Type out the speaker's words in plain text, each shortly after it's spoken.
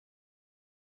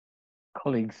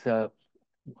Colleagues,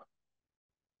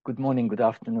 good morning, good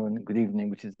afternoon, good evening,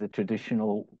 which is the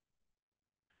traditional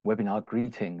webinar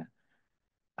greeting.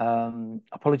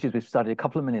 Apologies, we've started a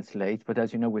couple of minutes late, but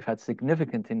as you know, we've had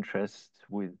significant interest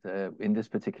in this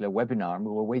particular webinar, and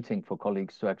we were waiting for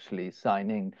colleagues to actually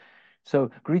sign in. So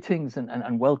greetings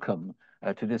and welcome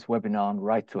to this webinar on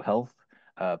right to health,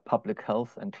 public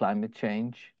health and climate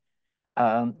change.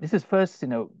 This is first,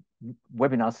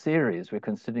 webinar series we're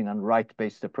considering on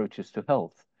right-based approaches to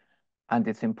health, and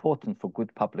it's important for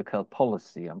good public health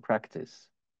policy and practice.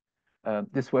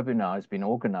 This webinar has been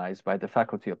organized by the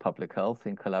Faculty of Public Health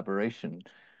in collaboration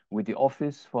with the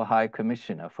Office for High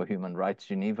Commissioner for Human Rights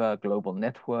Geneva, Global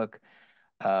Network,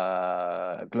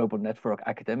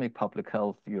 Academic Public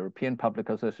Health, European Public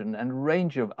Health Association, and a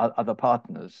range of other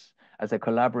partners as a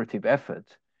collaborative effort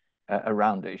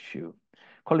around the issue.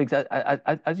 Colleagues,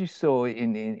 as you saw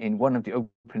in one of the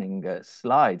opening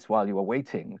slides while you were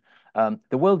waiting,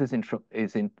 the world is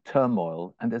in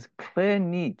turmoil, and there's a clear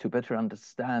need to better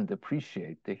understand,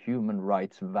 appreciate the human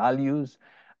rights values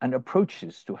and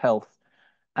approaches to health,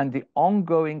 and the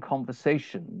ongoing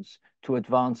conversations to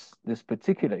advance these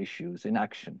particular issues in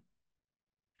action.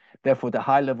 Therefore, the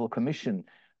high-level commission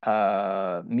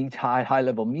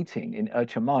high-level meeting in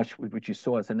OHCHR March, which you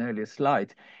saw as an earlier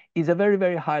slide, is a very,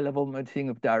 very high-level meeting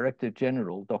of Director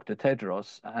General Dr.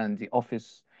 Tedros and the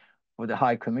Office for the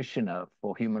High Commissioner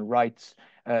for Human Rights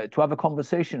to have a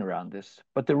conversation around this.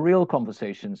 But the real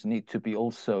conversations need to be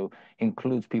also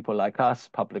include people like us,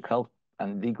 public health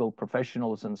and legal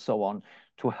professionals and so on,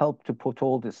 to help to put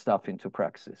all this stuff into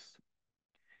praxis.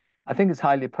 I think it's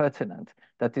highly pertinent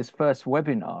that this first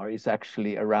webinar is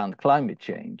actually around climate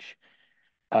change,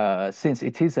 since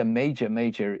it is a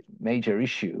major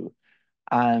issue,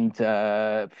 and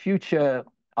our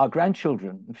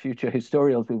grandchildren, future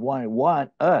historians will wonder, why on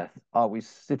earth are we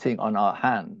sitting on our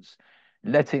hands,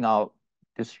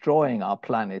 destroying our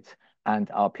planet and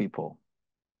our people?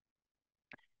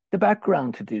 The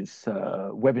background to this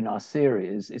webinar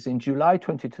series is in July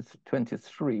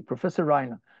 2023, Professor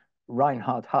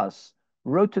Reinhard Haas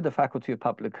wrote to the Faculty of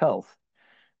Public Health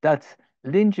that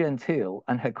Lynn Gentile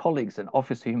and her colleagues in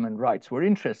Office of Human Rights were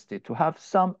interested to have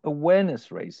some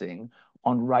awareness raising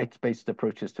on right-based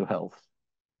approaches to health,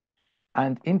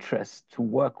 and interest to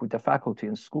work with the faculty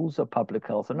in schools of public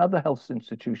health and other health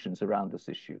institutions around this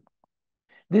issue.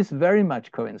 This very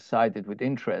much coincided with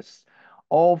interests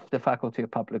of the Faculty of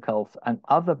Public Health and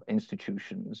other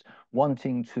institutions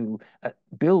wanting to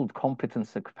build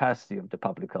competence and capacity of the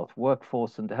public health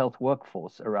workforce and the health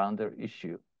workforce around the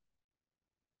issue.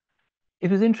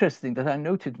 It was interesting that I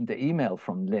noted in the email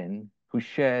from Lynn, who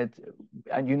shared,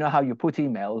 and you know how you put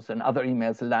emails and other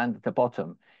emails land at the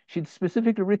bottom. She'd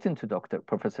specifically written to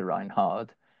Professor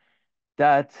Reinhard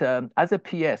that as a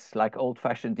PS, like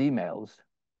old-fashioned emails,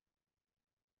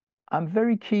 I'm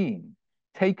very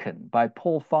taken by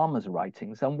Paul Farmer's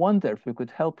writings and wonder if we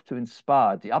could help to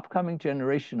inspire the upcoming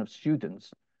generation of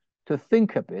students to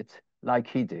think a bit like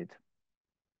he did.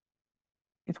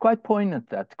 It's quite poignant,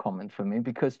 that comment for me,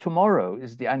 because tomorrow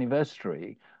is the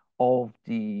anniversary of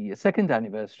the second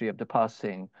anniversary of the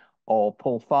passing of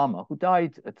Paul Farmer, who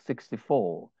died at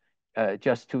 64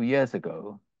 just 2 years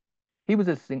ago. He was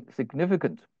a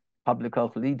significant public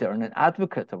health leader and an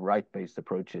advocate of right-based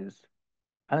approaches.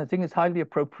 And I think it's highly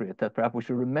appropriate that perhaps we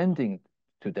should remember him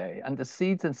today, and the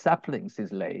seeds and saplings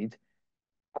he's laid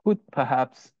could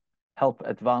perhaps help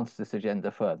advance this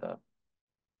agenda further.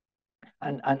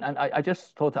 And I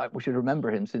just thought we should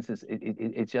remember him, since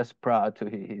it's just prior to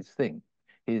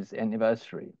his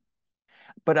anniversary.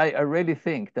 But I really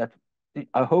think that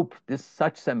I hope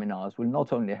such seminars will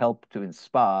not only help to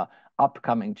inspire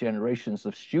upcoming generations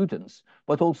of students,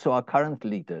 but also our current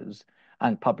leaders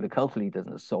and public health leaders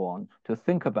and so on, to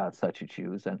think about such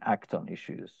issues and act on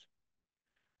issues.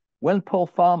 When Paul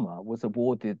Farmer was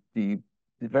awarded the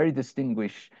very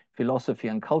distinguished Philosophy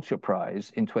and Culture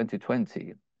Prize in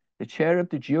 2020, the chair of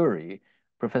the jury,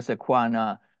 Professor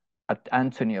Kwana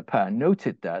Anthony Appan,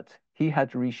 noted that he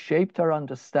had reshaped our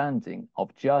understanding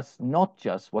of not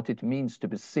just what it means to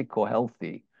be sick or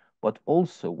healthy, but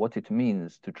also what it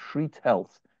means to treat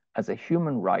health as a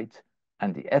human right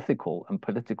and the ethical and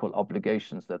political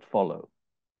obligations that follow.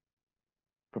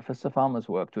 Professor Farmer's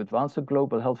work to advance a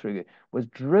global health regime was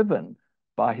driven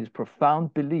by his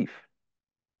profound belief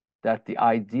that the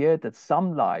idea that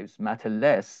some lives matter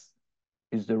less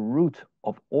is the root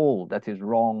of all that is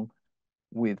wrong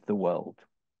with the world.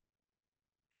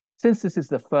 Since this is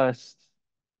the first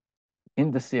in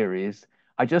the series,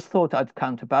 I just thought I'd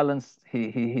counterbalance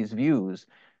his views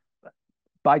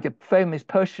by the famous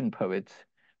Persian poet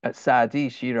Saadi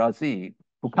Shirazi,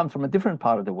 who comes from a different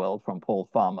part of the world, from Paul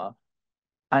Farmer.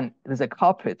 And there's a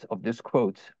carpet of this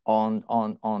quote in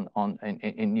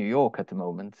New York at the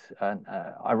moment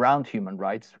around human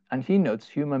rights. And he notes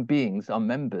human beings are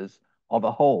members of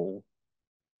a whole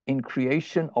in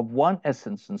creation of one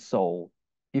essence and soul.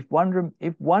 If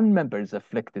one member is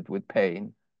afflicted with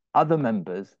pain, other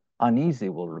members uneasy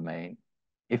will remain.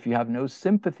 If you have no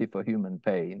sympathy for human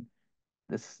pain,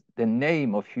 the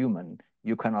name of human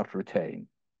you cannot retain.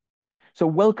 So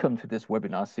welcome to this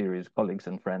webinar series, colleagues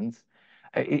and friends.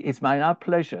 It's my now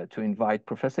pleasure to invite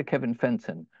Professor Kevin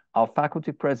Fenton, our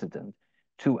faculty president,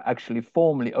 to actually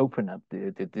formally open up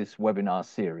this webinar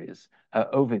series.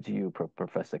 Over to you,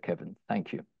 Professor Kevin.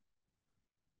 Thank you.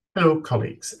 Hello,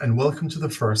 colleagues, and welcome to the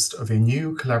first of a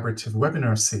new collaborative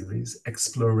webinar series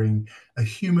exploring a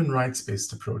human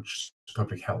rights-based approach to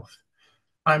public health.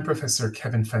 I'm Professor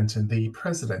Kevin Fenton, the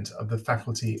president of the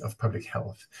Faculty of Public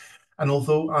Health. And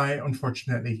although I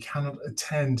unfortunately cannot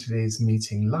attend today's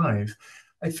meeting live,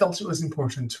 I felt it was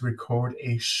important to record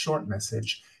a short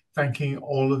message thanking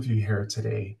all of you here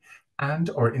today and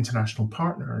our international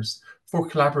partners for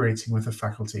collaborating with the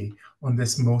faculty on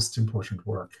this most important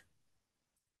work.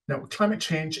 Now, climate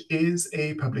change is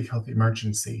a public health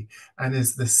emergency and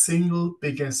is the single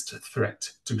biggest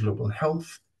threat to global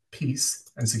health, peace,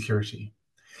 and security.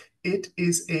 It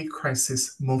is a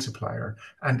crisis multiplier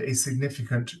and a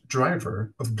significant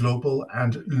driver of global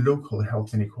and local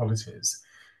health inequalities.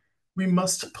 We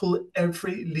must pull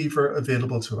every lever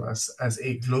available to us as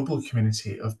a global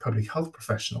community of public health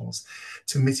professionals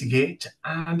to mitigate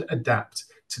and adapt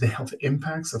to the health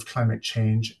impacts of climate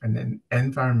change and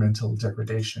environmental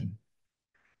degradation.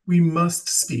 We must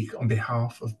speak on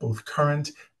behalf of both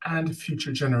current and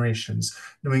future generations,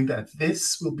 knowing that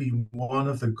this will be one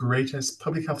of the greatest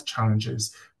public health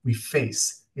challenges we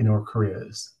face in our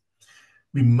careers.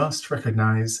 We must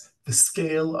recognize the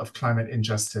scale of climate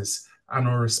injustice and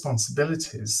our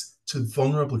responsibilities to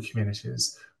vulnerable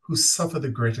communities who suffer the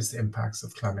greatest impacts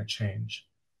of climate change.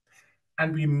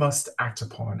 And we must act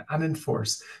upon and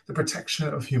enforce the protection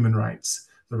of human rights,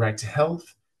 the right to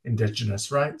health,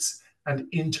 indigenous rights, and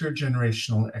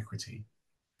intergenerational equity.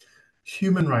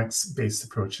 Human rights-based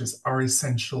approaches are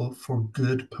essential for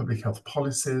good public health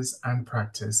policies and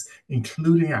practice,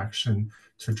 including action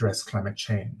to address climate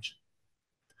change.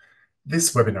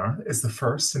 This webinar is the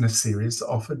first in a series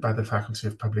offered by the Faculty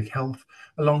of Public Health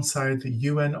alongside the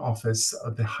UN Office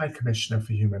of the High Commissioner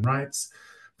for Human Rights,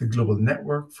 the Global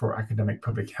Network for Academic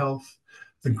Public Health,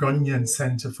 the Groningen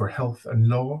Centre for Health and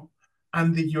Law,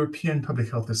 and the European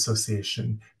Public Health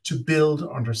Association to build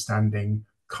understanding,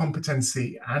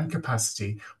 competency, and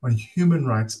capacity on human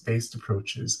rights-based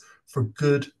approaches for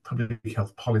good public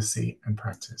health policy and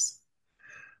practice.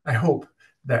 I hope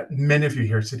that many of you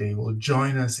here today will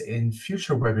join us in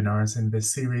future webinars in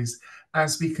this series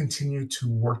as we continue to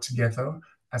work together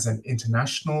as an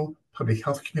international public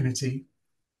health community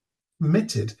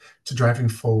committed to driving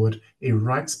forward a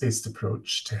rights-based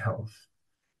approach to health.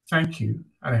 Thank you,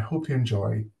 and I hope you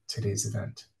enjoy today's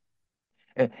event.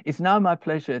 It's now my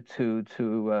pleasure to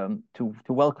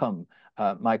welcome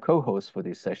my co-hosts for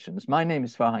these sessions. My name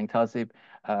is Farhang Tazib.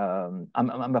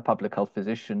 I'm a public health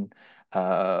physician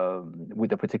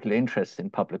with a particular interest in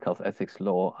public health ethics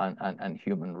law and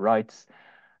human rights.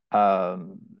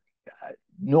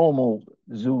 Normal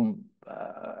Zoom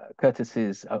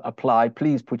courtesies apply.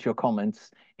 Please put your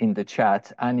comments in the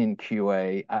chat and in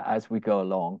QA as we go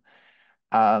along.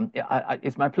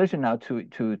 It's my pleasure now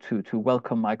to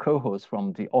welcome my co-host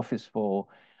from the Office for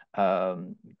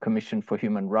Commission for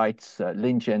Human Rights,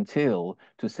 Lynn Gentile,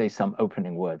 to say some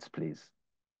opening words, please.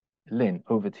 Lynn,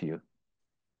 over to you.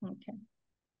 Okay.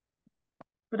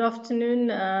 Good afternoon,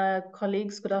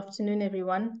 colleagues. Good afternoon,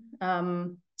 everyone.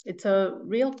 It's a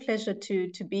real pleasure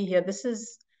to be here. This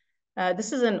is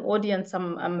an audience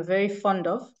I'm very fond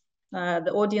of,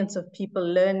 the audience of people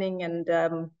learning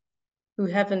and who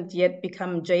haven't yet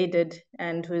become jaded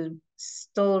and who are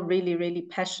still really, really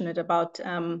passionate about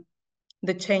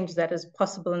the change that is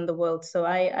possible in the world. So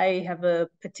I have a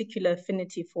particular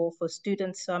affinity for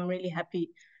students, so I'm really happy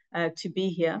to be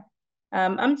here.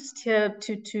 I'm just here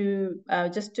to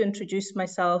introduce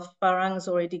myself. Farhang's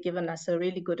already given us a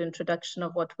really good introduction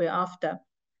of what we're after.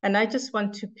 And I just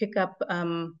want to pick up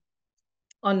on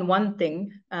one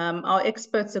thing. Our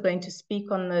experts are going to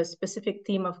speak on the specific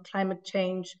theme of climate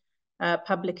change,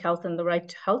 public health, and the right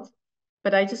to health.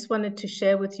 But I just wanted to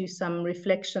share with you some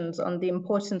reflections on the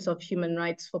importance of human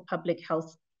rights for public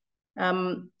health.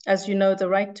 As you know, the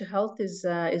right to health is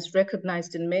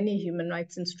recognized in many human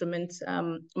rights instruments,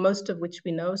 most of which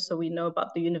we know. So we know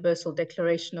about the Universal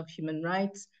Declaration of Human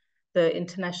Rights. the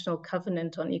International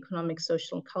Covenant on Economic,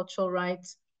 Social, and Cultural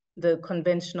Rights, the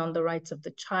Convention on the Rights of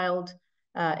the Child,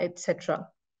 etc.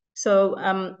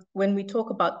 So when we talk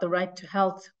about the right to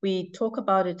health, we talk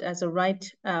about it as a right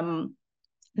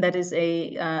that is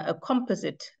a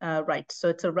composite right. So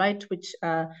it's a right which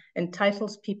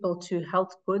entitles people to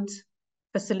health goods,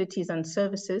 facilities, and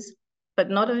services. But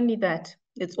not only that,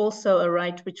 it's also a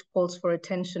right which calls for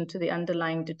attention to the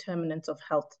underlying determinants of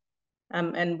health.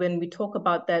 And when we talk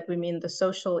about that, we mean the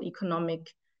social, economic,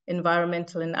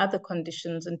 environmental, and other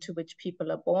conditions into which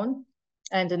people are born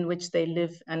and in which they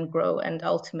live and grow and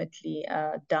ultimately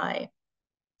die.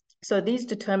 So these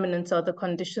determinants are the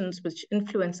conditions which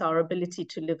influence our ability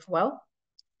to live well,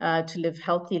 to live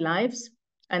healthy lives,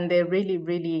 and they're really,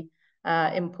 really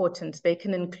important. They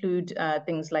can include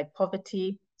things like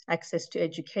poverty, access to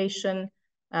education,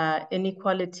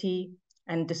 inequality,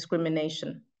 and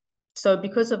discrimination. So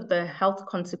because of the health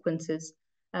consequences,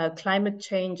 climate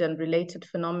change and related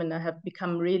phenomena have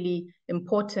become really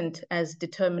important as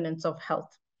determinants of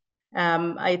health.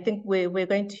 I think we're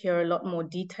going to hear a lot more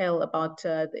detail about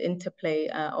the interplay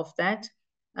of that.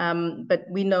 But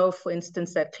we know, for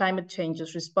instance, that climate change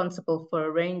is responsible for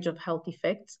a range of health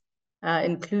effects,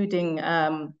 including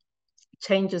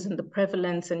changes in the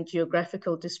prevalence and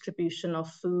geographical distribution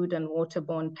of food and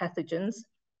waterborne pathogens,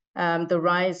 the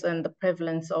rise and the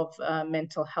prevalence of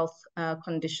mental health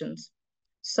conditions.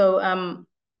 So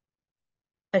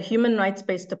a human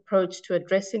rights-based approach to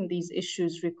addressing these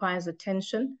issues requires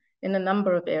attention in a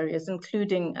number of areas,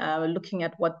 including looking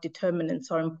at what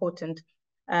determinants are important.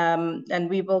 And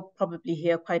we will probably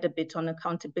hear quite a bit on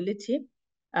accountability,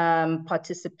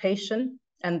 participation,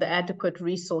 and the adequate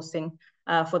resourcing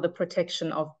for the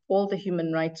protection of all the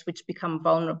human rights which become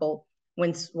vulnerable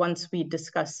once we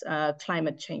discuss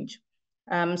climate change.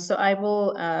 So I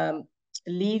will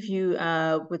leave you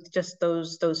with just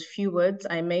those few words.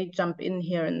 I may jump in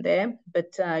here and there,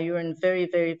 but you're in very,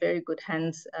 very, very good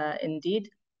hands indeed.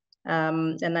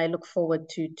 And I look forward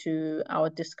to our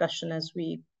discussion as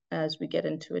we get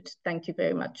into it. Thank you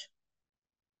very much.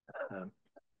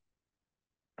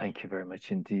 Thank you very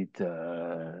much indeed,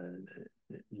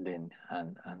 Lynn,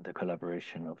 and the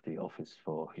collaboration of the Office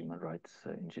for Human Rights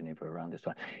in Geneva around this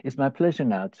one. It's my pleasure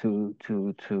now to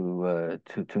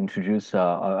introduce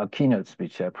our keynote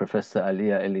speaker, Professor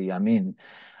Alia Yamin,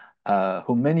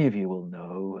 who many of you will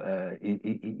know.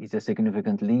 Is a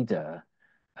significant leader,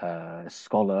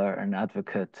 scholar, and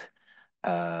advocate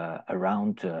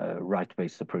around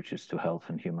right-based approaches to health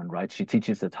and human rights. She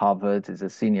teaches at Harvard, is a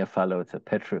senior fellow at the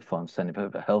Petrie-Fund Center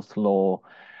for Health Law,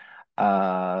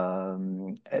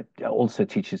 also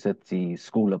teaches at the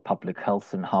School of Public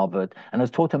Health in Harvard, and has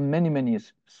taught at many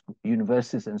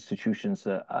universities and institutions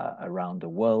around the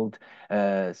world.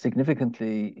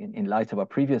 Significantly, in light of our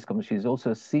previous conversation, she's also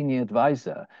a senior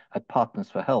advisor at Partners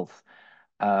for Health,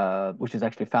 which is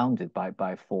actually founded by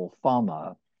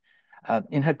 4Pharma.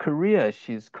 In her career,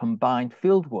 she's combined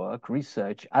fieldwork,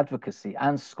 research, advocacy,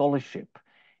 and scholarship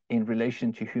in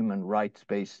relation to human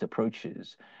rights-based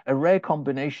approaches. A rare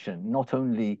combination, not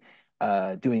only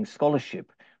doing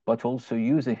scholarship, but also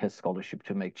using her scholarship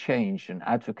to make change and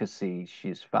advocacy.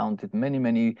 She's founded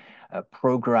many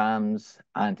programs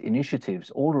and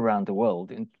initiatives all around the world.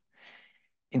 In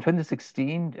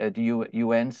 2016, the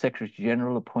UN Secretary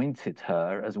General appointed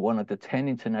her as one of the 10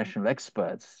 international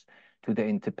experts to the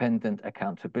Independent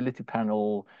Accountability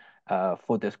Panel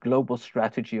for this global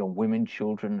strategy on women,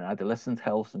 children, and adolescent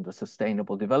health and the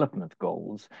Sustainable Development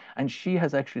Goals. And she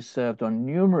has actually served on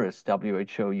numerous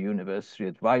WHO university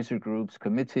advisory groups,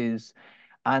 committees,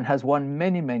 and has won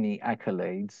many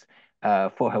accolades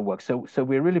for her work. So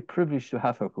we're really privileged to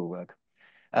have her work.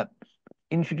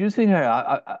 Introducing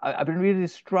her, I've been really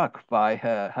struck by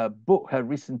her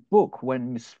recent book,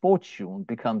 When Misfortune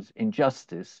Becomes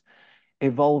Injustice,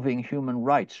 Evolving Human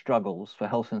Rights Struggles for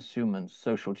Health and Human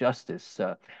Social Justice.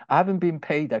 I haven't been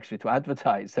paid actually to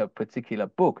advertise a particular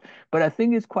book, but I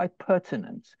think it's quite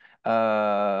pertinent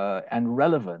and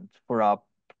relevant for our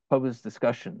proposed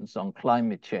discussions on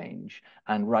climate change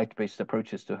and right-based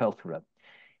approaches to health.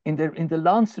 In the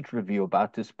Lancet review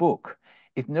about this book,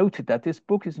 it noted that this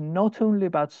book is not only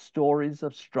about stories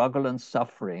of struggle and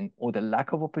suffering or the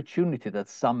lack of opportunity that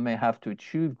some may have to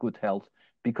achieve good health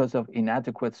because of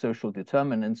inadequate social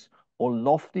determinants or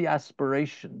lofty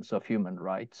aspirations of human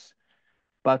rights.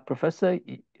 But Professor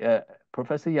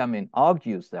Yamin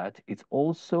argues that it's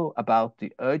also about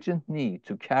the urgent need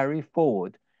to carry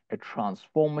forward a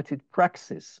transformative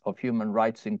praxis of human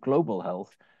rights in global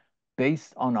health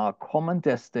based on our common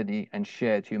destiny and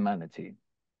shared humanity.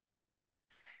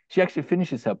 She actually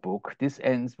finishes her book. This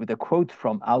ends with a quote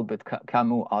from Albert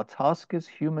Camus: "Our task as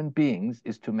human beings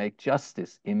is to make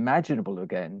justice imaginable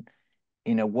again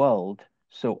in a world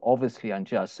so obviously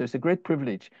unjust." So it's a great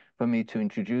privilege for me to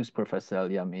introduce Professor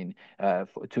El-Yamin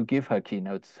to give her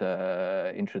keynote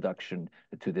introduction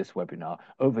to this webinar.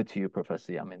 Over to you,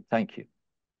 Professor Yamin. Thank you.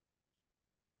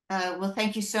 Well,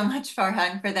 thank you so much,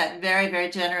 Farhang, for that very, very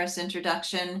generous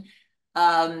introduction.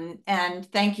 And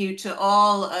thank you to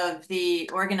all of the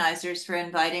organizers for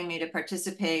inviting me to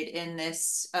participate in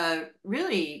this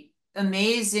really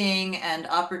amazing and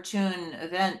opportune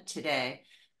event today.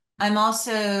 I'm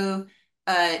also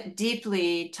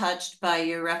deeply touched by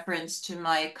your reference to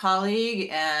my colleague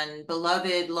and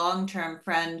beloved long-term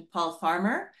friend, Paul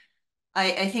Farmer.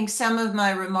 I think some of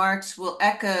my remarks will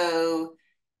echo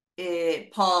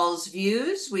Paul's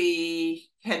views. We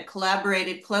had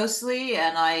collaborated closely,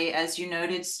 and I, as you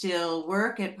noted, still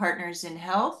work at Partners in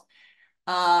Health.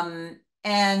 Let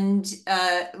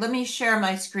me share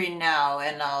my screen now,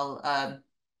 and I'll,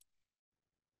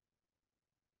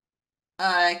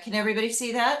 can everybody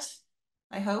see that?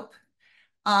 I hope.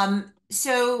 My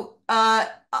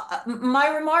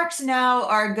remarks now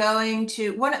are going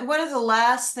to, one of the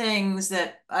last things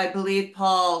that I believe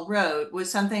Paul wrote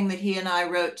was something that he and I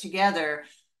wrote together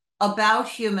about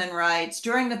human rights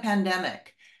during the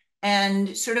pandemic,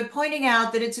 and sort of pointing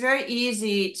out that it's very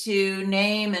easy to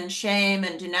name and shame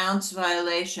and denounce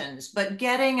violations, but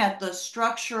getting at the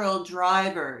structural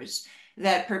drivers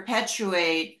that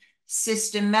perpetuate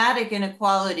systematic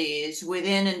inequalities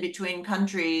within and between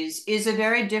countries is a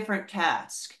very different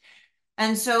task.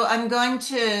 And so I'm going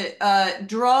to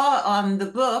draw on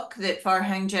the book that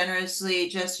Farhang generously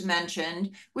just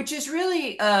mentioned, which is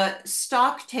really a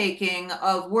stock taking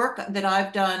of work that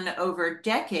I've done over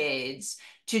decades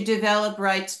to develop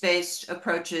rights-based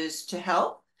approaches to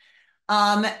health.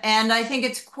 And I think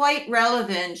it's quite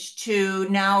relevant to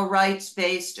now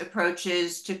rights-based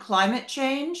approaches to climate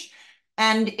change.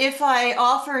 And if I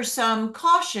offer some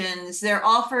cautions, they're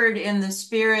offered in the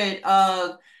spirit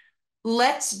of,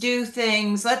 let's do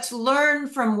things, let's learn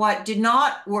from what did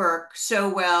not work so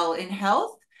well in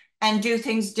health and do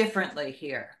things differently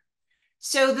here.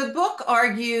 So the book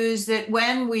argues that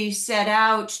when we set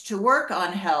out to work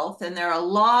on health, and there are a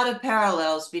lot of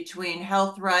parallels between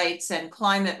health rights and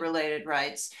climate-related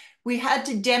rights, we had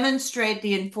to demonstrate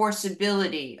the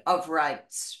enforceability of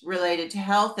rights related to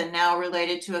health and now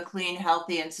related to a clean,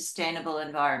 healthy, and sustainable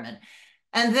environment.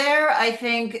 And there, I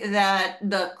think that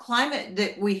the climate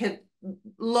that we have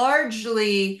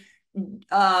largely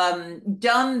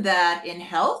done that in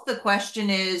health. The question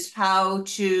is how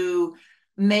to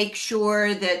make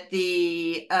sure that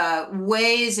the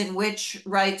ways in which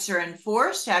rights are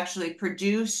enforced actually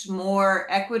produce more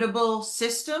equitable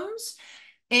systems.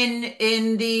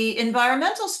 In the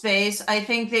environmental space, I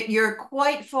think that you're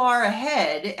quite far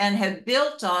ahead and have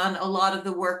built on a lot of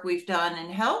the work we've done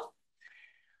in health.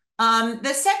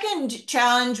 The second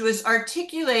challenge was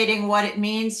articulating what it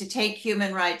means to take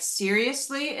human rights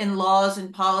seriously in laws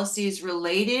and policies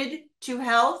related to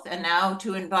health and now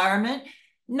to environment,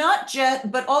 not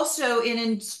just, but also in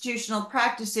institutional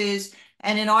practices,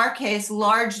 and in our case,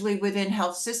 largely within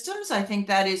health systems. I think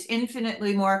that is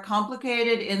infinitely more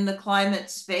complicated in the climate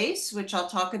space, which I'll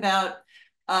talk about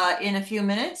in a few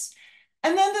minutes.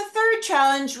 And then the third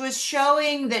challenge was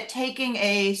showing that taking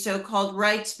a so-called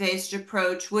rights-based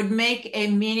approach would make a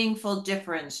meaningful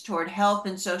difference toward health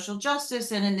and social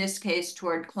justice, and in this case,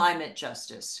 toward climate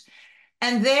justice.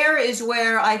 And there is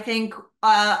where I think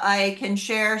I can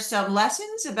share some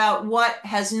lessons about what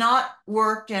has not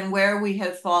worked and where we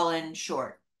have fallen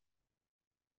short.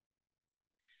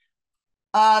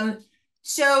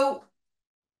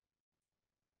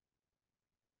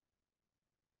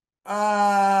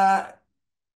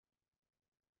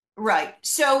 Right.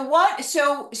 So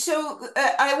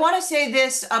I want to say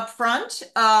this up front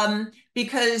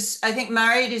because I think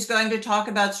Marit is going to talk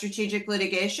about strategic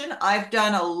litigation. I've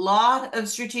done a lot of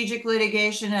strategic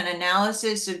litigation and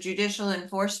analysis of judicial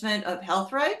enforcement of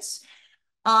health rights.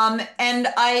 And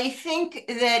I think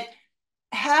that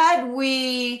had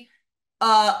we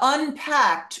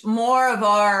unpacked more of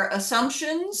our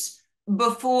assumptions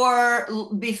before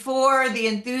the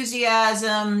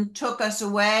enthusiasm took us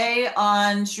away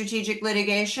on strategic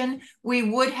litigation, we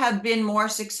would have been more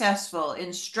successful in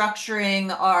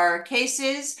structuring our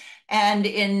cases and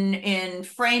in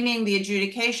framing the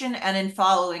adjudication and in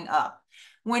following up.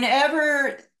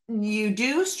 Whenever you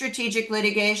do strategic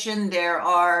litigation, there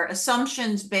are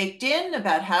assumptions baked in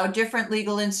about how different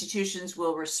legal institutions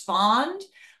will respond,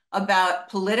 about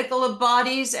political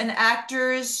bodies and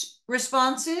actors'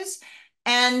 responses.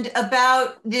 and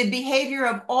about the behavior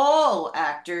of all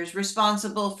actors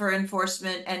responsible for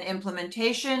enforcement and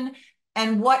implementation,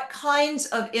 and what kinds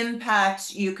of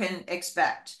impacts you can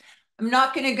expect. I'm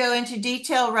not going to go into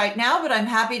detail right now, but I'm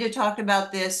happy to talk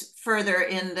about this further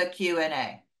in the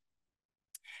Q&A.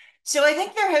 So I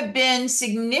think there have been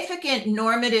significant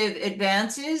normative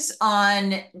advances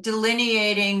on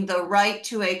delineating the right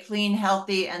to a clean,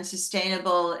 healthy, and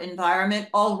sustainable environment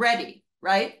already,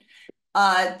 right?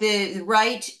 The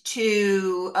right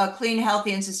to a clean,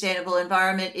 healthy, and sustainable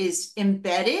environment is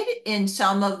embedded in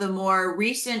some of the more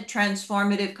recent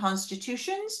transformative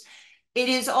constitutions. It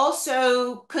is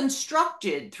also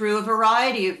constructed through a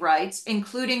variety of rights,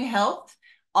 including health,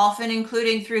 often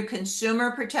including through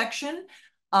consumer protection,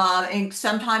 and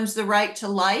sometimes the right to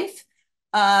life.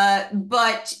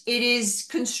 But it is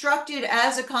constructed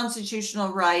as a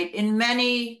constitutional right in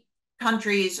many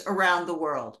countries around the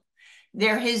world.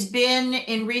 There has been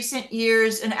in recent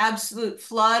years an absolute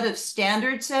flood of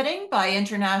standard setting by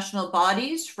international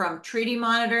bodies, from treaty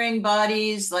monitoring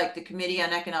bodies like the Committee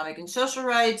on Economic and Social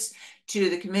Rights to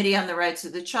the Committee on the Rights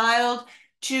of the Child,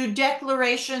 to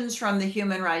declarations from the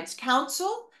Human Rights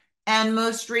Council, and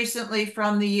most recently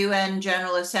from the UN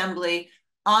General Assembly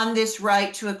on this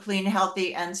right to a clean,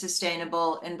 healthy, and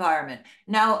sustainable environment.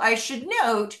 Now, I should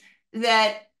note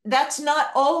that that's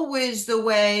not always the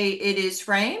way it is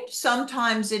framed.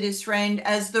 Sometimes it is framed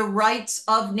as the rights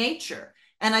of nature.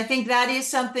 And I think that is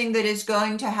something that is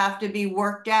going to have to be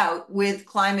worked out with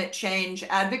climate change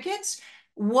advocates.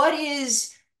 What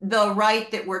is the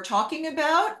right that we're talking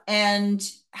about, and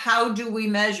how do we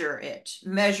measure it,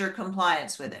 measure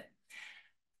compliance with it?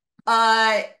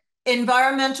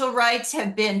 Environmental rights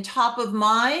have been top of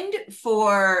mind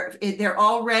they're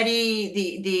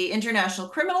already, the International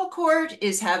Criminal Court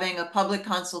is having a public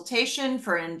consultation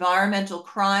for an environmental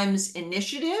crimes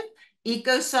initiative,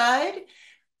 ecocide.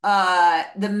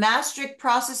 The Maastricht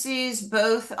processes,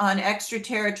 both on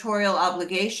extraterritorial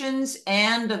obligations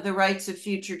and of the rights of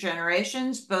future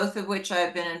generations, both of which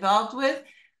I've been involved with,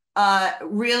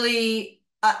 really,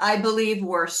 I believe,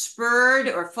 were spurred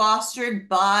or fostered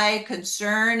by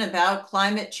concern about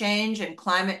climate change and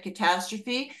climate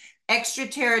catastrophe.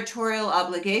 Extraterritorial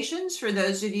obligations, for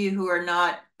those of you who are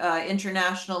not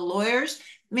international lawyers,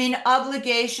 mean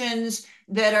obligations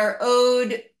that are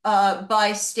owed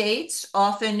by states,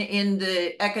 often in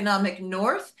the economic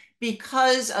north,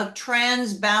 because of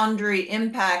transboundary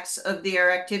impacts of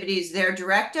their activities, their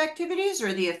direct activities,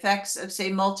 or the effects of, say,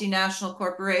 multinational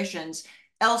corporations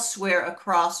elsewhere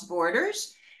across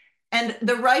borders. And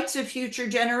the rights of future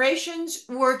generations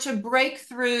were to break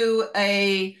through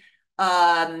a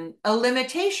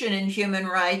limitation in human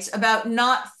rights about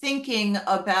not thinking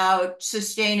about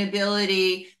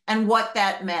sustainability and what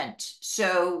that meant.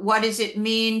 So what does it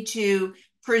mean to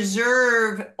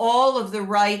preserve all of the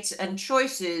rights and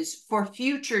choices for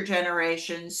future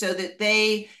generations so that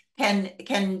they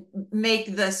can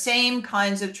make the same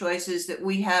kinds of choices that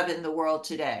we have in the world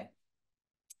today?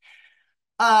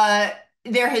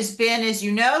 There has been, as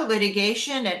you know,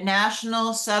 litigation at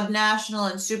national, subnational,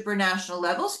 and supranational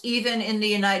levels, even in the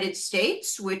United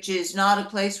States, which is not a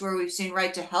place where we've seen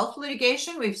right to health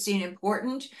litigation. We've seen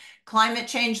important climate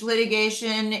change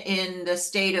litigation in the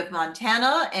state of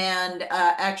Montana, and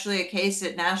actually a case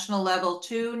at national level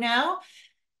too now.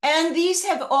 And these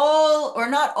have all, or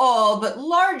not all, but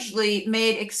largely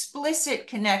made explicit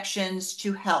connections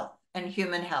to health and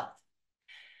human health.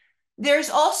 There's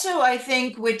also, I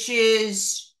think, which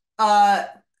is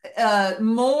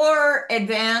more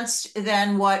advanced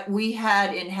than what we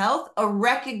had in health, a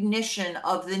recognition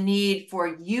of the need for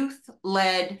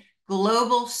youth-led,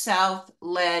 global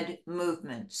South-led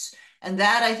movements. And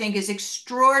that, I think, is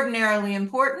extraordinarily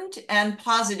important and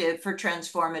positive for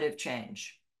transformative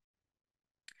change.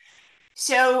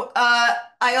 So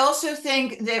I also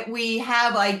think that we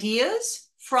have ideas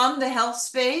from the health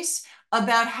space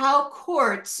about how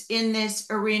courts in this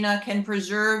arena can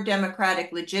preserve democratic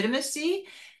legitimacy.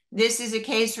 This is a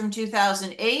case from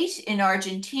 2008 in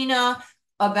Argentina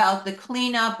about the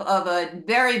cleanup of a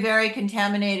very, very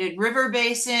contaminated river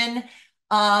basin,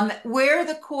 where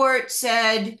the court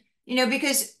said, you know,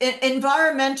 because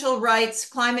environmental rights,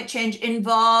 climate change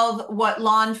involve what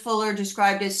Lon Fuller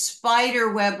described as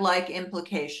spider web-like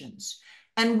implications.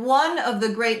 And one of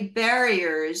the great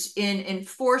barriers in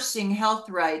enforcing health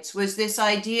rights was this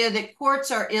idea that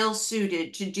courts are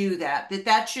ill-suited to do that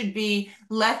that should be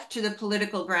left to the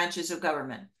political branches of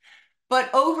government.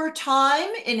 But over time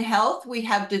in health, we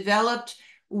have developed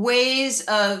ways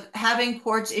of having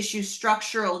courts issue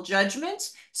structural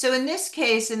judgments. So in this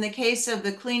case, in the case of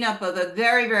the cleanup of a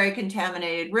very, very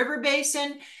contaminated river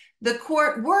basin, The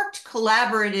court worked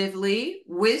collaboratively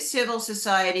with civil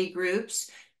society groups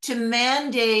to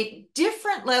mandate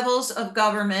different levels of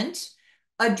government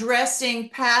addressing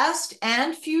past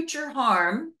and future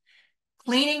harm,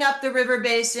 cleaning up the river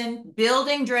basin,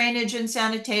 building drainage and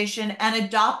sanitation, and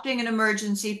adopting an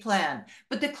emergency plan.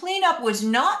 But the cleanup was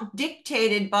not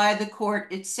dictated by the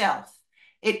court itself.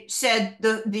 It said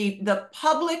the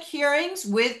public hearings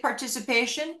with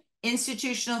participation,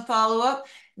 institutional follow-up,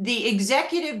 the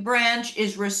executive branch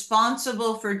is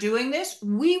responsible for doing this.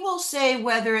 We will say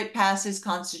whether it passes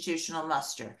constitutional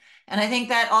muster. And I think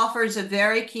that offers a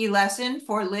very key lesson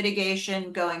for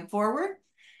litigation going forward.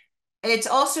 It's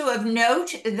also of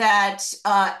note that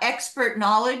expert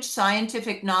knowledge,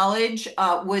 scientific knowledge,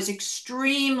 was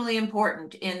extremely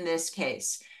important in this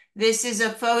case. This is a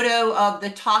photo of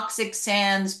the toxic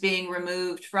sands being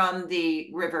removed from the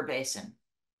river basin.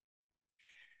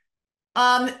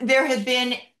 There have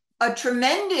been a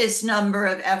tremendous number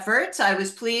of efforts. I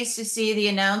was pleased to see the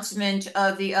announcement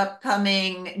of the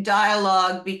upcoming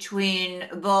dialogue between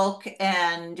Volk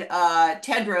and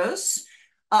Tedros.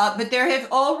 But there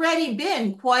have already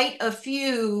been quite a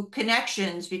few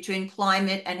connections between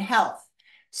climate and health.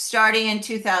 Starting in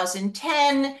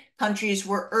 2010, countries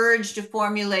were urged to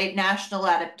formulate national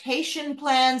adaptation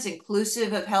plans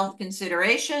inclusive of health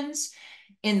considerations.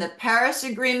 In the Paris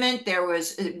Agreement, there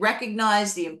was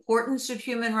recognized the importance of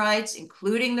human rights,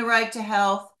 including the right to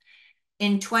health.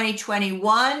 In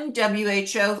 2021,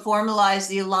 WHO formalized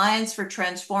the Alliance for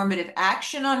Transformative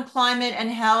Action on Climate and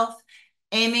Health,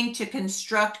 aiming to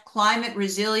construct climate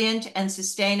resilient and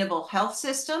sustainable health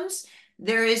systems.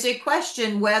 There is a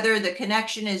question whether the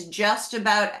connection is just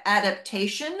about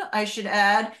adaptation, I should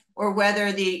add, or whether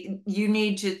you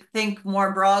need to think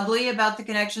more broadly about the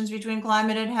connections between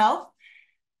climate and health.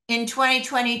 In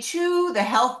 2022, the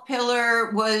health pillar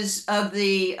of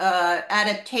the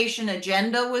adaptation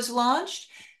agenda was launched.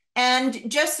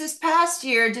 And just this past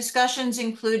year, discussions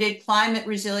included climate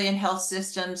resilient health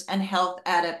systems and health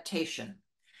adaptation.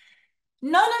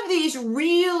 None of these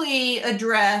really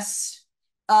address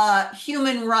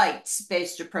human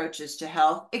rights-based approaches to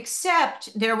health,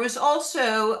 except there was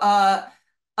also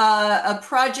a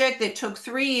project that took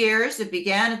 3 years that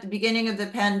began at the beginning of the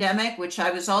pandemic, which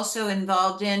I was also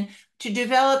involved in, to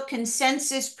develop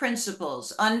consensus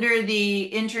principles under the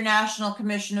International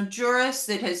Commission of Jurists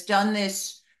that has done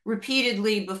this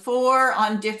repeatedly before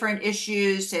on different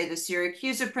issues, say the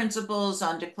Syracuse principles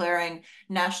on declaring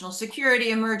national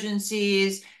security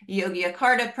emergencies,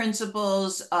 Yogyakarta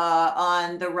principles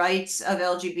on the rights of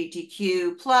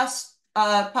LGBTQ plus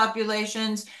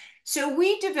populations. So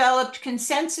we developed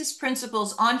consensus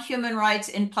principles on human rights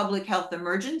in public health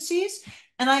emergencies.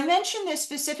 And I mention this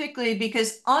specifically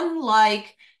because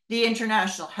unlike the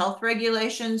international health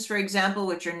regulations, for example,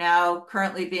 which are now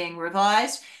currently being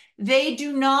revised, they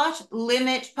do not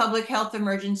limit public health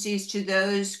emergencies to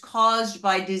those caused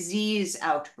by disease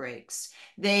outbreaks.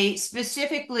 They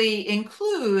specifically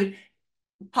include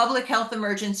public health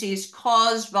emergencies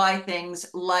caused by things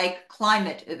like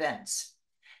climate events.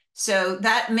 So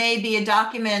that may be a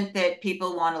document that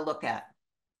people want to look at.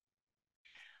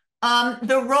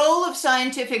 The role of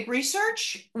scientific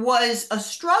research was a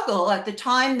struggle at the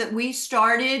time that we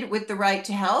started with the right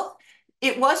to health.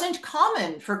 It wasn't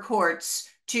common for courts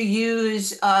to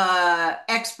use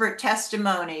expert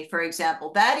testimony, for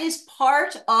example. That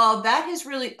has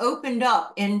really opened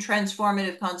up in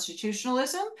transformative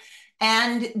constitutionalism.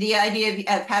 And the idea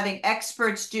of having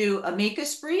experts do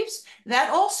amicus briefs,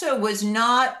 that also was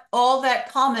not all that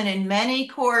common in many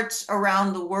courts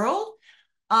around the world.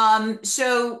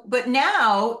 But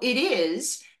now it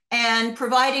is, and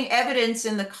providing evidence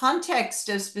in the context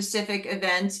of specific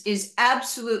events is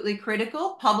absolutely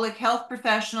critical. Public health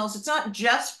professionals, it's not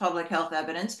just public health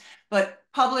evidence, but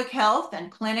public health and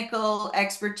clinical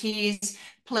expertise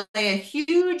play a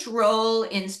huge role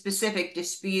in specific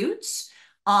disputes.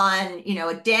 On,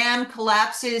 a dam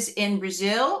collapses in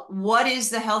Brazil. What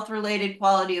is the health-related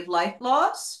quality of life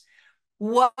loss?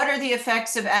 What are the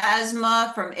effects of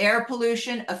asthma from air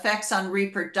pollution, effects on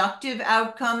reproductive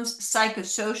outcomes,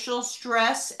 psychosocial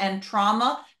stress and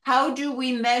trauma? How do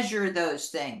we measure those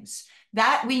things?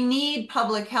 That we need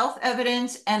public health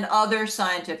evidence and other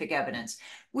scientific evidence.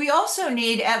 We also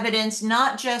need evidence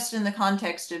not just in the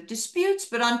context of disputes,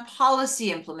 but on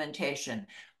policy implementation,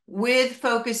 with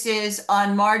focuses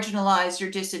on marginalized or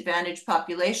disadvantaged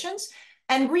populations,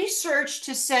 and research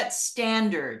to set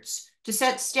standards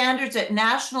at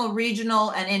national, regional,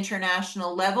 and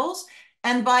international levels.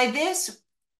 And by this,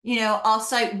 I'll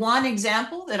cite one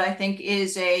example that I think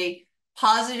is a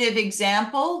positive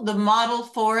example, the Model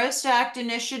Forest Act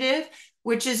initiative,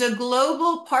 which is a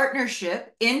global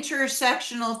partnership,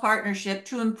 intersectional partnership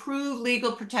to improve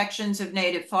legal protections of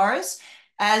native forests.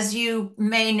 As you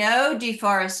may know,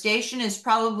 deforestation is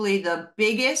probably the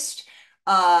biggest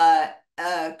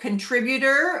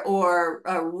contributor or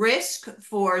a risk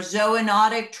for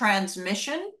zoonotic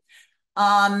transmission.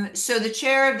 So the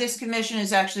chair of this commission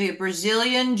is actually a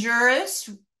Brazilian jurist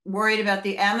worried about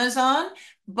the Amazon,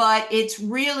 but it's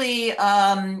really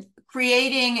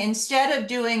creating, instead of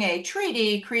doing a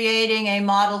treaty, creating a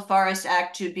model forest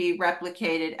act to be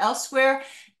replicated elsewhere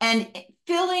and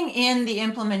filling in the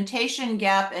implementation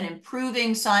gap and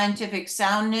improving scientific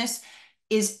soundness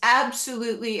is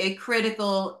absolutely a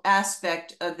critical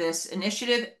aspect of this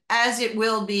initiative, as it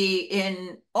will be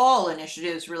in all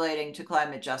initiatives relating to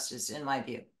climate justice, in my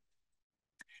view.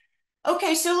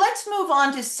 Okay, so let's move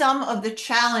on to some of the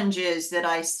challenges that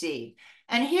I see.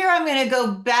 And here I'm going to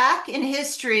go back in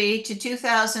history to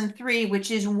 2003,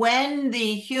 which is when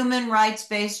the human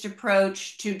rights-based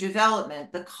approach to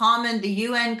development, the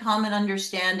UN Common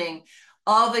Understanding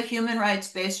of a human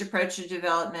rights-based approach to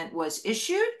development was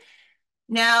issued.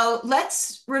 Now,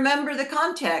 let's remember the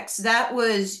context. That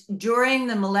was during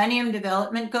the Millennium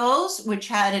Development Goals, which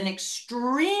had an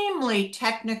extremely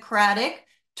technocratic,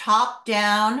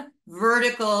 top-down,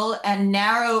 vertical, and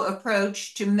narrow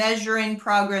approach to measuring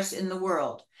progress in the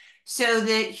world. So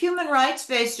the human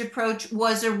rights-based approach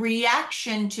was a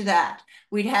reaction to that.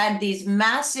 We'd had these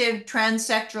massive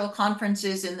transsectoral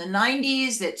conferences in the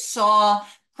 90s that saw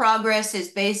progress as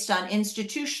based on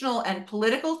institutional and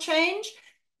political change.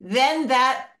 Then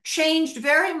that changed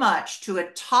very much to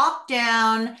a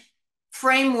top-down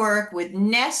framework with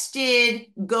nested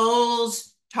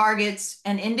goals, targets,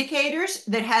 and indicators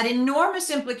that had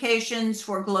enormous implications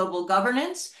for global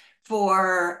governance,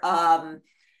 for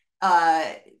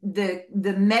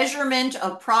the measurement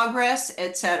of progress,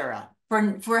 et cetera,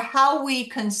 for how we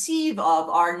conceive of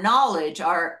our knowledge,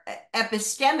 our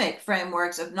epistemic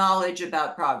frameworks of knowledge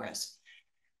about progress.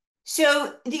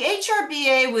 So the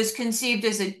HRBA was conceived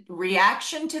as a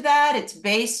reaction to that. It's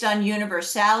based on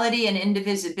universality and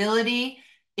indivisibility,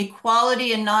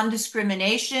 equality and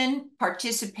non-discrimination,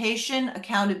 participation,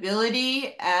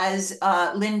 accountability, as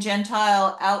Lynn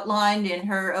Gentile outlined in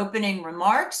her opening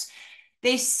remarks.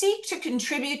 They seek to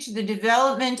contribute to the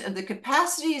development of the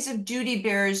capacities of duty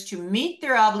bearers to meet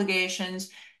their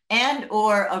obligations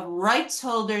and/or of rights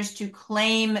holders to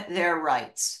claim their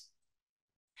rights.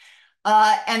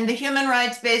 And the human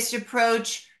rights-based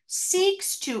approach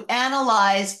seeks to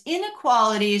analyze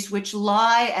inequalities which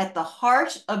lie at the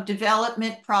heart of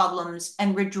development problems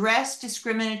and redress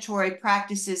discriminatory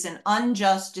practices and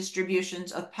unjust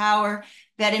distributions of power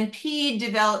that impede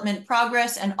development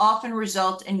progress and often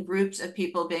result in groups of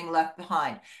people being left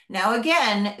behind. Now,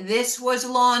 again, this was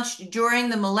launched during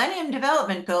the Millennium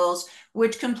Development Goals,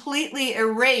 which completely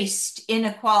erased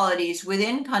inequalities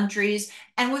within countries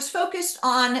and was focused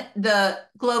on the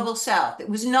global South. It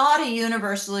was not a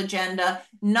universal agenda,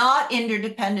 not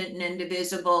interdependent and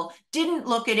indivisible, didn't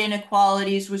look at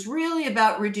inequalities, was really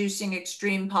about reducing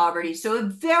extreme poverty. So a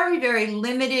very, very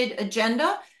limited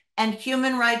agenda, and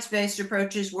human rights-based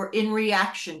approaches were in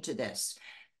reaction to this.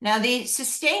 Now, the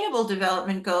Sustainable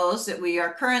Development Goals that we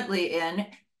are currently in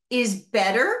is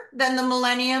better than the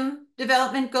Millennium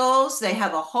Development Goals. They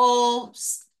have a whole,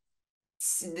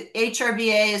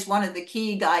 HRBA is one of the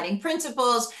key guiding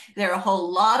principles. There are a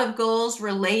whole lot of goals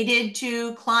related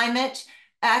to climate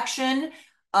action.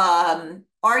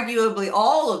 Arguably,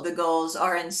 all of the goals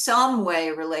are in some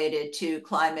way related to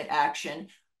climate action,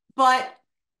 but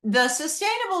the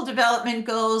Sustainable Development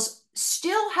Goals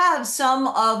still have some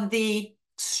of the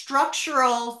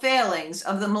structural failings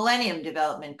of the Millennium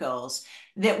Development Goals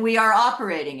that we are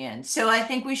operating in. So I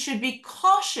think we should be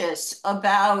cautious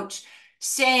about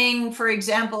saying, for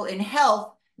example, in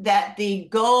health, that the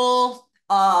goal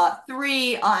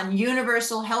 3 on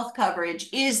universal health coverage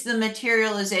is the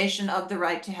materialization of the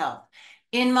right to health.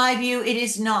 In my view, it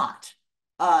is not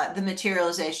the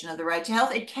materialization of the right to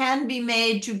health. It can be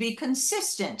made to be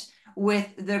consistent with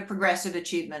the progressive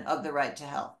achievement of the right to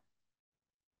health.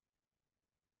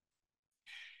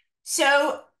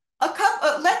 So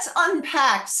let's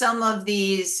unpack some of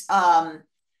these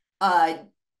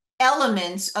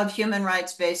elements of human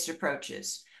rights-based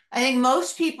approaches. I think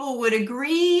most people would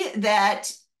agree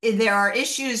that there are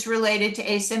issues related to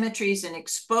asymmetries and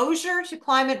exposure to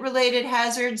climate-related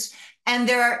hazards, and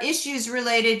there are issues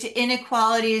related to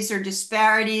inequalities or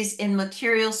disparities in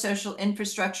material social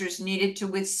infrastructures needed to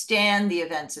withstand the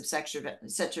events of such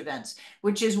events,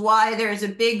 which is why there is a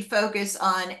big focus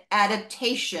on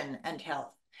adaptation and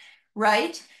health,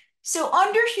 right? So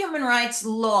under human rights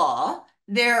law,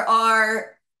 there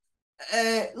are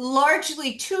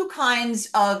largely two kinds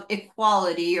of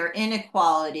equality or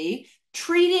inequality,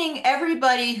 treating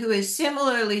everybody who is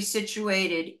similarly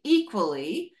situated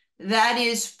equally. That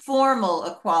is formal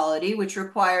equality, which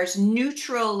requires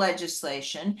neutral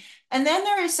legislation. And then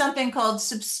there is something called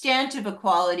substantive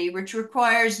equality, which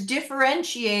requires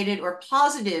differentiated or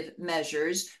positive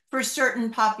measures for certain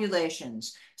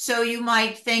populations. So you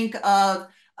might think of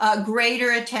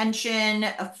greater attention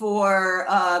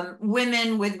for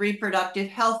women with reproductive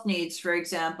health needs, for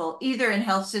example, either in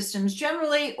health systems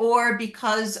generally or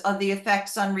because of the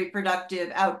effects on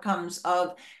reproductive outcomes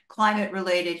of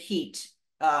climate-related heat,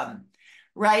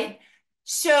 right?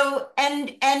 So,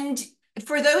 and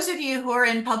for those of you who are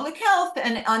in public health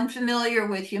and unfamiliar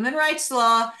with human rights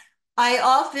law, I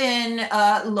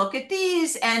often look at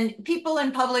these, and people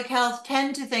in public health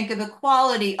tend to think of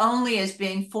equality only as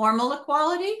being formal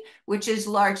equality, which is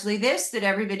largely this, that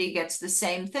everybody gets the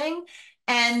same thing,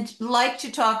 and like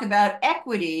to talk about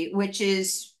equity, which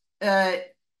is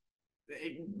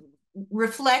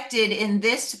reflected in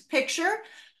this picture.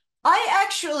 I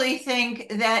actually think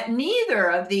that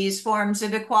neither of these forms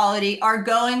of equality are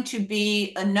going to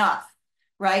be enough,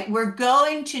 right? We're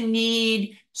going to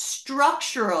need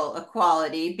structural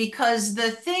equality because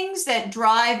the things that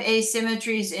drive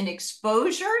asymmetries in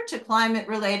exposure to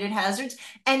climate-related hazards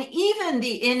and even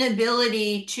the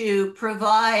inability to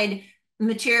provide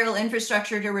material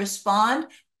infrastructure to respond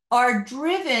are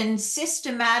driven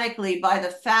systematically by the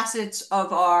facets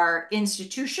of our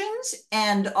institutions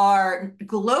and our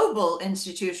global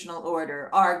institutional order,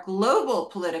 our global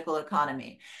political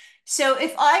economy. So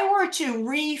if I were to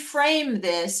reframe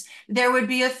this, there would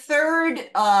be a third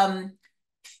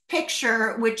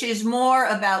picture, which is more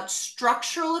about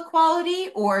structural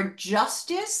equality or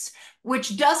justice,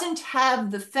 which doesn't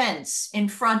have the fence in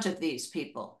front of these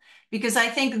people, because I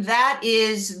think that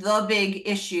is the big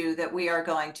issue that we are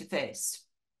going to face.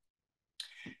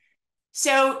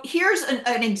 So here's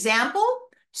an example.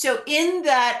 So in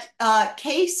that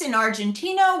case in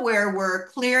Argentina, where we're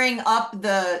clearing up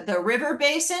the river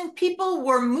basin, people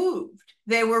were moved,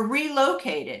 they were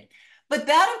relocated. But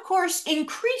that, of course,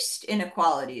 increased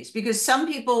inequalities because some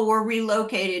people were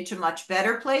relocated to much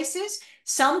better places.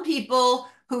 Some people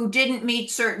who didn't meet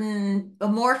certain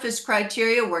amorphous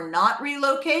criteria were not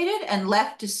relocated and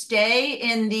left to stay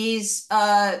in these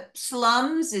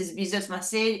slums, villas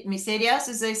miserias,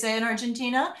 as they say in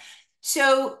Argentina.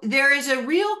 So there is a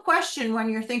real question when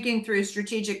you're thinking through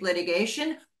strategic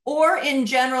litigation or in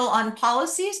general on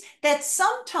policies that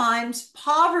sometimes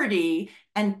poverty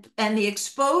and the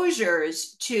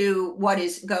exposures to what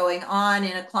is going on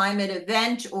in a climate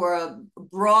event or a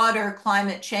broader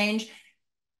climate change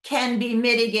can be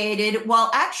mitigated while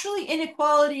actually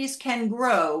inequalities can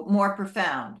grow more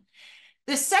profound.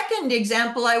 The second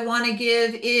example I want to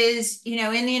give is,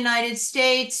 in the United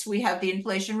States, we have the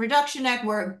Inflation Reduction Act,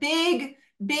 where big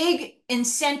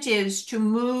incentives to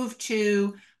move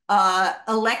to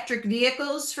electric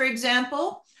vehicles, for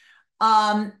example.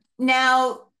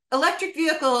 Now, electric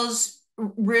vehicles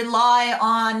rely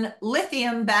on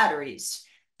lithium batteries.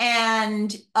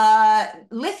 And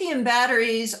lithium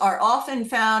batteries are often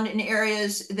found in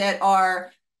areas that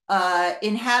are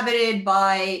inhabited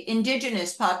by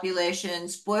indigenous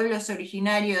populations, pueblos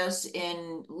originarios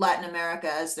in Latin America,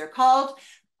 as they're called.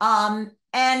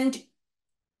 And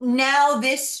now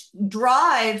this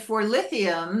drive for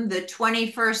lithium, the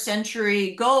 21st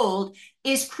century gold,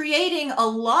 is creating a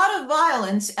lot of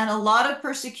violence and a lot of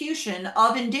persecution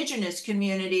of indigenous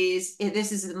communities.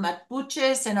 This is the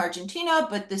Mapuches in Argentina,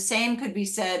 but the same could be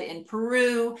said in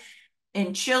Peru.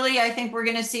 In Chile, I think we're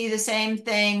going to see the same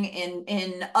thing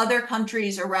in other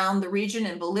countries around the region,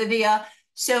 in Bolivia.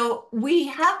 So we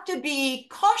have to be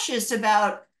cautious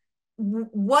about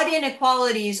what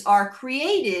inequalities are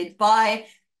created by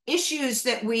issues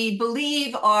that we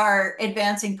believe are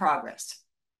advancing progress.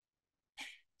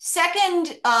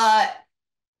 Second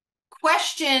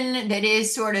question that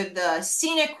is sort of the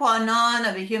sine qua non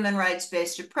of a human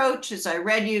rights-based approach, as I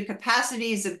read you,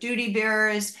 capacities of duty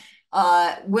bearers,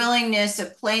 willingness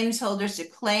of claims holders to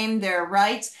claim their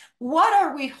rights. What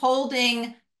are we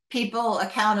holding people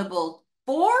accountable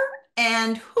for,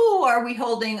 and who are we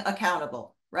holding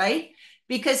accountable, right?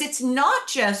 Because it's not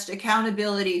just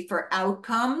accountability for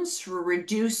outcomes, for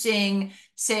reducing,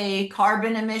 say,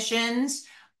 carbon emissions,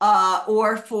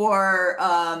 or for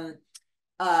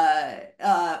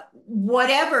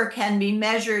whatever can be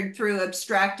measured through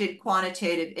abstracted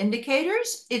quantitative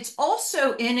indicators. It's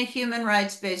also, in a human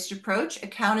rights-based approach,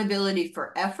 accountability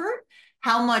for effort,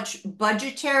 How much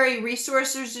budgetary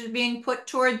resources are being put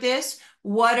toward this?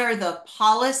 What are the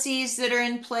policies that are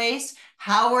in place?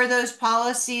 How are those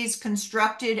policies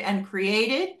constructed and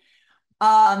created?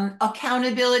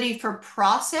 Accountability for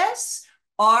process.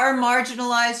 Are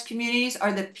marginalized communities,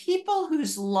 are the people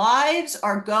whose lives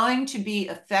are going to be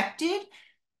affected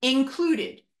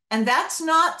included? And that's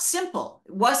not simple.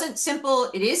 It wasn't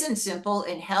simple. It isn't simple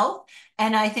in health.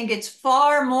 And I think it's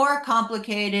far more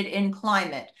complicated in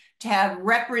climate to have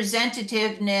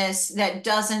representativeness that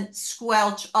doesn't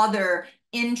squelch other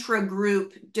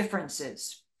intra-group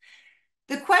differences.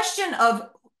 The question of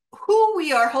who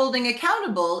we are holding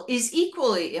accountable is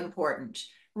equally important,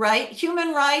 right?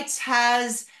 Human rights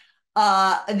has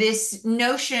this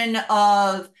notion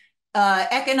of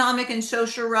economic and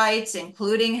social rights,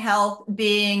 including health,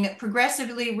 being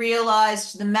progressively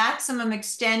realized to the maximum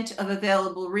extent of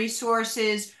available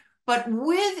resources, but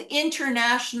with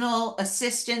international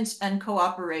assistance and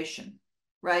cooperation,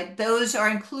 right? Those are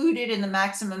included in the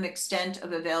maximum extent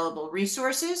of available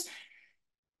resources.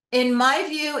 In my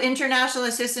view, international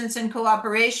assistance and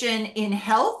cooperation in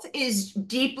health is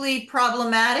deeply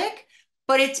problematic,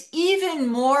 but it's even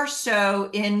more so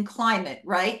in climate,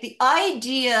 right? The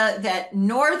idea that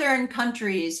northern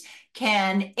countries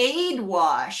can aid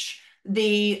wash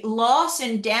the loss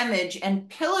and damage and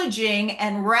pillaging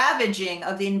and ravaging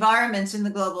of the environments in the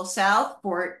global south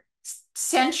for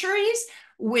centuries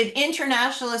with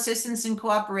international assistance and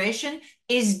cooperation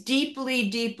is deeply,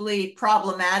 deeply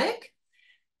problematic.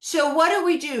 So what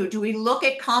do? Do we look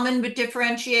at common but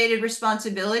differentiated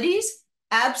responsibilities?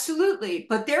 Absolutely.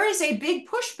 But there is a big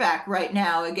pushback right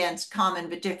now against common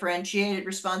but differentiated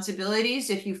responsibilities.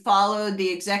 If you followed the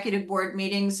executive board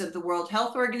meetings of the World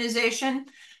Health Organization,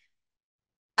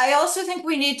 I also think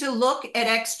we need to look at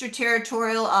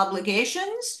extraterritorial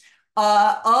obligations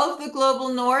of the global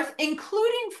north,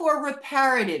 including for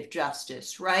reparative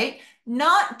justice, right?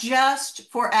 Not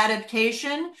just for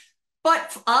adaptation,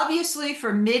 but obviously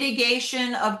for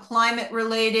mitigation of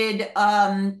climate-related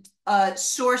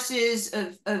sources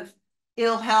of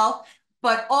ill health,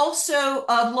 but also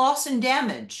of loss and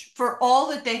damage for all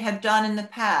that they have done in the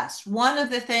past. One of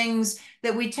the things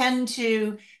that we tend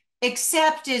to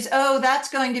accept is, oh,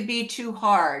 that's going to be too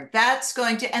hard.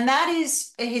 And that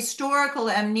is a historical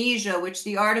amnesia, which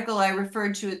the article I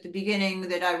referred to at the beginning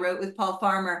that I wrote with Paul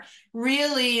Farmer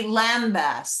really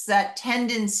lambasts, that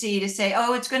tendency to say,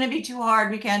 oh, it's going to be too hard,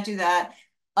 we can't do that.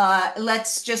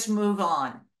 Let's just move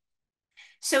on.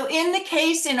 So in the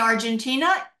case in Argentina,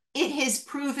 it has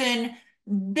proven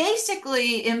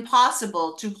basically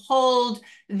impossible to hold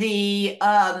the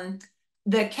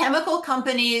chemical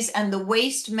companies and the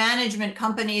waste management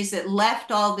companies that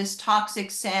left all this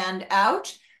toxic sand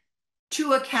out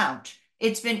to account.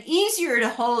 It's been easier to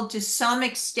hold, to some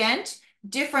extent,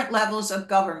 different levels of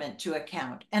government to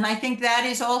account. And I think that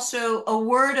is also a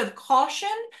word of caution,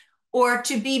 or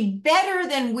to be better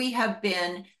than we have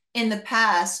been in the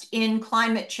past in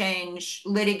climate change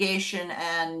litigation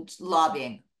and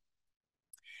lobbying.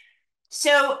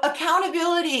 So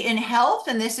accountability in health,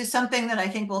 and this is something that I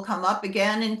think will come up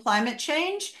again in climate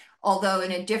change, although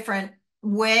in a different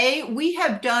way. We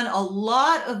have done a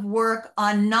lot of work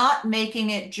on not making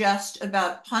it just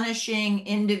about punishing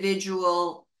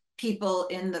individual people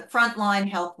in the frontline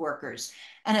health workers,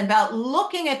 and about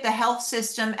looking at the health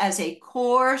system as a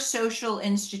core social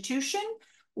institution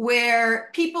where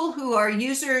people who are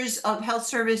users of health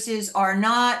services are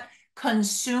not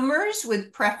consumers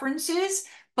with preferences,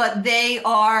 but they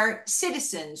are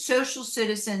citizens, social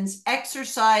citizens,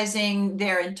 exercising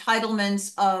their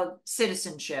entitlements of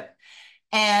citizenship,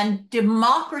 and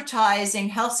democratizing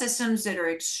health systems that are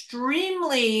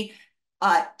extremely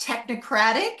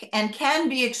technocratic and can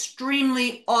be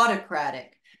extremely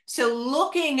autocratic. So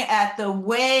looking at the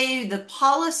way the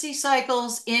policy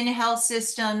cycles in health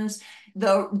systems,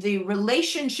 the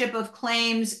relationship of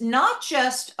claims, not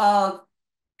just of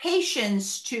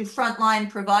patients to frontline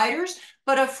providers,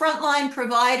 but of frontline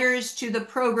providers to the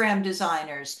program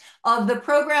designers, of the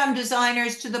program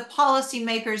designers to the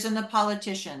policymakers and the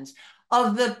politicians,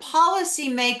 of the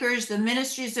policymakers, the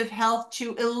ministries of health,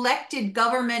 to elected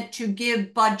government to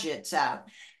give budgets out,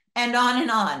 and on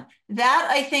and on. That,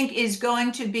 I think, is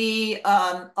going to be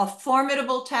a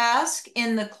formidable task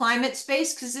in the climate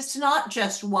space, because it's not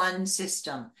just one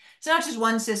system. It's not just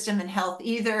one system in health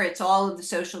either. It's all of the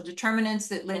social determinants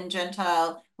that Lynn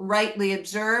Gentile rightly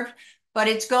observed, but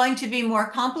it's going to be more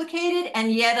complicated,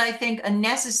 and yet I think a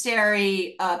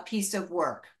necessary piece of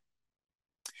work.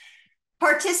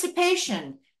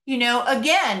 Participation, you know,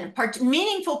 again,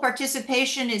 meaningful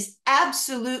participation is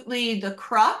absolutely the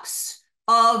crux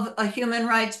of a human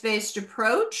rights-based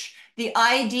approach. the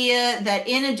idea that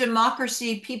in a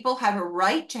democracy, people have a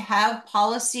right to have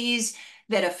policies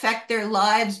that affect their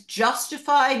lives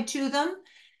justified to them.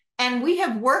 And we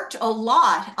have worked a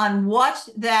lot on what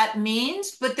that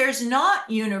means, but there's not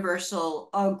universal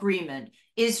agreement.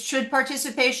 Should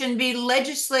participation be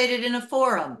legislated in a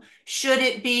forum? Should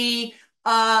it be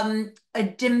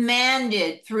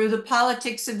demanded through the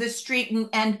politics of the street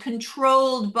and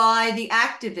controlled by the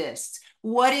activists?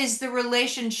 What is the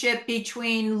relationship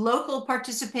between local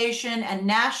participation and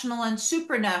national and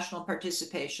supranational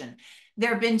participation?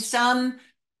 There have been some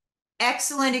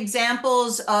excellent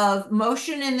examples of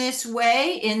motion in this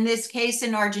way. In this case,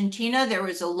 in Argentina, there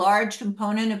was a large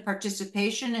component of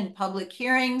participation in public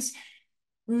hearings.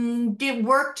 It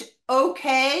worked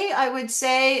okay, I would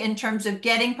say, in terms of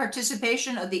getting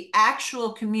participation of the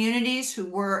actual communities who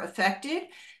were affected.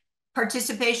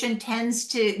 Participation tends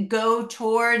to go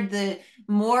toward the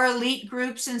more elite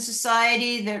groups in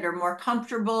society that are more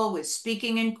comfortable with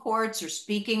speaking in courts or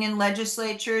speaking in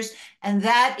legislatures. And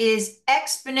that is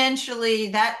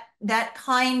exponentially, that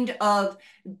kind of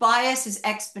bias is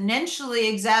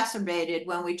exponentially exacerbated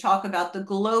when we talk about the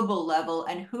global level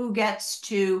and who gets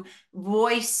to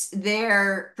voice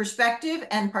their perspective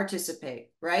and participate,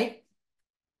 right?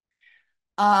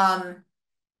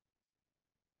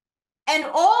 And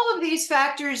all of these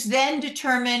factors then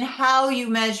determine how you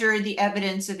measure the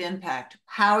evidence of impact,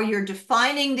 how you're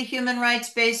defining the human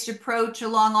rights-based approach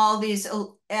along all these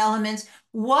elements.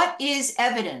 What is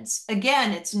evidence?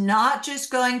 Again, it's not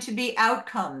just going to be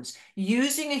outcomes.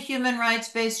 Using a human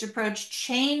rights-based approach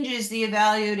changes the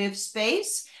evaluative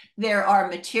space. There are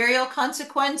material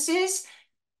consequences,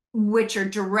 which are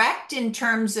direct in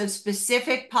terms of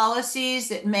specific policies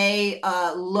that may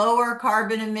lower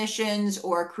carbon emissions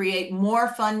or create more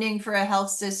funding for a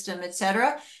health system, et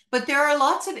cetera. But there are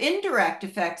lots of indirect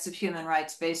effects of human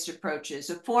rights-based approaches,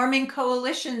 of forming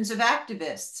coalitions of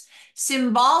activists,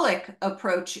 symbolic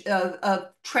approach of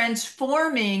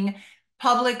transforming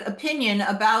public opinion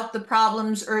about the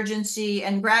problem's urgency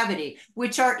and gravity,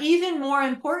 which are even more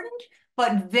important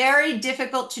but very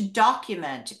difficult to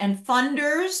document. And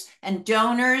funders and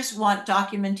donors want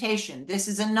documentation. This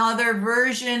is another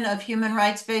version of human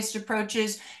rights-based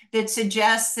approaches that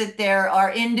suggests that there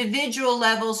are individual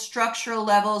levels, structural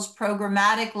levels,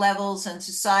 programmatic levels, and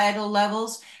societal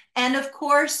levels. And of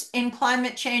course, in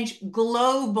climate change,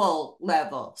 global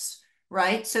levels,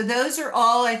 right? So those are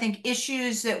all, I think,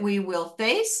 issues that we will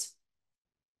face.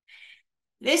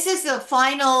 This is the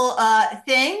final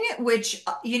thing, which,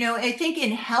 I think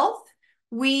in health,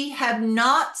 we have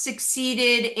not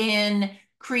succeeded in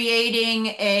creating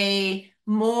a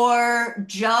more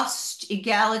just,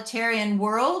 egalitarian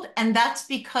world. And that's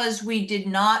because we did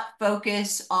not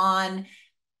focus on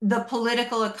the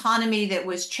political economy that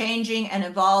was changing and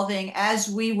evolving as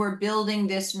we were building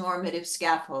this normative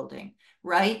scaffolding,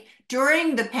 right?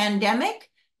 During the pandemic,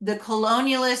 the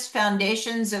colonialist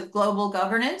foundations of global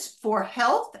governance for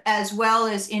health, as well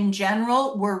as in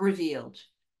general, were revealed,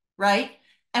 right?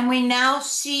 And we now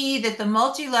see that the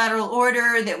multilateral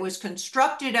order that was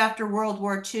constructed after World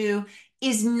War II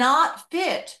is not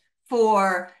fit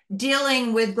for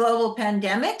dealing with global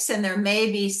pandemics. And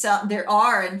there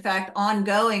are, in fact,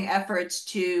 ongoing efforts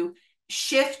to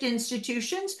shift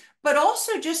institutions, but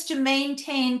also just to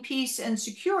maintain peace and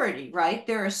security, right?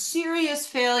 There are serious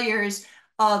failures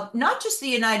of not just the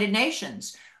United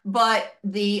Nations, but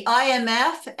the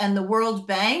IMF and the World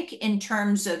Bank in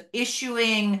terms of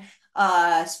issuing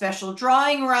special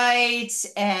drawing rights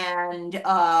and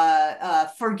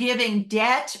forgiving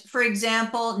debt, for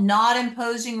example, not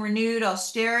imposing renewed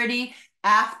austerity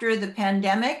after the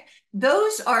pandemic.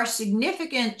 Those are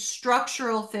significant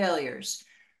structural failures.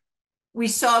 We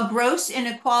saw gross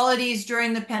inequalities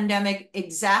during the pandemic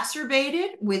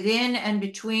exacerbated within and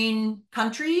between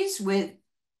countries, with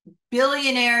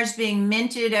billionaires being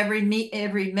minted every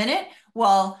minute,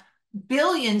 while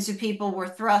billions of people were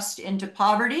thrust into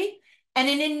poverty, and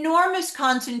an enormous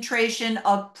concentration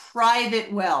of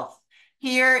private wealth.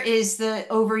 Here is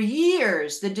over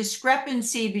years, the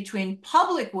discrepancy between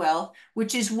public wealth,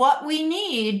 which is what we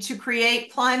need to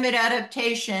create climate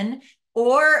adaptation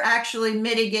or actually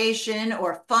mitigation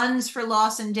or funds for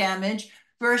loss and damage,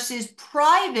 versus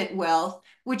private wealth,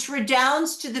 which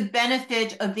redounds to the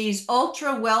benefit of these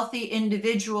ultra wealthy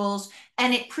individuals.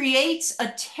 And it creates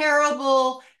a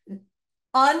terrible,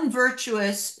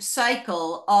 unvirtuous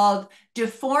cycle of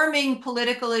deforming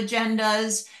political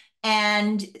agendas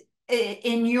and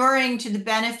inuring to the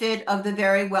benefit of the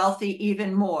very wealthy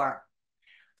even more.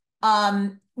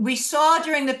 We saw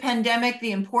during the pandemic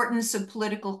the importance of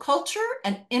political culture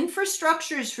and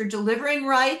infrastructures for delivering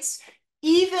rights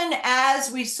even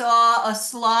as we saw a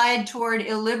slide toward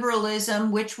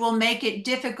illiberalism, which will make it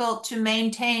difficult to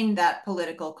maintain that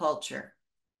political culture.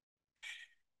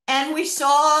 And we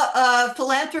saw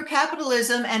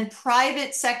philanthrocapitalism and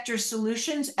private sector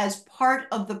solutions as part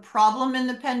of the problem in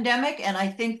the pandemic, and I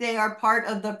think they are part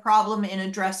of the problem in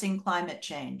addressing climate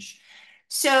change.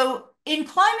 So in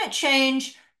climate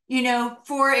change, you know,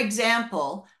 for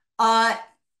example,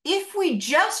 if we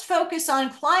just focus on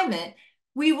climate,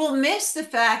 we will miss the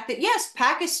fact that, yes,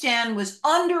 Pakistan was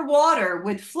underwater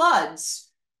with floods,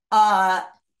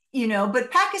 you know,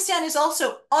 but Pakistan is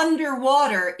also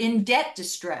underwater in debt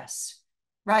distress,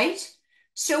 right?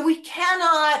 So we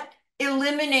cannot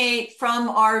eliminate from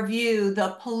our view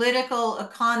the political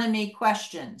economy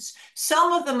questions.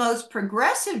 Some of the most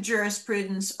progressive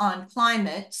jurisprudence on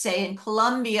climate, say in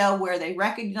Colombia, where they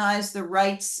recognize the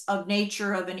rights of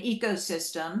nature of an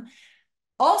ecosystem,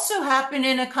 also happen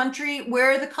in a country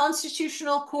where the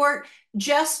Constitutional Court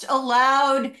just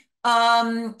allowed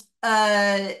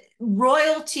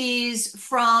royalties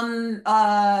from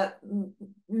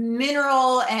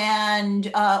mineral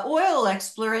and oil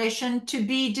exploration to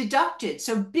be deducted.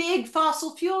 So big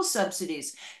fossil fuel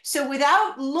subsidies. So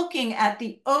without looking at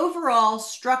the overall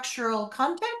structural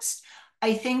context,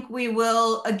 I think we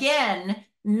will, again,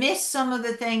 miss some of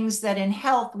the things that in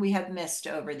health we have missed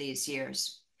over these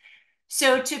years.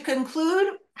 So to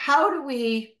conclude, how do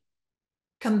we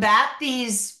combat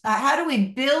these? How do we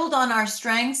build on our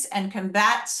strengths and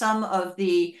combat some of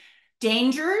the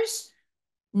dangers?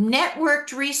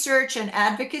 Networked research and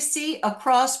advocacy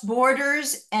across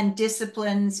borders and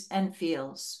disciplines and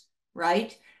fields,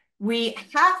 right? We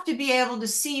have to be able to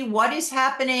see what is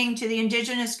happening to the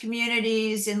indigenous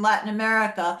communities in Latin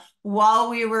America while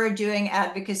we were doing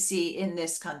advocacy in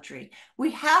this country.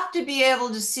 We have to be able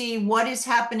to see what is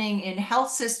happening in health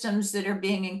systems that are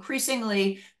being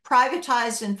increasingly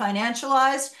privatized and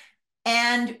financialized,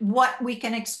 and what we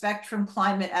can expect from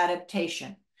climate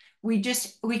adaptation. We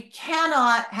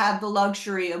cannot have the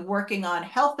luxury of working on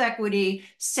health equity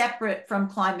separate from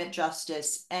climate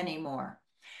justice anymore.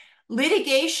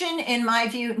 Litigation, in my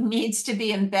view, needs to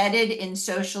be embedded in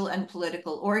social and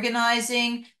political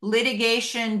organizing.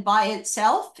 Litigation by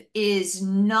itself is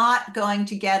not going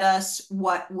to get us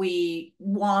what we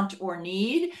want or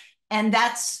need. And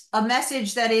that's a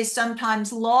message that is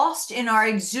sometimes lost in our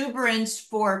exuberance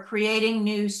for creating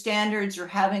new standards or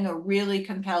having a really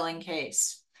compelling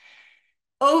case.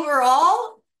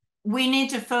 Overall, we need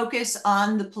to focus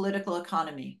on the political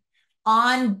economy,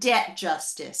 on debt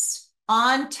justice,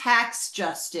 on tax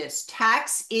justice.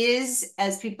 Tax is,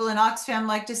 as people in Oxfam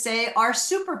like to say, our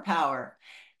superpower.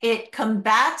 It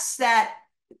combats that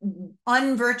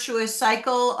unvirtuous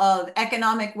cycle of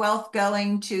economic wealth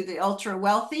going to the ultra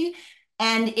wealthy,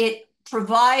 and it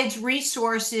provides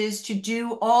resources to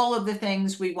do all of the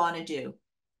things we want to do.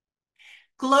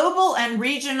 Global and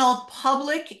regional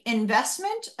public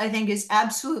investment, I think, is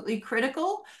absolutely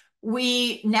critical.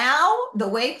 The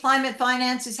way climate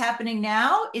finance is happening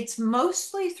now, it's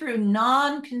mostly through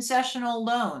non-concessional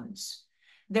loans.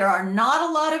 There are not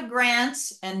a lot of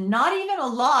grants and not even a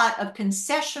lot of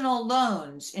concessional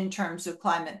loans in terms of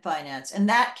climate finance, and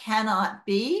that cannot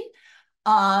be.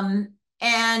 So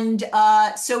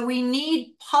we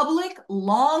need public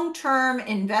long-term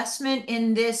investment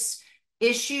in this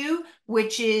issue,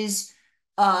 which is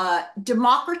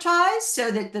democratized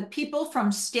so that the people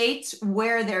from states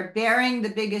where they're bearing the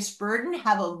biggest burden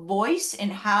have a voice in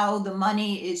how the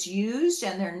money is used,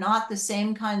 and they're not the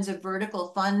same kinds of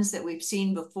vertical funds that we've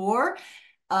seen before.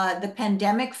 The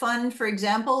pandemic fund, for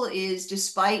example, is,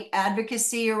 despite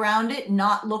advocacy around it,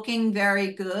 not looking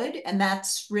very good. And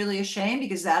that's really a shame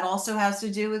because that also has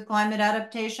to do with climate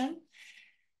adaptation.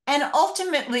 And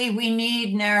ultimately, we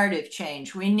need narrative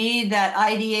change. We need that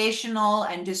ideational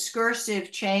and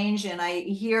discursive change. And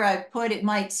I've put, it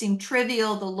might seem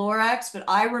trivial, the Lorax, but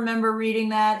I remember reading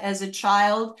that as a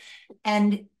child.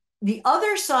 And the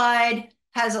other side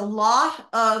has a lot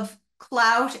of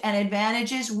clout and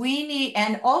advantages. We need,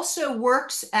 and also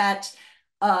works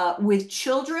with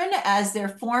children as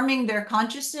they're forming their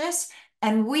consciousness.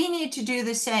 And we need to do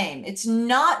the same. It's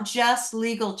not just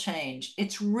legal change.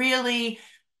 It's really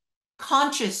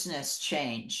consciousness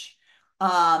change.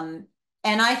 And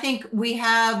I think we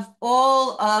have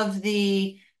all of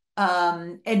the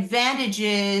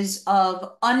advantages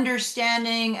of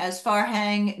understanding, as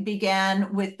Farhang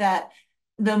began with, that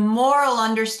the moral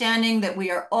understanding that we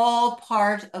are all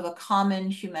part of a common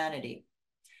humanity.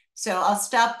 So I'll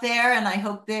stop there, and I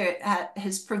hope that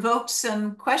has provoked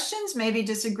some questions, maybe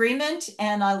disagreement,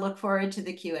 and I look forward to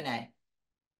the Q&A.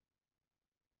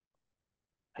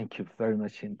 Thank you very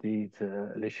much indeed,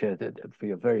 Alicia, for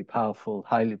your very powerful,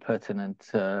 highly pertinent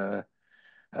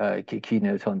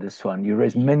keynote on this one. You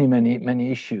raised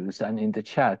many issues, and in the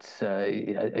chat,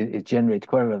 it generated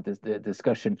quite a lot of the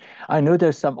discussion. I know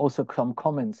there's also some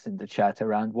comments in the chat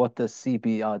around what does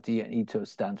CBRD and ETO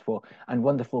stand for, and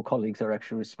wonderful colleagues are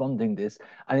actually responding this.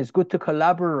 And it's good to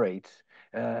collaborate,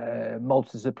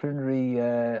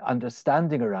 multidisciplinary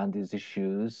understanding around these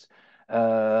issues.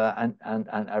 And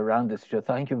around this show.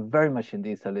 Thank you very much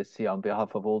indeed, Alicia, on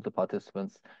behalf of all the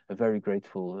participants. Very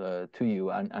grateful to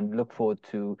you, and look forward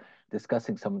to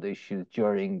discussing some of the issues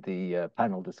during the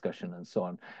panel discussion and so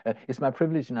on. It's my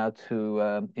privilege now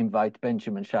to invite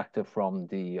Benjamin Schachter from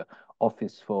the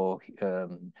Office for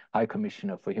High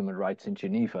Commissioner for Human Rights in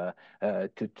Geneva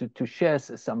to share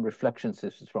some reflections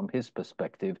from his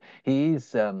perspective.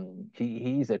 He's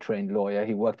a trained lawyer.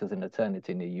 He worked as an attorney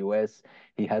in the US.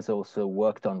 He has also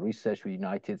worked on research with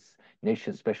United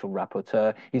Nations Special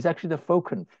Rapporteur. He's actually the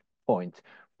focal point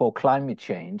for climate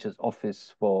change as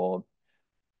Office for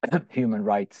Human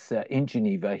Rights in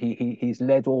Geneva. He's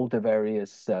led all the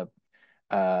various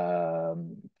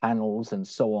panels and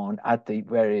so on at the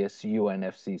various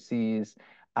UNFCCs,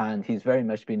 and he's very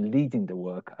much been leading the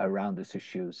work around this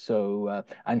issue. So,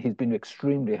 and he's been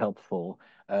extremely helpful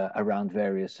around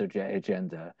various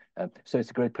agenda. So it's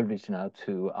a great privilege now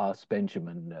to ask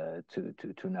Benjamin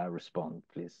to now respond,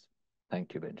 please.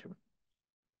 Thank you, Benjamin.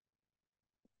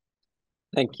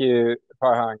 Thank you,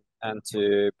 Farhang, and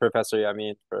to Professor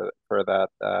Yamin for that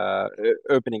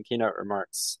opening keynote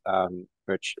remarks,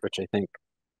 which I think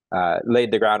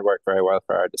laid the groundwork very well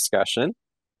for our discussion.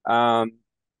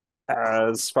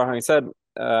 As Farhang said,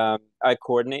 I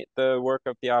coordinate the work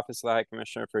of the Office of the High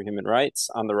Commissioner for Human Rights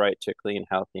on the right to a clean,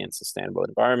 healthy, and sustainable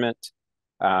environment.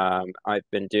 I've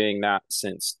been doing that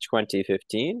since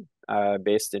 2015,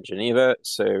 based in Geneva.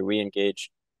 So we engage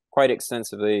quite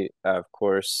extensively, of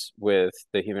course, with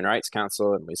the Human Rights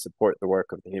Council, and we support the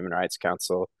work of the Human Rights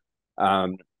Council.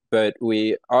 But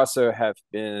we also have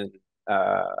been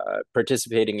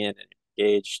participating in and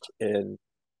engaged in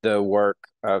the work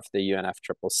of the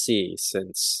UNFCCC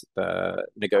since the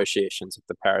negotiations of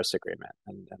the Paris Agreement.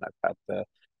 And I've had the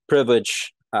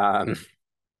privilege,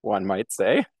 one might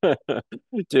say,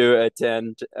 to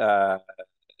attend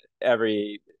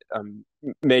every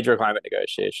major climate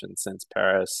negotiation since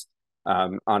Paris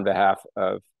on behalf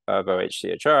of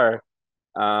OHCHR.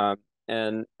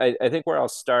 And I think where I'll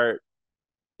start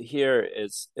here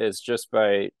is just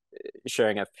by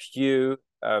sharing a few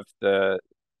of the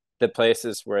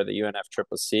places where the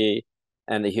UNFCCC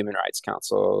and the Human Rights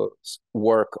Council's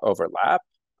work overlap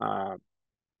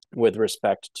with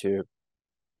respect to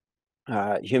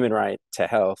human right to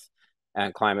health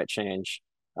and climate change.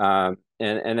 And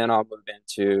then I'll move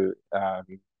into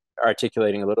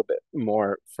articulating a little bit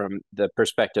more from the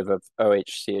perspective of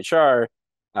OHCHR,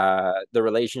 the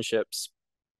relationships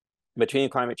between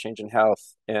climate change and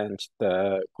health and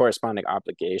the corresponding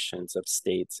obligations of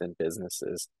states and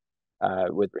businesses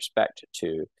with respect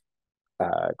to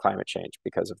climate change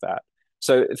because of that.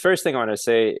 So the first thing I want to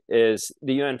say is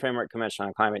the UN Framework Convention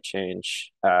on Climate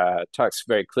Change talks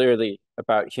very clearly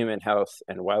about human health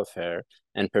and welfare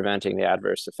and preventing the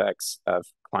adverse effects of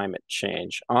climate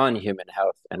change on human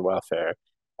health and welfare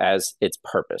as its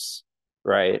purpose,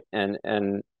 right? And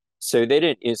so they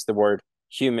didn't use the word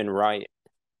human rights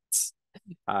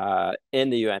in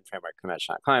the UN Framework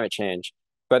Convention on Climate Change,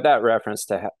 but that reference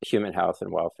to human health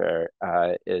and welfare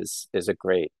is a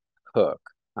great hook,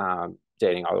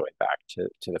 dating all the way back to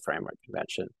the Framework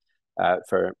Convention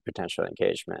for potential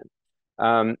engagement.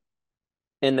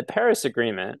 In the Paris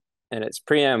Agreement, in its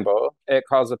preamble, it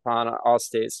calls upon all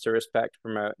states to respect,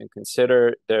 promote, and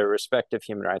consider their respective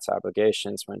human rights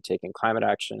obligations when taking climate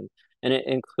action, and it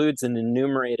includes an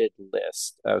enumerated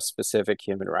list of specific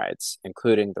human rights,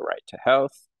 including the right to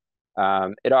health.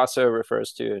 It also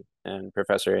refers to, and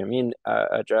Professor Yamin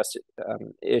addressed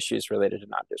issues related to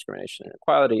non-discrimination and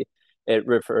equality. It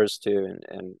refers to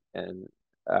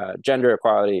gender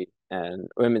equality and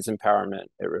women's empowerment.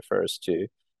 It refers to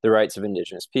the rights of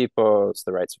indigenous peoples,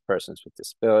 the rights of persons with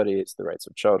disabilities, the rights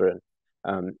of children.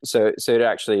 So it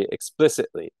actually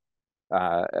explicitly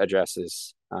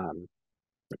addresses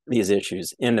these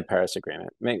issues in the Paris Agreement,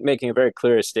 making a very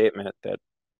clear statement that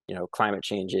climate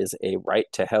change is a right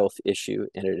to health issue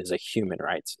and it is a human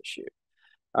rights issue.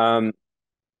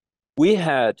 We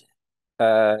had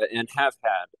and have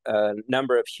had a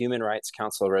number of Human Rights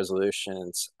Council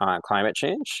resolutions on climate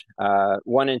change.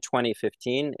 One in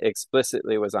 2015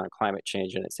 explicitly was on climate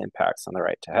change and its impacts on the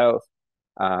right to health.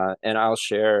 And I'll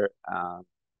share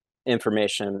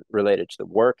information related to the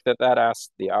work that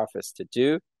asked the office to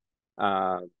do.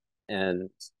 And,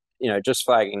 just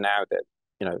flagging now that,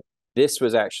 this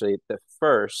was actually the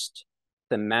first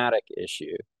thematic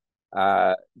issue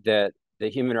that the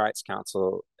Human Rights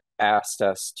Council asked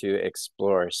us to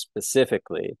explore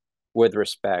specifically with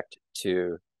respect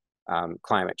to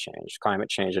climate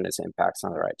change and its impacts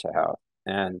on the right to health.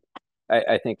 And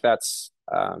I think that's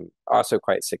also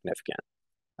quite significant.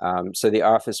 So the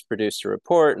office produced a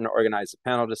report and organized a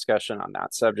panel discussion on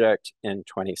that subject in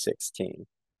 2016.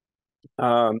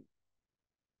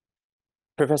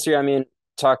 Professor Yamin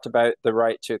talked about the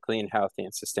right to a clean, healthy,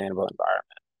 and sustainable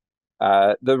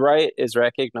environment. The right is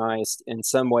recognized in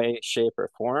some way, shape, or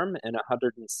form in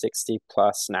 160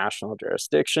 plus national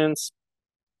jurisdictions.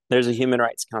 There's a Human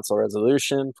Rights Council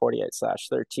resolution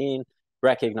 48/13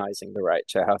 recognizing the right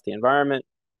to a healthy environment,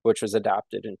 which was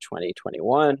adopted in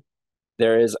 2021.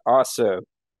 There is also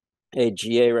a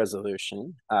GA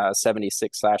resolution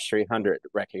 76/300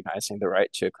 recognizing the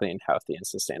right to a clean, healthy, and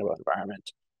sustainable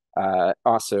environment,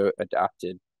 also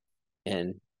adopted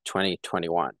in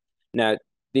 2021. Now,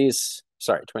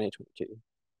 2022.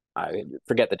 I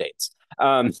forget the dates.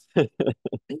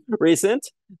 Recent,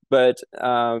 but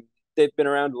they've been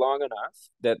around long enough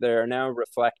that they're now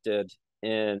reflected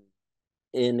in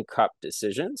CUP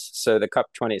decisions. So the CUP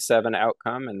 27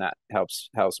 outcome, and that helps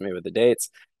me with the dates,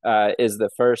 is the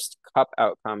first CUP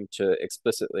outcome to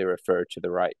explicitly refer to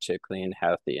the right to a clean,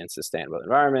 healthy, and sustainable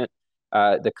environment.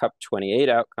 The CUP 28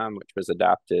 outcome, which was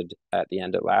adopted at the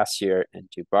end of last year in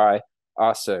Dubai,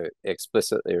 also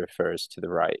explicitly refers to the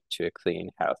right to a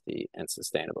clean, healthy, and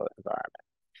sustainable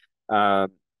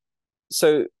environment.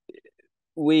 So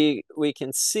we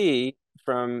can see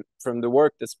from the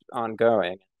work that's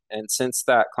ongoing, and since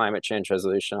that climate change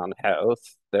resolution on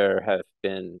health, there have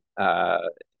been,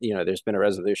 there's been a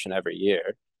resolution every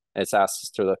year. It's asked us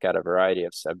to look at a variety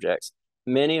of subjects,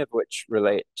 many of which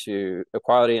relate to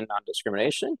equality and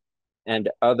non-discrimination and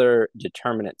other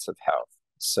determinants of health.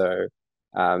 So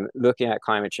looking at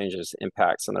climate change's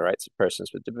impacts on the rights of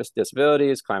persons with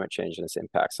disabilities, climate change and its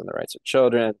impacts on the rights of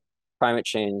children, climate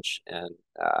change and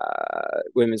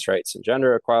women's rights and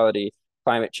gender equality,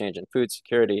 climate change and food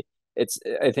security. It's,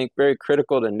 I think, very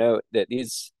critical to note that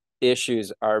these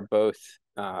issues are both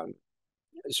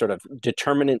sort of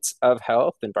determinants of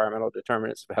health, environmental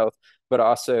determinants of health, but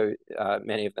also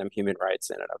many of them human rights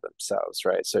in and of themselves,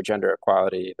 right? So gender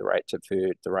equality, the right to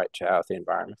food, the right to a healthy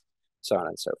environment, so on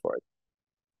and so forth.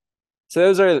 So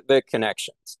those are the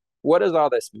connections. What does all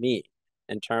this mean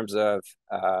in terms of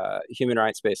human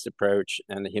rights-based approach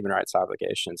and the human rights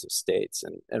obligations of states,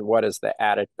 and what is the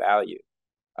added value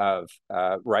of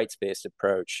rights-based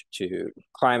approach to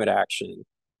climate action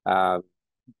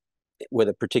with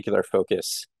a particular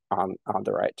focus on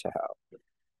the right to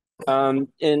health?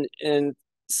 In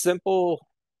simple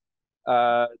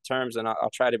terms, and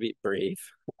I'll try to be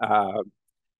brief, I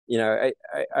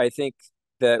think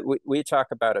that we talk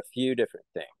about a few different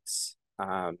things,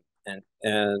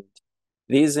 and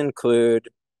these include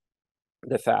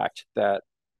the fact that,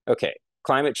 okay,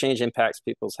 climate change impacts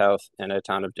people's health in a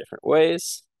ton of different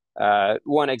ways.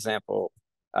 One example,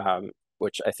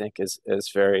 which I think is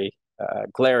very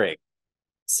glaring,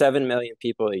 7 million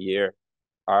people a year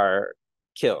are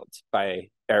killed by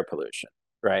air pollution,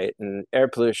 right? And air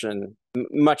pollution,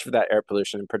 much of that air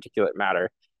pollution in particulate matter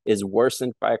is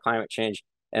worsened by climate change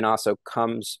and also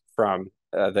comes from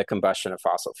the combustion of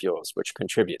fossil fuels, which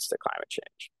contributes to climate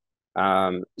change.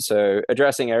 So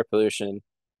addressing air pollution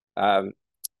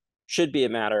should be a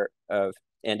matter of,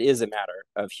 and is a matter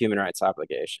of, human rights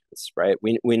obligations, right?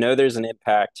 We know there's an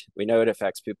impact. We know it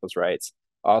affects people's rights.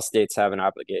 All states have an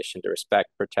obligation to respect,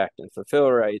 protect, and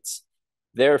fulfill rights.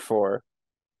 Therefore,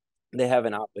 they have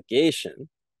an obligation,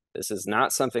 this is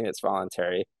not something that's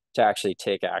voluntary, to actually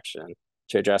take action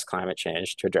to address climate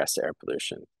change, to address air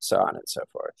pollution, so on and so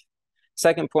forth.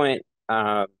 Second point,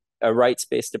 a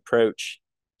rights-based approach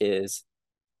is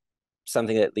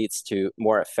something that leads to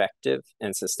more effective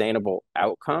and sustainable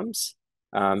outcomes.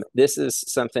 This is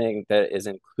something that is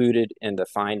included in the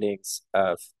findings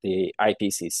of the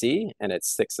IPCC and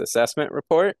its 6th assessment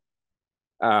report,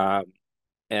 and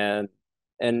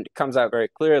comes out very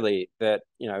clearly that,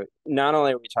 not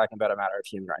only are we talking about a matter of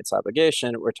human rights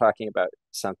obligation, we're talking about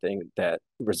something that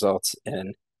results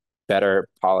in better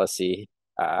policy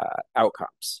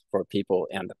outcomes for people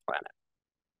and the planet.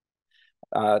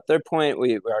 Third point,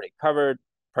 we already covered,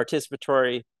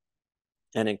 participatory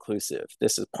and inclusive.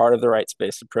 This is part of the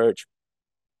rights-based approach.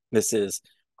 This is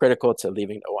critical to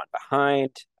leaving no one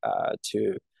behind,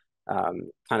 to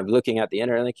kind of looking at the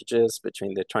interlinkages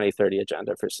between the 2030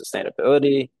 Agenda for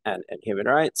Sustainability and human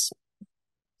rights.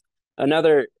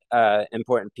 Another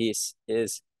important piece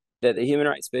is that the human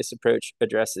rights-based approach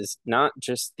addresses not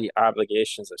just the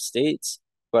obligations of states,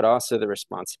 but also the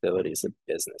responsibilities of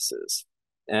businesses.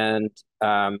 And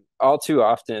all too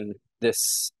often,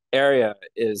 this area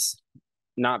is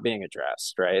not being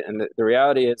addressed, right? And the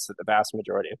reality is that the vast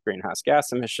majority of greenhouse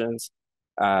gas emissions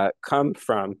come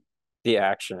from the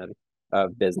action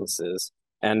of businesses,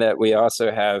 and that we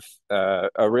also have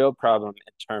a real problem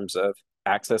in terms of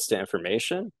access to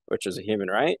information, which is a human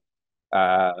right,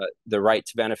 the right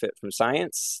to benefit from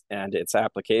science and its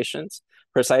applications,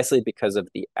 precisely because of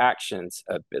the actions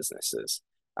of businesses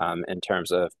in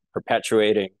terms of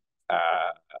perpetuating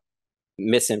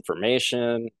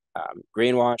misinformation,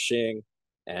 greenwashing,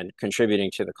 and contributing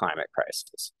to the climate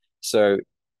crisis. So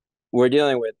we're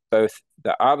dealing with both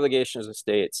the obligations of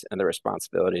states and the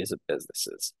responsibilities of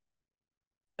businesses.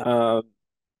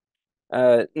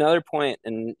 Another point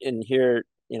in here,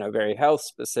 very health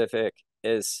specific,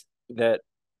 is that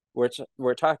when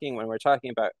we're talking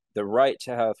about the right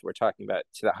to health, we're talking about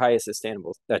to the highest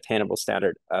attainable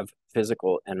standard of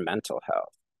physical and mental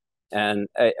health. And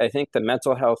I think the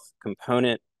mental health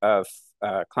component of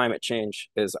climate change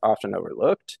is often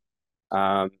overlooked.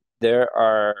 There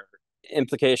are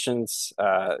implications.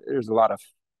 There's a lot of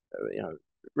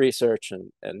research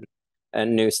and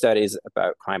new studies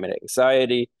about climate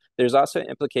anxiety. There's also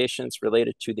implications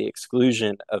related to the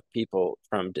exclusion of people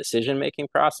from decision-making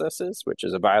processes, which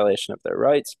is a violation of their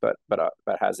rights, but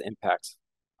has impacts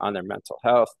on their mental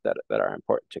health that are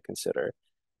important to consider.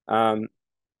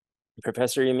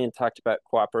 Professor Yumin talked about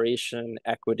cooperation,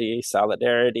 equity,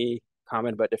 solidarity,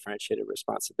 common but differentiated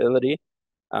responsibility.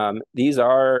 These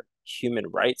are human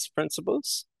rights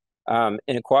principles.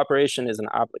 And cooperation is an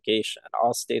obligation.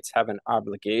 All states have an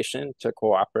obligation to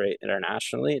cooperate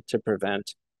internationally to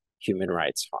prevent human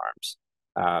rights harms.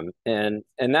 And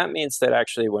that means that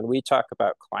actually when we talk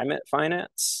about climate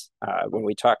finance, when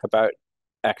we talk about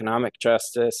economic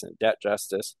justice and debt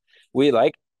justice, we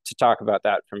like to talk about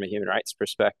that from a human rights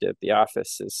perspective. The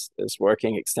office is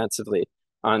working extensively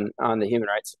on the human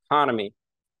rights economy,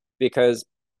 because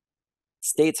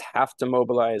states have to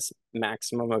mobilize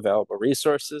maximum available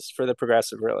resources for the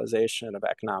progressive realization of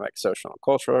economic, social, and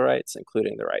cultural rights,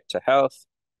 including the right to health.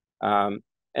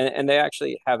 And they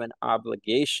actually have an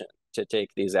obligation to take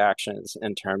these actions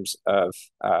in terms of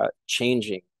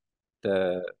changing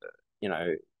the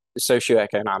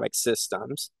socioeconomic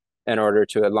systems in order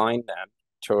to align them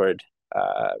toward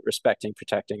respecting,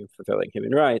 protecting, and fulfilling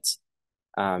human rights,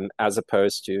 as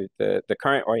opposed to the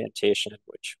current orientation,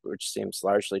 which seems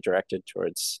largely directed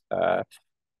towards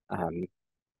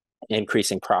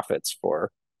increasing profits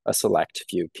for a select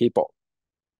few people.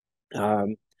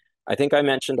 I think I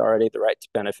mentioned already the right to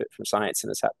benefit from science and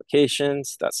its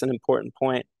applications. That's an important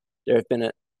point. There have been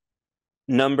a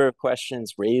number of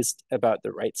questions raised about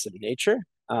the rights of nature,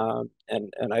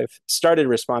 and I've started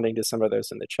responding to some of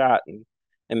those in the chat, and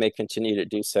may continue to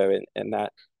do so in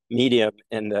that medium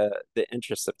in the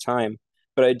interest of time.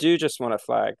 But I do just want to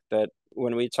flag that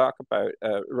when we talk about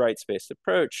a rights-based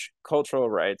approach, cultural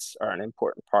rights are an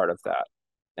important part of that.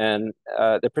 And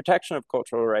the protection of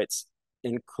cultural rights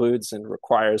includes and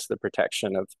requires the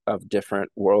protection of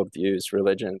different worldviews,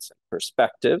 religions, and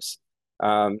perspectives.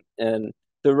 And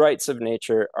the rights of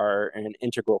nature are an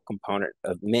integral component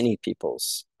of many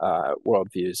people's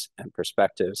worldviews and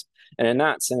perspectives. And in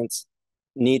that sense,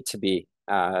 need to be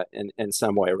in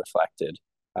some way reflected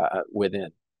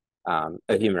within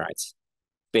a human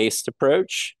rights-based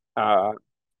approach. And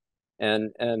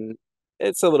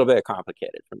it's a little bit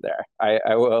complicated from there.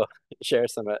 I will share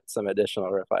some additional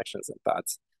reflections and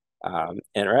thoughts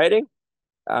in writing.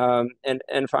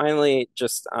 And finally,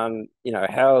 just on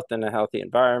health and a healthy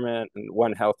environment and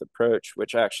One Health approach,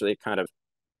 which actually kind of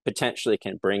potentially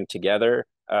can bring together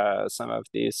some of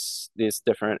these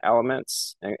different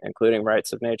elements, including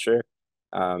rights of nature.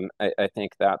 I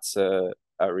think that's a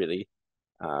really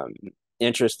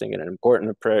interesting and an important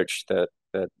approach that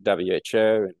the WHO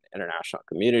and international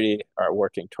community are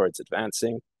working towards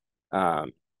advancing.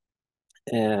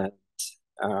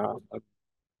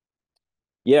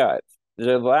 Yeah,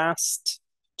 the last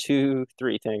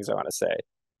 2-3 things I want to say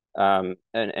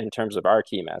in terms of our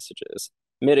key messages.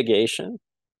 Mitigation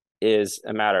is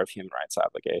a matter of human rights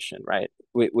obligation, right?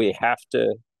 We have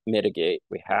to mitigate,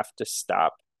 we have to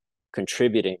stop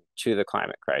contributing to the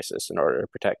climate crisis in order to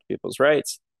protect people's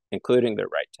rights, including their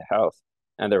right to health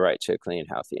and their right to a clean,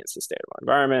 healthy, and sustainable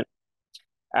environment.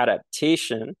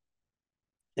 Adaptation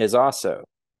is also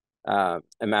a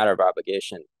matter of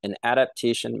obligation, and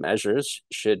adaptation measures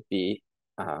should be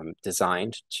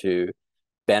designed to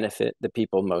benefit the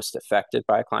people most affected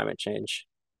by climate change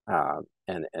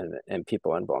and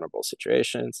people in vulnerable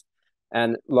situations.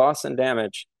 And loss and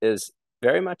damage is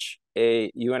very much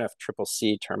a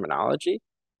UNFCCC terminology.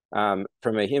 From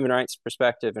a human rights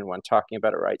perspective, and when talking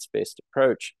about a rights-based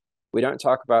approach, we don't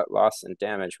talk about loss and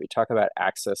damage. We talk about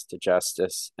access to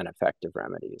justice and effective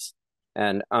remedies.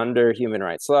 And under human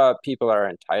rights law, people are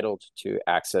entitled to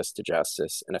access to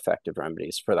justice and effective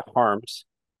remedies for the harms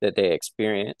that they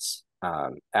experience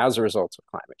as a result of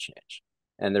climate change.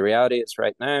 And the reality is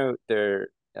right now,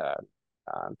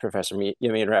 Professor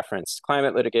Yamin referenced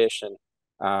climate litigation.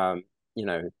 There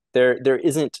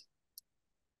isn't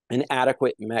an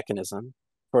adequate mechanism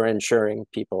for ensuring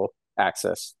people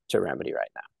access to remedy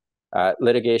right now.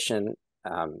 Litigation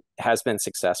has been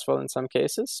successful in some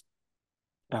cases.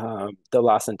 The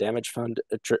Loss and Damage Fund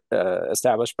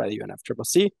established by the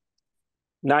UNFCCC,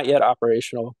 not yet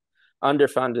operational,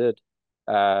 underfunded.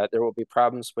 There will be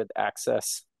problems with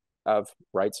access of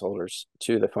rights holders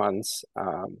to the funds.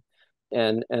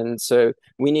 And so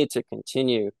we need to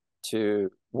continue to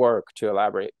work to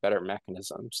elaborate better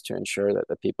mechanisms to ensure that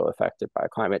the people affected by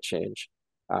climate change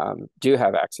do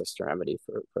have access to remedy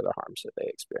for the harms that they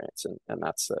experience. And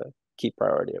that's a key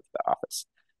priority of the office.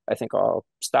 I think I'll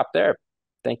stop there.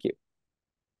 Thank you.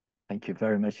 Thank you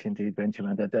very much indeed,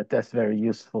 Benjamin. That's very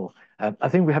useful. I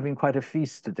think we're having quite a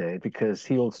feast today because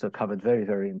he also covered very,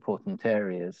 very important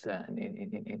areas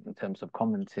in terms of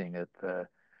commenting at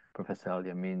Professor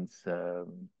Al-Yamin's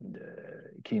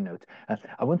keynote.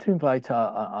 I want to invite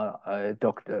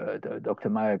Dr.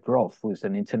 Maya Groff, who's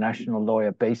an international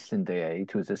lawyer based in The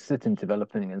Hague, who is a sit-in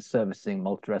developing and servicing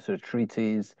multilateral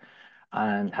treaties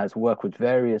and has worked with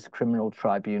various criminal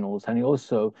tribunals. And he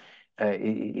also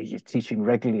is teaching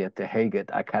regularly at The Hague at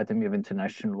Academy of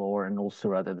International Law and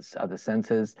also other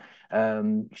centers.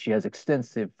 She has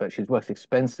she's worked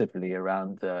extensively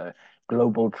around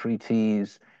global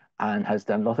treaties and has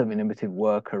done a lot of innovative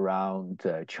work around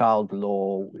child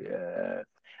law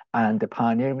and the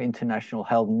pioneering international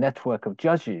health network of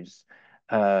judges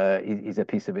is a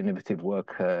piece of innovative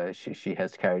work she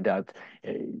has carried out.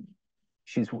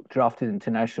 She's drafted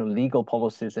international legal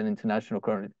policies and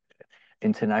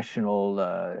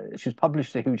she's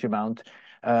published a huge amount.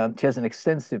 She has an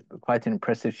extensive, quite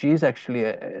impressive, she's actually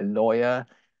a lawyer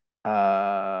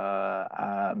and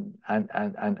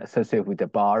associated with the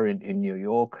bar in New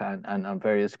York and on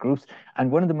various groups. And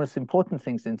one of the most important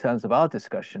things in terms of our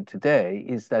discussion today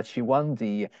is that she won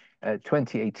the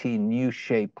 2018 New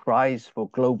Shape Prize for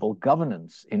Global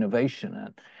Governance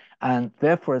Innovation. And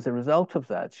therefore, as a result of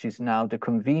that, she's now the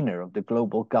convener of the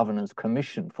Global Governance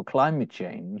Commission for Climate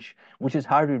Change, which is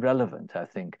highly relevant, I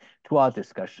think, to our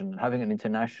discussion. Having an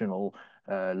international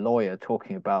lawyer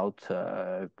talking about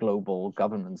global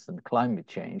governance and climate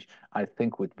change, I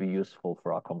think would be useful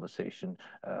for our conversation.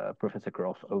 Professor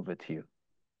Groff, over to you.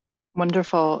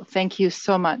 Wonderful. Thank you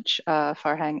so much,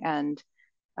 Farhang, and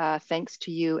thanks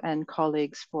to you and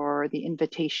colleagues for the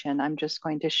invitation. I'm just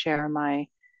going to share my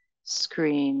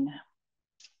screen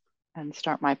and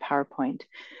start my PowerPoint.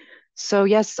 So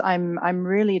yes, I'm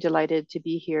really delighted to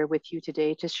be here with you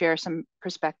today to share some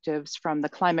perspectives from the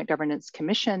Climate Governance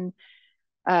Commission,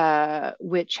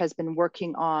 which has been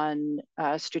working on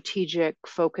strategic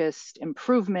focused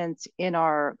improvements in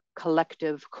our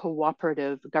collective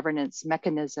cooperative governance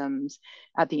mechanisms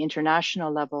at the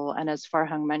international level. And as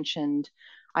Farhang mentioned,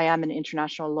 I am an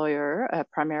international lawyer,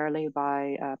 primarily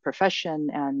by profession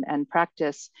and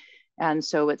practice. And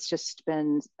so it's just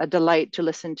been a delight to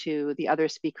listen to the other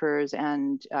speakers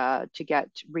and to get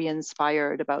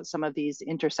re-inspired about some of these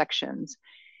intersections.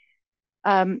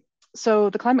 So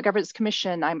the Climate Governance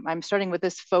Commission, I'm starting with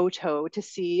this photo to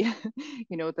see,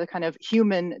 the kind of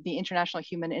the international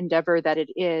human endeavor that it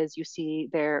is. You see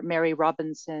there Mary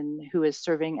Robinson, who is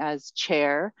serving as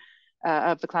chair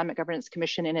of the Climate Governance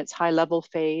Commission in its high level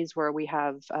phase, where we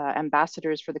have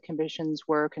ambassadors for the Commission's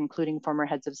work, including former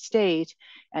heads of state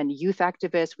and youth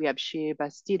activists. We have Shea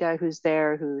Bastida, who's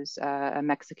there, who's a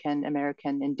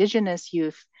Mexican-American indigenous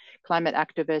youth climate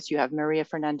activist. You have Maria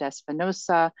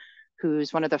Fernandez-Fenosa,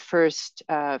 who's one of the first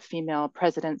female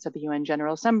presidents of the UN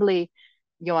General Assembly.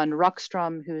 Johan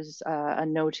Rockström, who's a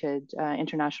noted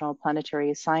international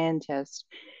planetary scientist.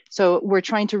 So we're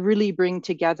trying to really bring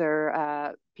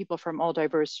together people from all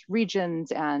diverse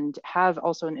regions and have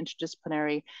also an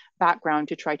interdisciplinary background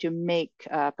to try to make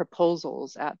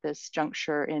proposals at this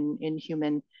juncture in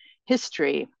human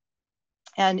history.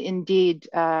 And indeed,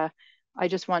 I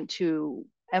just want to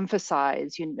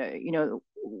emphasize,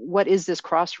 what is this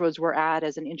crossroads we're at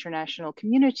as an international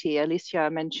community? Alicia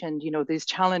mentioned, these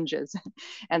challenges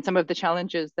and some of the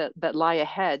challenges that lie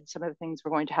ahead, some of the things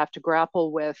we're going to have to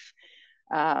grapple with,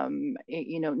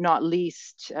 not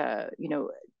least,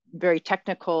 very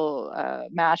technical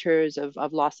matters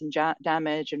of loss and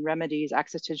damage and remedies,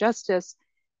 access to justice.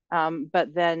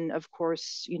 But then, of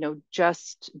course,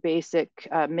 just basic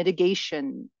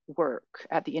mitigation work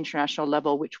at the international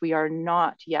level, which we are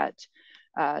not yet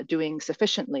doing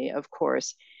sufficiently, of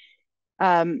course.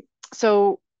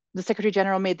 So the Secretary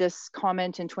General made this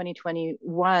comment in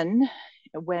 2021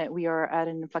 when we are at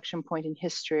an inflection point in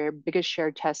history, our biggest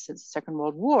shared test since the Second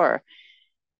World War,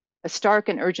 a stark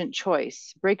and urgent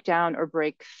choice, break down or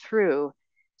break through.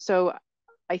 So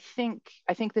I think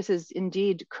this is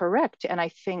indeed correct. And I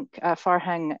think,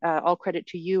 Farhang, all credit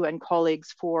to you and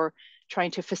colleagues for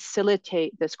trying to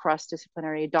facilitate this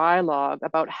cross-disciplinary dialogue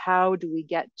about how do we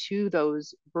get to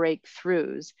those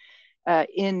breakthroughs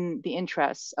in the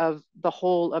interests of the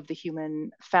whole of the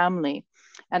human family.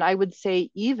 And I would say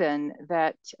even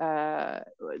that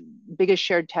biggest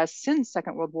shared test since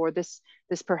Second World War, this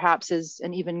perhaps is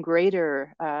an even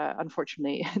greater,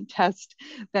 unfortunately, test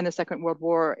than the Second World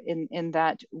War in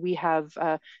that we have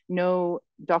no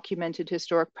documented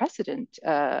historic precedent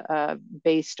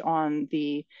based on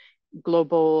the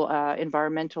global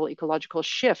environmental ecological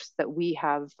shifts that we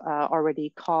have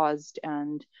already caused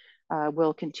and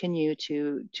will continue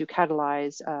to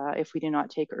catalyze if we do not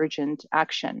take urgent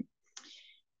action.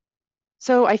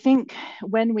 So I think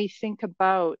when we think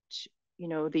about,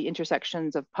 the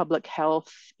intersections of public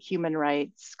health, human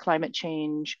rights, climate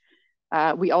change,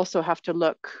 we also have to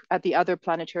look at the other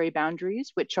planetary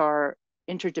boundaries, which are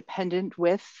interdependent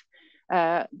with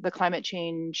the climate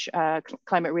change,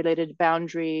 climate-related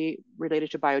boundary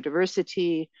related to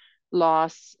biodiversity,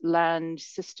 loss, land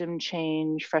system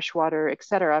change, freshwater, et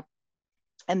cetera.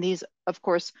 And these, of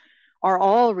course, are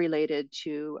all related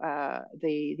to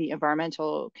the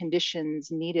environmental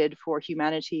conditions needed for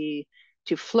humanity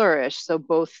to flourish. So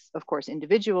both, of course,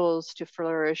 individuals to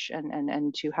flourish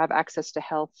and to have access to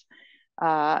health,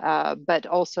 but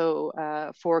also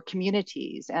for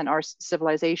communities and our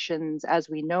civilizations as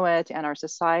we know it and our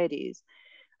societies.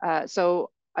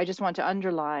 So I just want to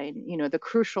underline, the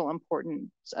crucial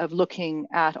importance of looking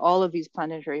at all of these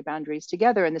planetary boundaries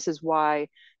together. And this is why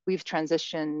we've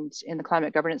transitioned in the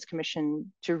Climate Governance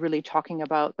Commission to really talking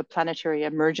about the planetary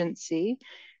emergency,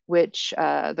 which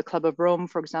the Club of Rome,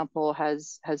 for example,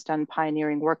 has done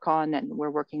pioneering work on, and we're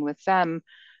working with them.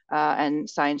 And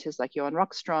scientists like Johan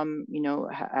Rockström,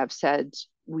 have said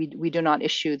we do not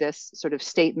issue this sort of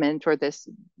statement or this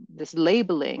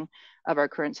labeling of our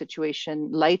current situation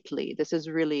lightly. This is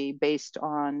really based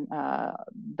on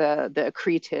the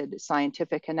accreted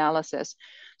scientific analysis.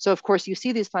 So of course you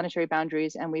see these planetary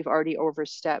boundaries, and we've already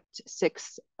overstepped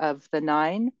 6 of the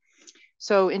 9.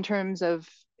 So in terms of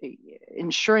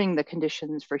ensuring the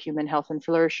conditions for human health and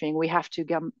flourishing, we have to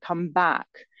come back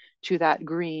to that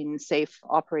green, safe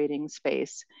operating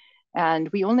space. And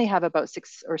we only have about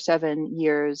 6 or 7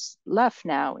 years left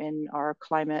now in our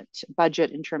climate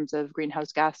budget in terms of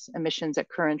greenhouse gas emissions at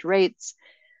current rates.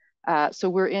 So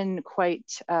we're in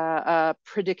quite a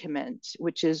predicament,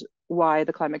 which is why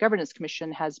the Climate Governance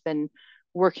Commission has been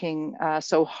working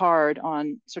so hard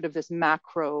on sort of this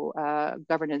macro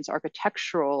governance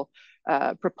architectural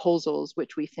proposals,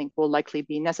 which we think will likely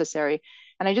be necessary.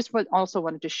 And I just also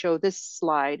wanted to show this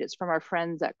slide. It's from our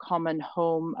friends at Common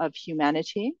Home of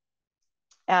Humanity.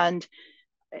 And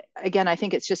again, I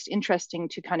think it's just interesting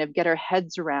to kind of get our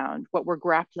heads around what we're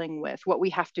grappling with, what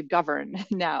we have to govern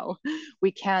now.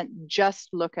 We can't just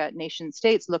look at nation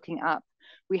states looking up.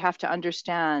 We have to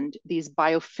understand these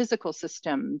biophysical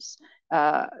systems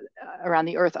around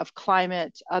the Earth of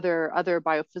climate, other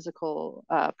biophysical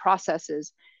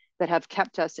processes that have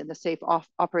kept us in the safe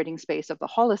operating space of the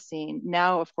Holocene.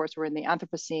 Now, of course, we're in the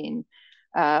Anthropocene,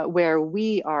 where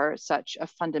we are such a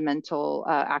fundamental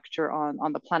actor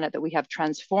on the planet that we have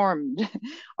transformed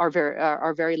our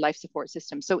very life support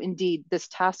system. So indeed, this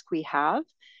task we have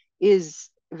is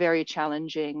very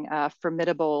challenging,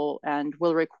 formidable, and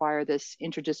will require this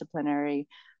interdisciplinary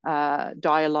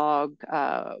dialogue,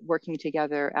 working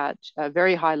together at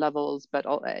very high levels, but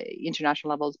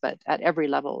international levels, but at every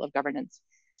level of governance.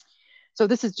 So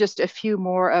this is just a few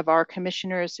more of our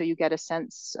commissioners, so you get a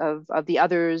sense of the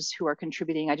others who are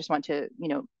contributing. I just want to,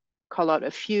 call out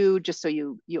a few, just so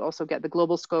you also get the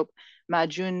global scope. Ma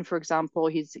Jun, for example,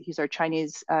 he's our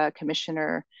Chinese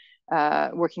commissioner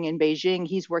working in Beijing.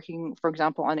 He's working, for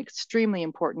example, on extremely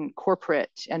important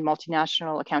corporate and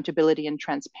multinational accountability and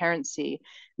transparency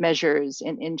measures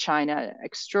in China.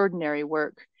 Extraordinary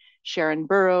work. Sharon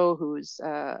Burrow, who's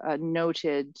a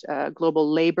noted global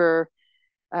labor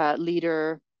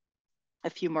leader, a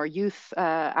few more youth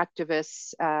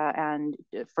activists, and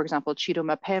for example, Chido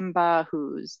Mapemba,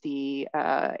 who's the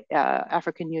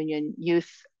African Union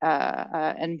youth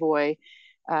envoy,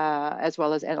 as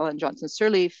well as Ellen Johnson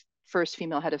Sirleaf, first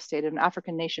female head of state of an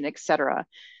African nation, etc.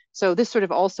 So this sort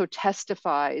of also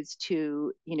testifies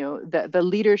to, you know, the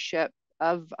leadership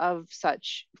of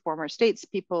such former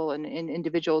statespeople and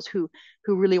individuals who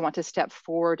really want to step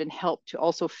forward and help to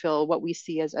also fill what we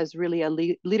see as really a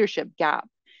leadership gap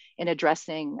in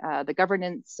addressing the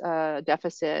governance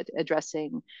deficit,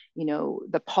 addressing, you know,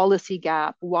 the policy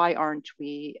gap. Why aren't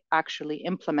we actually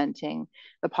implementing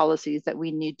the policies that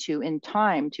we need to in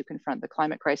time to confront the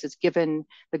climate crisis, given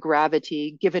the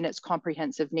gravity, given its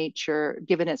comprehensive nature,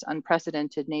 given its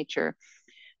unprecedented nature?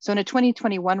 So in a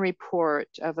 2021 report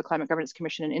of the Climate Governance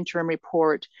Commission, an interim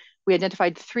report, we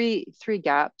identified three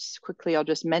gaps. Quickly, I'll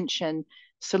just mention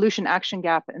solution action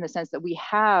gap, in the sense that we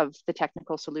have the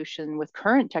technical solution with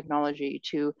current technology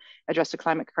to address the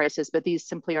climate crisis, but these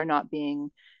simply are not being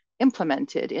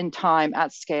implemented in time,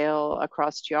 at scale,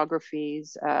 across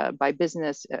geographies, by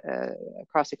business,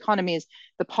 across economies.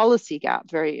 The policy gap,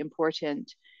 very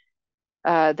important.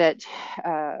 That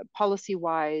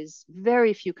policy-wise,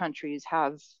 very few countries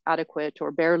have adequate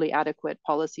or barely adequate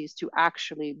policies to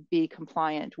actually be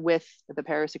compliant with the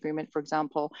Paris Agreement, for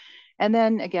example. And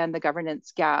then again, the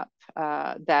governance gap,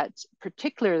 that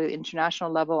particularly at the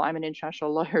international level, I'm an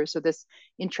international lawyer, so this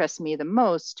interests me the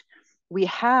most. We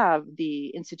have the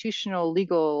institutional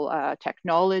legal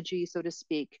technology, so to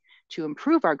speak, to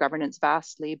improve our governance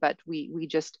vastly, but we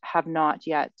just have not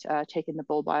yet taken the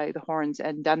bull by the horns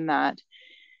and done that.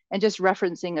 And just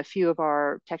referencing a few of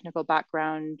our technical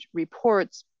background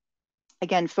reports,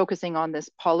 again, focusing on this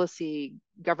policy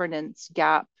governance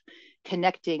gap,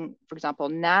 connecting, for example,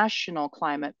 national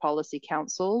climate policy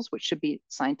councils, which should be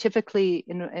scientifically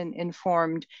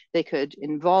informed. They could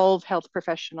involve health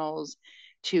professionals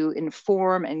to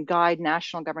inform and guide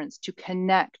national governments to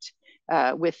connect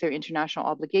with their international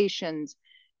obligations.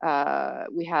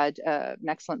 We had an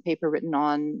excellent paper written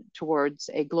on towards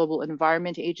a global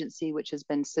environment agency, which has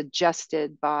been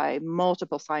suggested by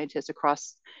multiple scientists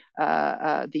across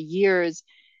the years,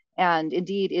 and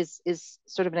indeed is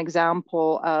sort of an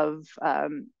example of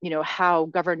you know, how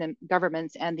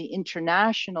governments and the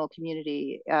international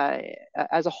community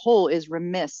as a whole is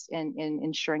remiss in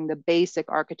ensuring the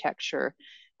basic architecture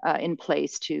in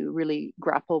place to really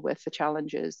grapple with the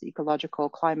challenges, the ecological,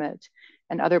 climate,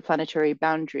 and other planetary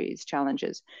boundaries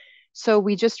challenges. So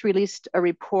we just released a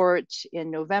report in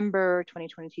November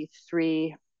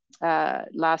 2023,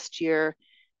 last year,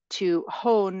 to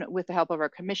hone, with the help of our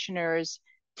commissioners,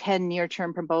 10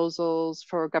 near-term proposals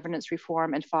for governance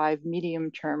reform and 5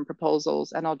 medium-term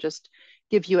proposals. And I'll just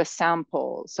give you a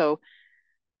sample. So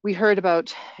we heard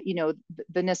about, you know,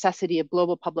 the necessity of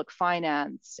global public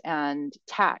finance and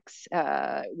tax,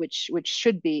 which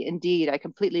should be, indeed, I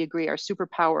completely agree, our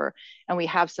superpower. And we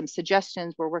have some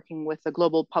suggestions. We're working with the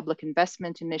Global Public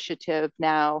Investment Initiative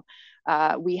now.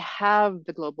 We have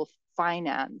the global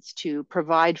finance to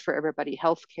provide for everybody,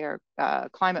 healthcare,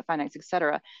 climate finance, et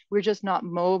cetera. We're just not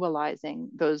mobilizing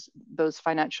those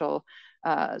financial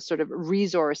sort of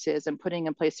resources and putting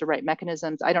in place the right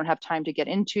mechanisms. I don't have time to get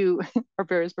into our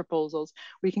various proposals.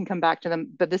 We can come back to them,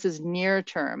 but this is near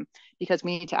term because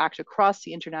we need to act across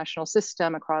the international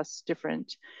system, across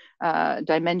different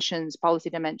dimensions, policy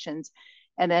dimensions.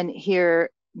 And then here,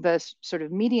 the sort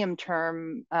of medium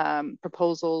term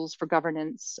proposals for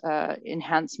governance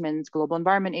enhancements, Global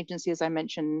Environment Agency, as I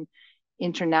mentioned,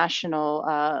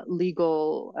 international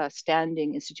legal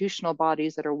standing institutional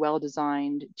bodies that are well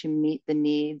designed to meet the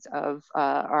needs of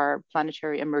our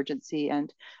planetary emergency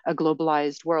and a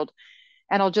globalized world.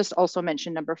 And I'll just also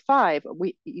mention number 5.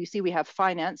 You see we have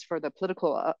finance for the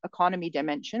political economy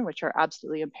dimension, which are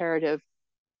absolutely imperative.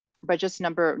 But just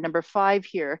number 5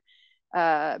 here,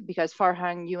 because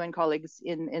Farhang, you and colleagues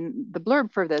in the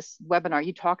blurb for this webinar,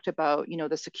 you talked about, you know,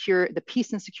 the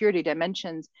peace and security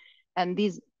dimensions. And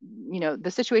these, you know,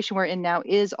 the situation we're in now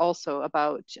is also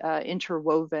about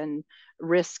interwoven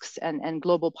risks and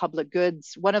global public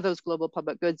goods. One of those global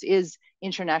public goods is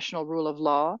international rule of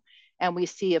law. And we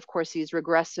see, of course, these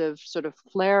regressive sort of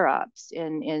flare-ups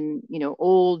in you know,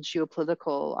 old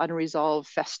geopolitical, unresolved,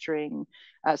 festering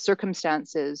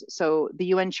circumstances. So the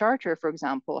UN Charter, for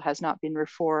example, has not been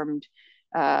reformed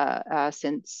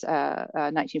since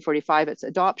 1945, its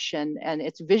adoption, and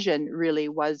its vision really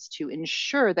was to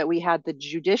ensure that we had the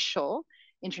judicial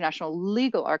international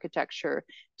legal architecture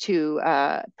to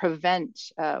prevent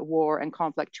war and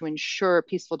conflict, to ensure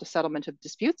peaceful settlement of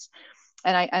disputes.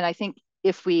 And I think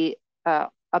if we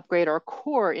upgrade our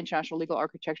core international legal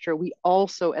architecture, we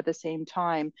also at the same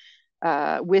time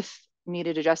with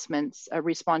needed adjustments,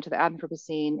 respond to the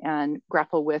Anthropocene and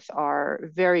grapple with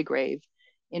our very grave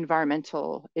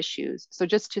environmental issues. So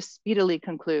just to speedily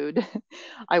conclude,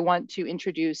 I want to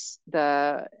introduce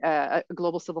the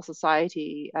global civil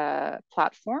society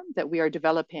platform that we are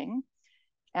developing.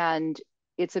 And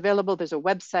it's available, there's a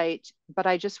website, but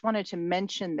I just wanted to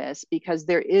mention this because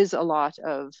there is a lot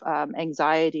of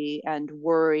anxiety and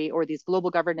worry, or these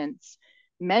global governance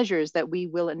measures that we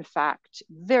will in fact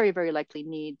very, very likely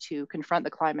need to confront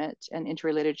the climate and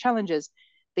interrelated challenges.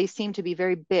 They seem to be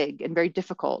very big and very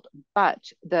difficult, but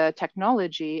the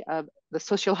technology of the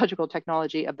sociological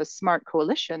technology of the SMART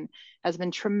coalition has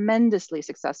been tremendously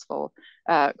successful,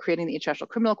 creating the International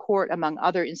Criminal Court, among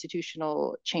other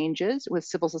institutional changes with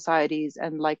civil societies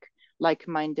and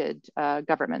like-minded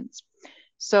governments.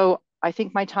 So I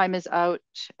think my time is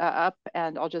up,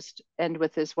 and I'll just end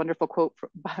with this wonderful quote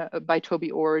by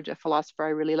Toby Ord, a philosopher I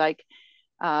really like.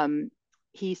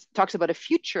 He talks about a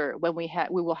future when we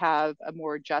will have a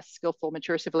more just, skillful,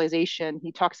 mature civilization.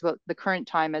 He talks about the current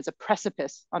time as a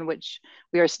precipice on which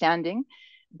we are standing.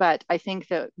 But I think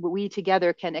that we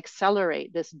together can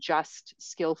accelerate this just,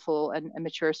 skillful, and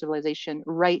mature civilization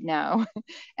right now.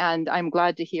 And I'm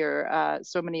glad to hear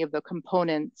so many of the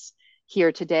components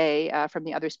here today from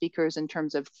the other speakers in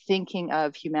terms of thinking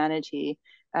of humanity,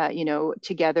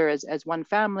 together as one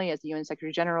family, as the UN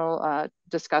Secretary General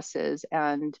discusses,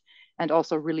 and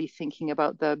also really thinking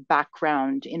about the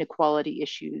background inequality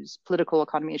issues, political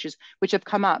economy issues, which have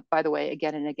come up, by the way,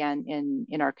 again and again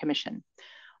in our commission.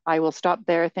 I will stop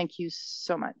there. Thank you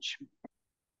so much.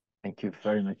 Thank you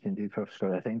very much indeed,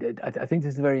 Professor. I think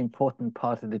this is a very important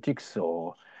part of the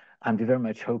jigsaw, and we very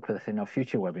much hope that in our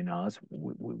future webinars,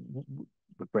 we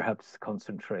perhaps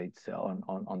concentrate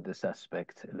on this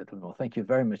aspect a little more. Thank you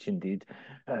very much indeed.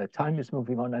 Time is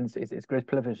moving on, and it's great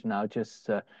privilege now just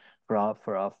for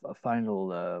our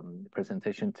final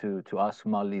presentation to ask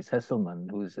Marlies Hesselman,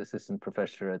 who is Assistant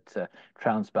Professor at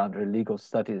Transboundary Legal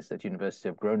Studies at University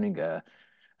of Groningen,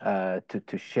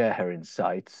 to share her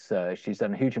insights. She's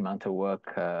done a huge amount of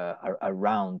work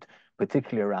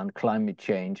particularly around climate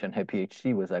change, and her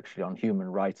PhD was actually on human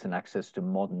rights and access to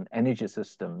modern energy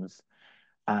systems.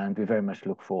 And we very much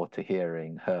look forward to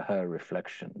hearing her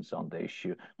reflections on the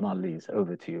issue. Marlies,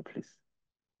 over to you, please.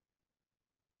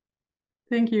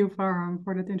 Thank you, Farhan,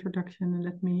 for that introduction.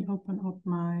 Let me open up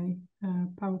my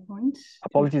PowerPoint.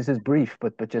 Apologies, it's brief,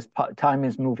 but just time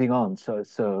is moving on.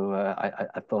 So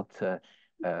I thought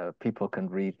people can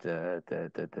read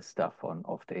the stuff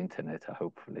off the internet,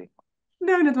 hopefully.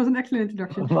 No, that was an excellent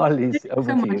introduction. Marlies,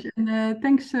 over to you. And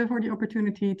thanks for the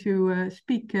opportunity to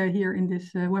speak here in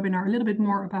this webinar a little bit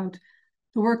more about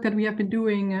the work that we have been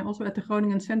doing also at the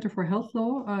Groningen Centre for Health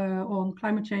Law on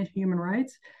climate change and human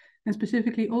rights, and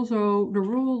specifically also the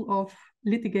role of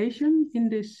litigation in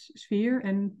this sphere.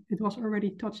 And it was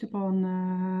already touched upon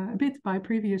a bit by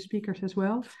previous speakers as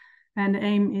well. And the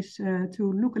aim is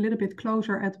to look a little bit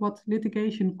closer at what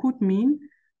litigation could mean,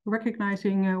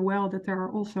 recognizing well that there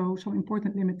are also some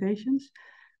important limitations.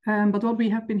 But what we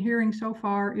have been hearing so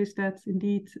far is that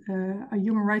indeed a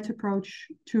human rights approach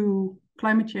to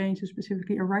climate change, and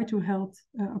specifically a right to health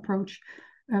approach,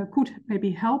 could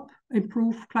maybe help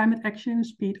improve climate action,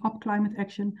 speed up climate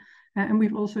action. And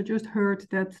we've also just heard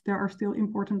that there are still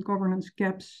important governance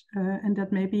gaps and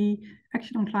that maybe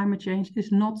action on climate change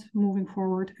is not moving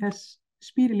forward as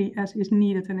speedily as is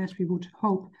needed and as we would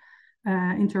hope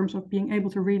in terms of being able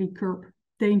to really curb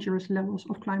dangerous levels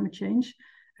of climate change,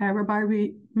 whereby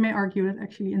we may argue that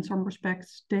actually in some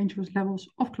respects dangerous levels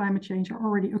of climate change are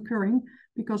already occurring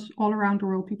because all around the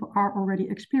world people are already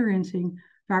experiencing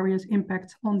various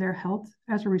impacts on their health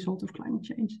as a result of climate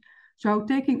change. So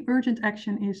taking urgent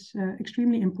action is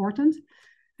extremely important.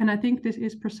 And I think this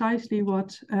is precisely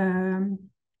what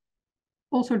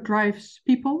also drives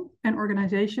people and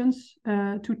organizations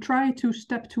to try to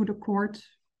step to the court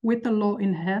with the law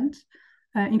in hand,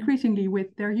 increasingly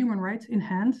with their human rights in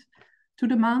hand, to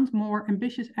demand more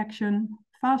ambitious action,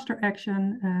 faster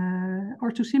action,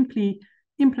 or to simply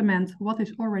implement what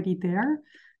is already there.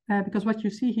 Because what you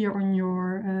see here on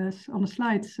the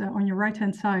slides on your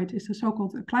right-hand side is the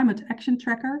so-called climate action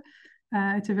tracker.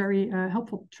 It's a very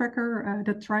helpful tracker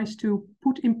that tries to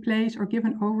put in place or give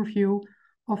an overview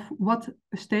of what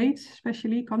states,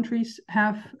 especially countries,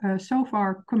 have so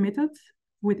far committed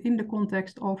within the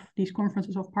context of these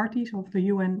conferences of parties of the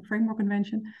UN Framework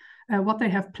Convention, what they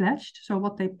have pledged, so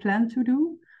what they plan to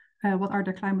do, what are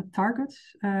their climate targets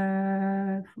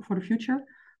for the future,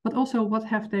 but also what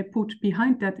have they put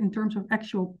behind that in terms of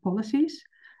actual policies,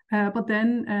 but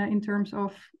then in terms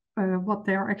of what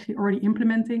they are actually already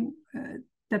implementing,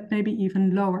 that may be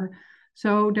even lower.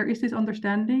 So there is this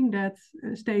understanding that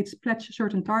states pledge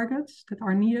certain targets that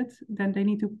are needed, then they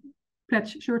need to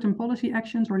pledge certain policy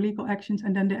actions or legal actions,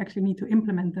 and then they actually need to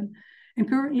implement them. And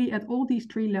currently at all these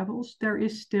three levels, there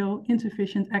is still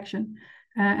insufficient action.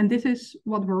 And this is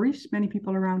what worries many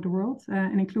people around the world,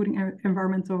 and including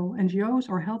environmental NGOs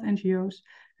or health NGOs.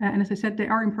 And as I said, they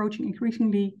are approaching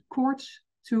increasingly courts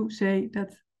to say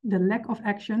that the lack of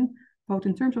action, both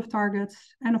in terms of targets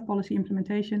and of policy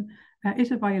implementation,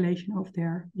 is a violation of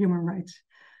their human rights.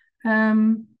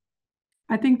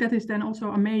 I think that is then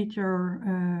also a major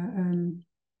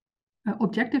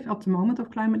objective at the moment of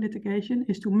climate litigation,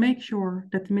 is to make sure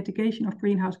that the mitigation of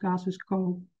greenhouse gases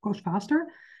goes faster.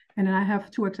 And then I have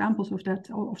two examples of that,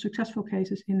 of successful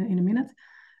cases in a minute.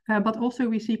 But also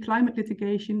we see climate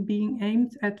litigation being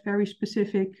aimed at very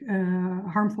specific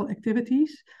harmful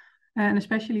activities, and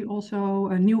especially also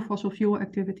new fossil fuel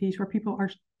activities where people are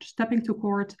stepping to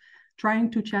court,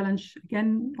 trying to challenge,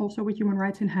 again, also with human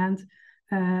rights in hand,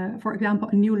 for example,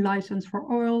 a new license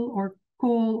for oil or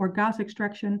coal or gas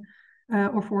extraction,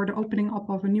 or for the opening up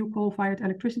of a new coal-fired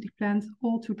electricity plant,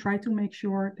 all to try to make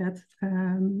sure that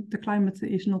the climate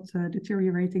is not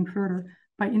deteriorating further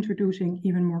by introducing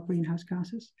even more greenhouse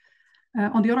gases.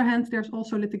 On the other hand, there's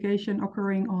also litigation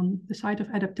occurring on the side of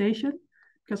adaptation,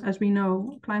 because as we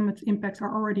know, climate impacts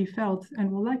are already felt and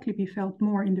will likely be felt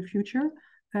more in the future,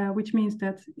 which means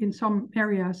that in some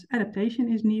areas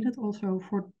adaptation is needed also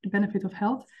for the benefit of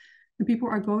health. And people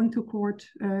are going to court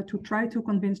to try to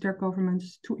convince their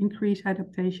governments to increase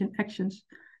adaptation actions,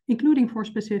 including for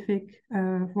specific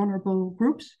vulnerable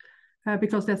groups,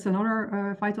 because that's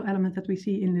another vital element that we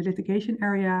see in the litigation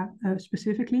area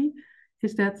specifically,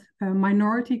 is that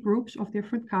minority groups of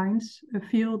different kinds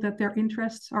feel that their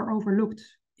interests are overlooked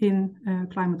in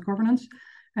climate governance.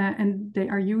 And they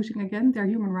are using, again, their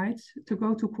human rights to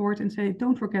go to court and say,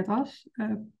 don't forget us,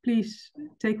 please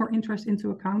take our interest into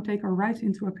account, take our rights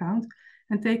into account,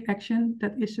 and take action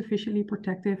that is sufficiently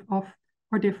protective of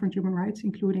our different human rights,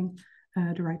 including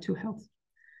the right to health.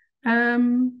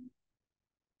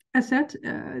 As said,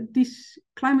 these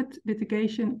climate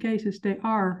litigation cases, they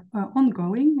are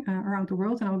ongoing around the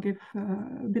world, and I'll give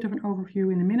a bit of an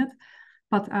overview in a minute.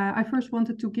 But I first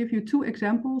wanted to give you two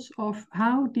examples of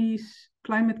how these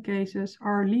climate cases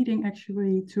are leading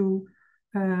actually to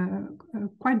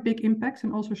quite big impacts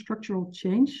and also structural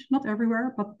change. Not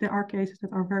everywhere, but there are cases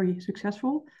that are very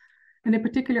successful. And in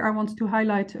particular, I want to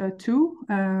highlight two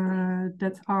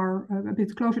that are a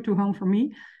bit closer to home for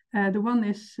me.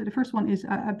 The first one is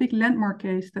a big landmark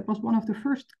case that was one of the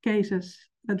first cases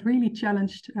that really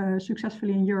challenged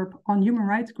successfully in Europe on human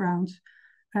rights grounds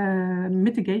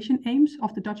mitigation aims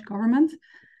of the Dutch government.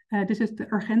 This is the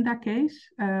Urgenda case,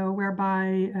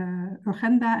 whereby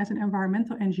Urgenda, as an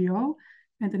environmental NGO,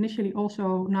 and initially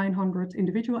also 900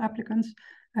 individual applicants,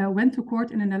 went to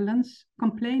court in the Netherlands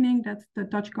complaining that the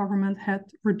Dutch government had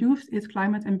reduced its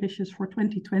climate ambitions for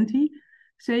 2020,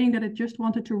 saying that it just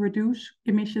wanted to reduce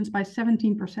emissions by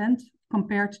 17%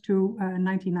 compared to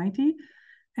 1990.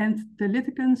 And the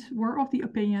litigants were of the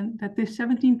opinion that this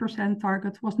 17%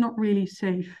 target was not really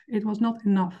safe. It was not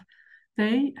enough.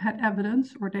 They had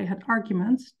evidence, or they had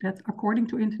arguments, that according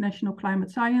to international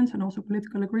climate science and also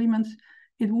political agreements,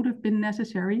 it would have been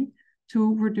necessary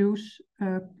to reduce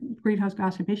greenhouse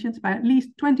gas emissions by at least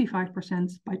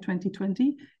 25% by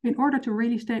 2020 in order to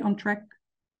really stay on track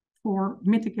for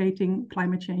mitigating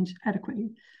climate change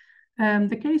adequately.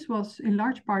 The case was in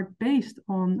large part based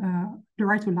on the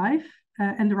right to life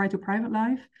and the right to private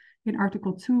life in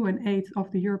Article 2 and 8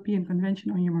 of the European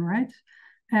Convention on Human Rights.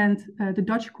 And the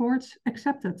Dutch courts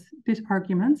accepted this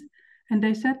argument. And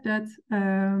they said that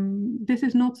this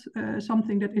is not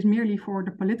something that is merely for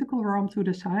the political realm to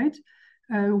decide.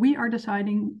 We are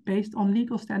deciding based on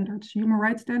legal standards. Human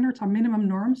rights standards are minimum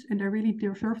norms, and they really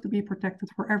deserve to be protected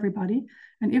for everybody.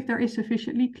 And if there is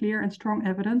sufficiently clear and strong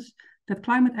evidence that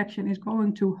climate action is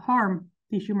going to harm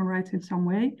these human rights in some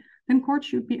way, then courts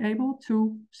should be able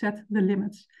to set the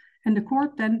limits. And the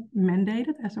court then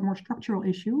mandated, as a more structural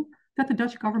issue, that the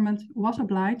Dutch government was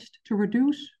obliged to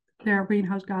reduce their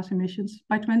greenhouse gas emissions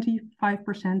by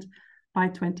 25% by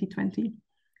 2020.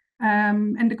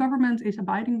 And the government is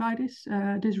abiding by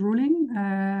this ruling.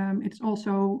 It's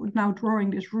also now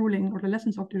drawing this ruling, or the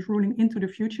lessons of this ruling, into the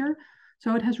future.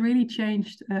 So it has really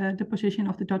changed the position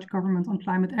of the Dutch government on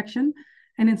climate action.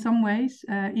 And in some ways,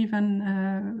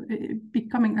 even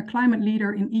becoming a climate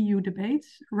leader in EU debates,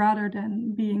 rather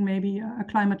than being maybe a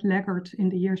climate laggard in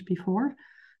the years before.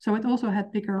 So it also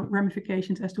had bigger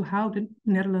ramifications as to how the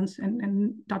Netherlands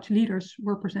and Dutch leaders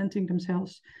were presenting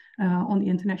themselves on the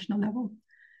international level.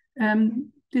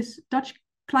 This Dutch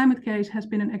climate case has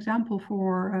been an example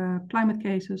for climate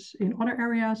cases in other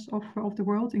areas of the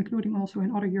world, including also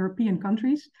in other European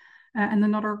countries. And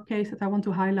another case that I want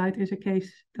to highlight is a case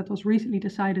that was recently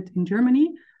decided in Germany,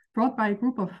 brought by a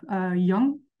group of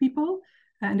young people.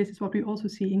 And this is what we also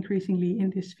see increasingly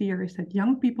in this sphere, is that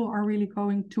young people are really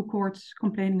going to courts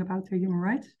complaining about their human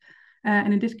rights.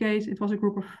 And in this case, it was a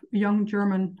group of young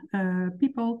German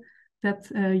people that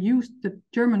used the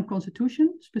German constitution,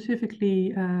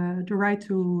 specifically the right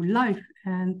to life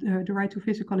and the right to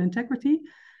physical integrity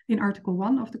in Article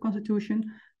 1 of the Constitution,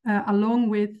 along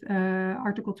with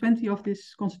Article 20 of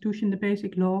this Constitution, the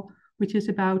basic law, which is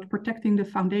about protecting the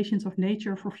foundations of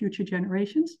nature for future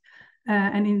generations.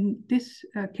 And in this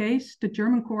case, the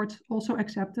German courts also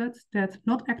accepted that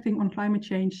not acting on climate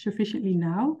change sufficiently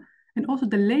now, and also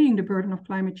delaying the burden of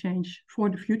climate change for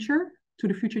the future, to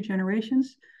the future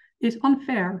generations, is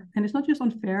unfair. And it's not just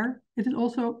unfair, it is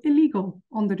also illegal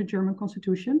under the German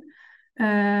constitution.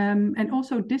 And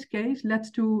also this case led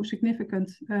to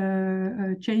significant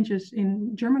changes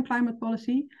in German climate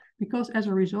policy, because as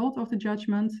a result of the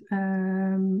judgment,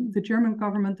 the German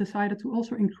government decided to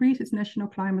also increase its national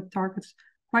climate targets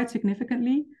quite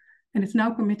significantly. And it's now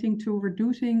committing to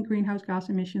reducing greenhouse gas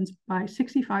emissions by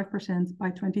 65% by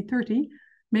 2030,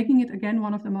 making it again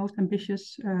one of the most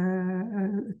ambitious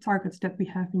targets that we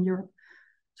have in Europe.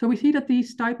 So we see that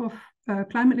these type of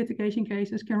climate litigation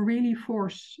cases can really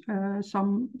force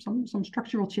some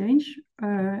structural change,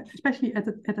 especially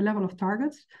at the level of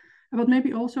targets, but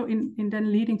maybe also in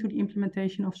then leading to the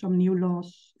implementation of some new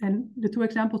laws. And the two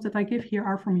examples that I give here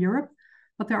are from Europe,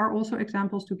 but there are also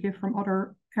examples to give from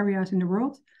other areas in the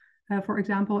world. For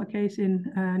example, a case in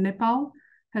Nepal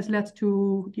has led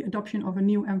to the adoption of a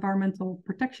new Environmental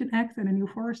Protection Act and a new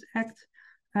Forest Act,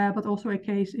 but also a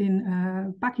case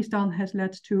in Pakistan has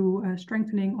led to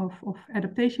strengthening of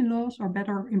adaptation laws, or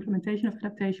better implementation of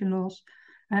adaptation laws,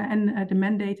 and the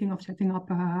mandating of setting up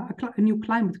a new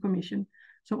climate commission.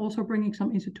 So also bringing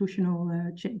some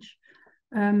institutional change.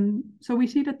 So we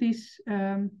see that these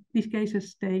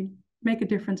cases, they make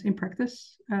a difference in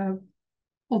practice,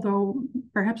 although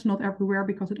perhaps not everywhere,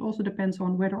 because it also depends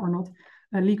on whether or not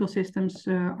legal systems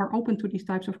are open to these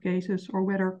types of cases, or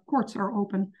whether courts are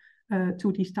open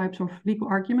to these types of legal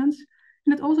arguments.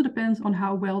 And it also depends on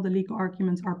how well the legal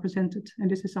arguments are presented. And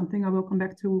this is something I will come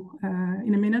back to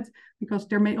in a minute, because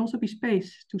there may also be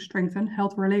space to strengthen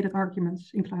health-related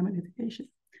arguments in climate litigation.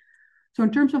 So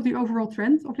in terms of the overall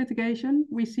trend of litigation,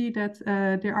 we see that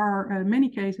there are many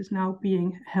cases now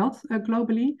being held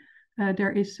globally.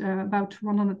 There is about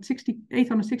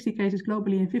 860 cases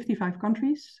globally in 55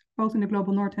 countries, both in the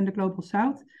global north and the global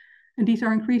south. And these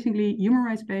are increasingly human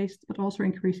rights based, but also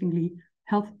increasingly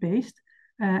health based.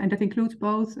 And that includes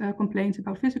both complaints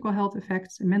about physical health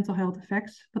effects and mental health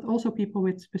effects, but also people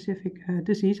with specific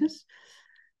diseases.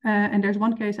 And there's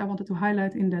one case I wanted to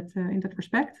highlight in that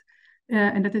respect.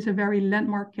 And that is a very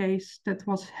landmark case that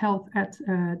was held at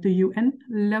the UN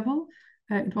level.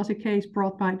 It was a case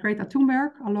brought by Greta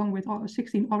Thunberg, along with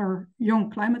 16 other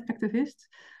young climate activists.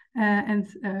 And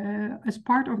as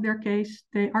part of their case,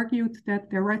 they argued that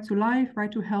their right to life,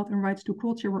 right to health, and rights to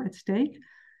culture were at stake.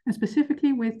 And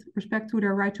specifically with respect to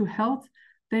their right to health,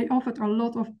 they offered a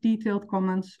lot of detailed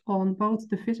comments on both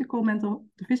the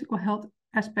physical health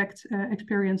aspects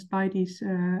experienced by these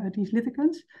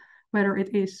litigants, whether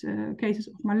it is cases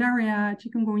of malaria,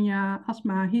 chikungunya,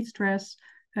 asthma, heat stress,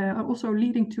 also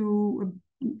leading to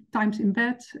times in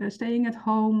bed, staying at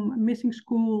home, missing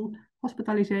school,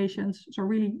 hospitalizations. So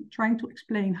really trying to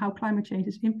explain how climate change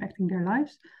is impacting their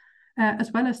lives,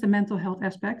 as well as the mental health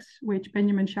aspects, which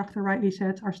Benjamin Schachter rightly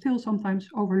said are still sometimes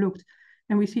overlooked.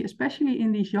 And we see, especially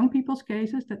in these young people's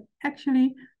cases, that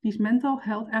actually these mental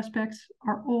health aspects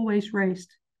are always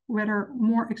raised, whether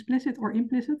more explicit or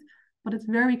implicit, but it's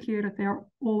very clear that they are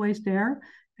always there.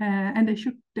 And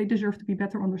they deserve to be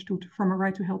better understood from a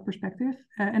right to health perspective,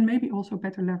 and maybe also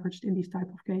better leveraged in these type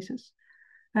of cases.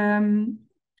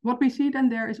 What we see then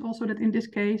there is also that in this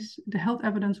case, the health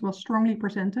evidence was strongly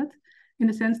presented, in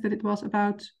the sense that it was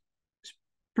about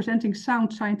presenting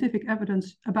sound scientific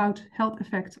evidence about health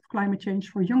effects of climate change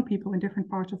for young people in different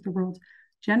parts of the world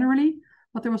generally,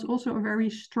 but there was also a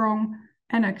very strong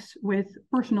annex with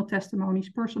personal testimonies,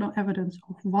 personal evidence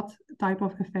of what type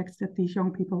of effects that these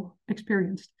young people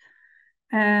experienced.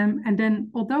 And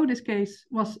then, although this case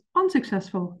was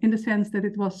unsuccessful in the sense that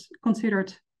it was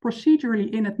considered procedurally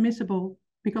inadmissible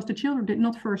because the children did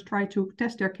not first try to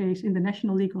test their case in the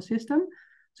national legal system,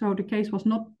 so the case was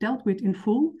not dealt with in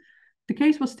full, the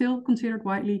case was still considered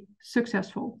widely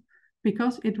successful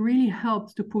because it really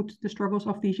helped to put the struggles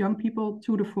of these young people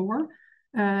to the fore.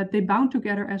 they bound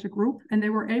together as a group, and they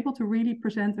were able to really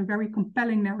present a very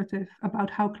compelling narrative about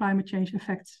how climate change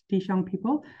affects these young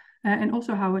people and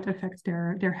also how it affects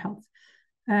their health.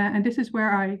 And this is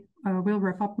where I will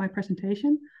wrap up my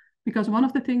presentation, because one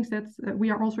of the things that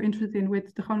we are also interested in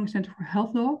with the Groningen Centre for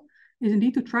Health Law is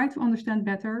indeed to try to understand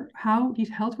better how these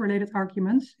health-related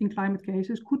arguments in climate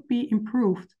cases could be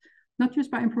improved, not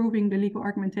just by improving the legal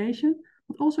argumentation,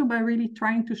 but also by really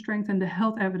trying to strengthen the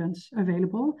health evidence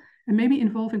available and maybe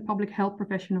involving public health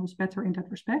professionals better in that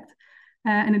respect.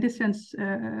 And in this sense,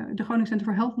 the Groningen Centre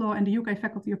for Health Law and the UK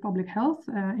Faculty of Public Health,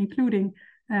 including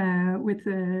with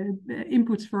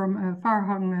inputs from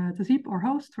Farhang Tazib, our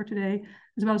host for today,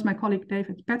 as well as my colleague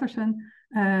David Patterson,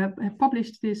 have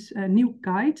published this new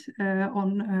guide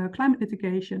on climate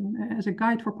litigation as a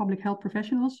guide for public health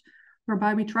professionals,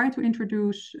 whereby we try to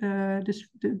introduce the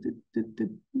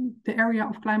area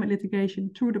of climate litigation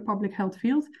through the public health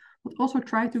field, but also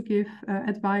try to give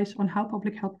advice on how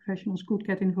public health professionals could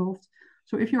get involved.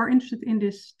 So if you are interested in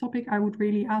this topic, I would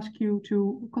really ask you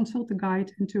to consult the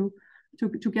guide and to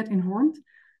get informed.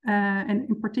 And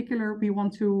in particular, we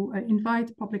want to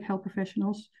invite public health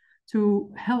professionals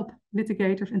to help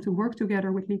litigators and to work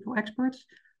together with legal experts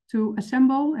to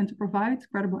assemble and to provide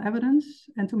credible evidence,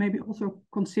 and to maybe also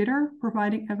consider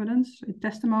providing evidence,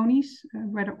 testimonies,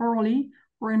 whether orally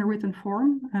or in a written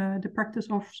form. The practice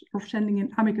of sending in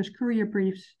amicus curiae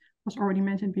briefs was already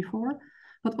mentioned before.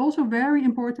 But also very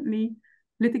importantly,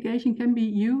 litigation can be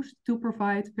used to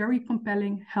provide very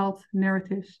compelling health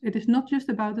narratives. It is not just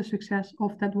about the success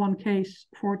of that one case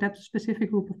for that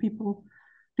specific group of people.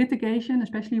 Litigation,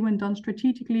 especially when done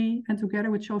strategically and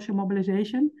together with social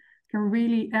mobilization, can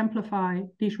really amplify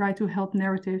these right to health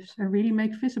narratives and really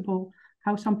make visible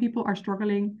how some people are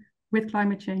struggling with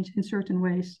climate change in certain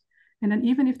ways. And then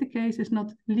even if the case is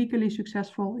not legally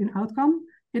successful in outcome,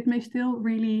 it may still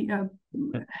really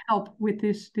help with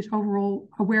this overall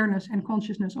awareness and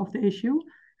consciousness of the issue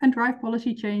and drive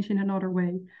policy change in another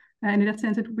way. And in that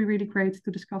sense, it would be really great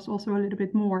to discuss also a little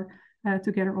bit more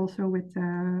together also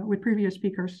with previous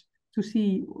speakers to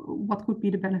see what could be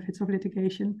the benefits of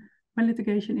litigation when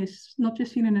litigation is not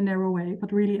just seen in a narrow way,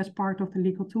 but really as part of the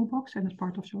legal toolbox and as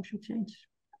part of social change.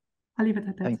 I'll leave it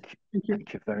at that. Thank you.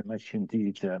 Thank you very much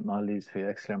indeed, Marlies, for your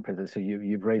excellent presentation. So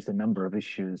you've raised a number of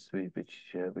issues which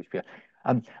we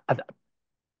are.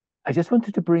 I just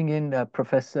wanted to bring in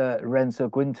Professor Renzo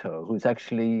Guinto, who's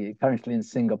actually currently in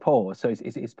Singapore. So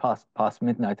it's past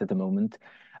midnight at the moment.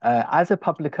 As a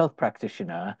public health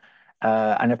practitioner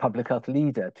and a public health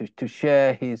leader, to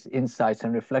share his insights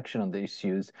and reflection on the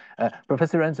issues.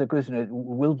 Professor Renzo Guinto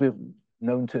will be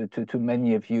known to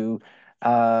many of you.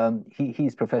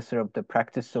 He's professor of the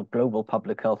practice of global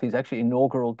public health. He's actually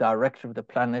inaugural director of the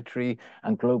planetary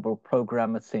and global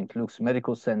program at St. Luke's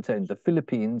Medical Center in the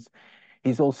Philippines.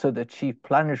 He's also the chief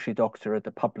planetary doctor at the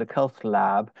Public Health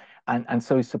Lab, and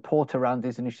so his support around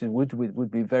these initiatives would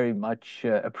be very much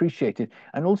appreciated.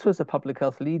 And also as a public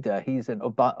health leader, he's an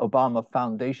Obama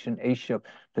Foundation Asia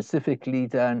Pacific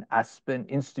leader, an Aspen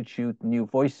Institute New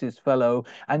Voices Fellow,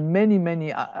 and many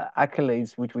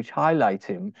accolades which highlight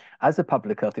him as a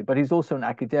public health leader. But he's also an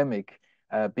academic,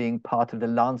 being part of the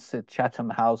Lancet Chatham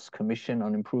House Commission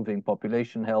on Improving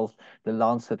Population Health, the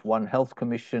Lancet One Health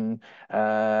Commission,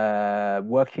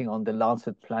 working on the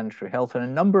Lancet Planetary Health and a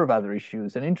number of other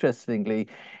issues. And interestingly,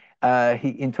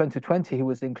 in 2020, he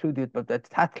was included by the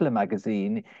Tatler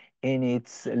magazine in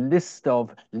its list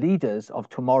of leaders of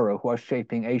tomorrow who are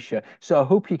shaping Asia. So I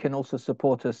hope he can also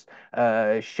support us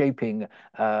shaping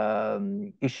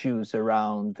issues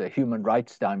around the human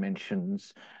rights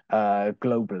dimensions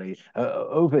globally.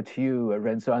 Over to you,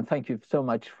 Renzo, and thank you so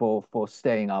much for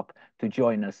staying up to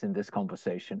join us in this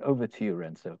conversation. Over to you,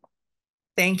 Renzo.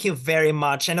 Thank you very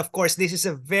much. And of course, this is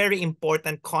a very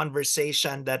important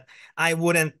conversation that I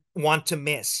wouldn't want to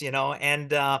miss, and,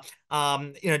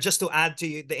 just to add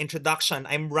to the introduction,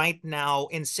 I'm right now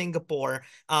in Singapore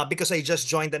because I just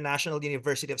joined the National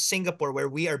University of Singapore, where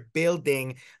we are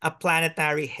building a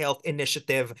planetary health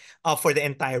initiative for the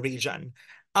entire region.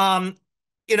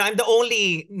 I'm the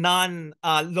only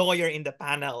non-lawyer in the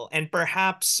panel, and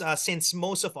perhaps since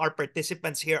most of our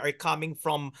participants here are coming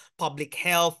from public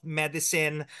health,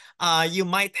 medicine, you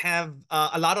might have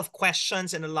a lot of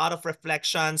questions and a lot of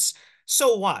reflections.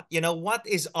 So what? What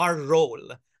is our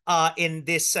role in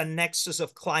this nexus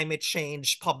of climate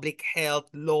change, public health,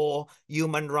 law,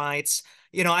 human rights?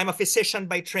 I'm a physician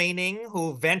by training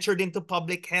who ventured into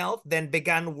public health, then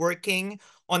began working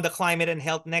on the climate and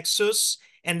health nexus,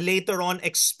 and later on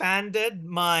expanded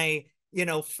my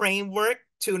framework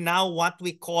to now what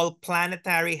we call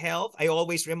planetary health. I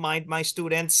always remind my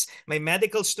students, my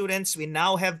medical students, we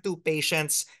now have two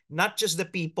patients, not just the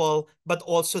people, but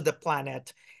also the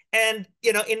planet. And,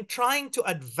 you know, in trying to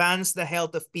advance the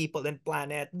health of people and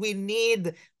planet, we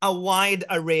need a wide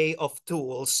array of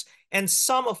tools, and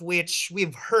some of which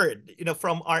we've heard, you know,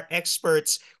 from our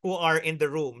experts who are in the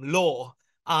room: law,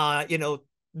 you know,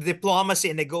 diplomacy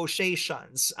and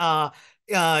negotiations,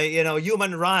 you know,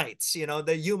 human rights, you know,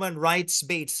 the human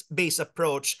rights-based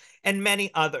approach, and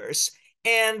many others.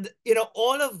 And, you know,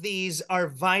 all of these are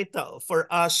vital for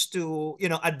us to, you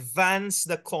know, advance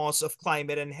the cause of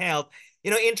climate and health. You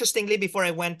know, interestingly, before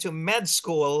I went to med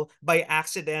school by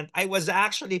accident, I was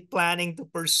actually planning to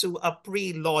pursue a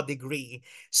pre-law degree.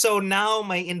 So now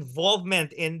my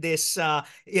involvement in this,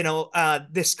 you know,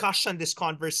 discussion, this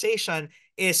conversation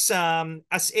is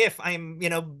as if I'm, you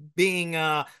know, being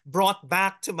brought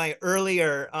back to my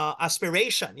earlier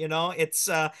aspiration. You know, it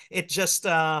just,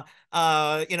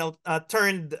 you know,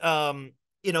 turned,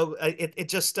 you know, it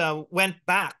just went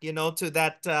back, you know, to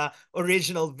that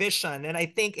original vision. And I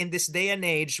think in this day and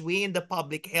age, we in the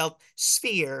public health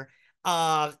sphere,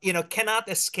 you know, cannot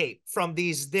escape from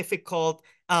these difficult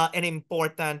and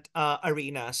important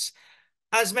arenas.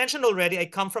 As mentioned already, I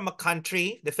come from a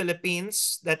country, the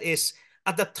Philippines, that is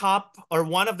at the top, or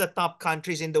one of the top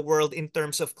countries in the world in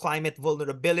terms of climate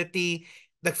vulnerability.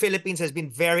 The Philippines has been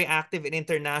very active in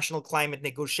international climate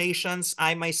negotiations.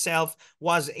 I myself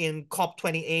was in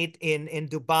COP28 in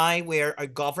Dubai, where our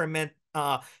government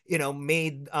you know,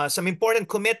 made some important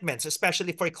commitments,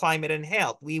 especially for climate and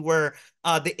health. We were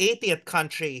the 80th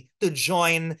country to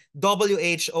join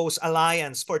WHO's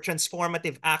Alliance for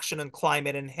Transformative Action on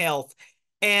Climate and Health.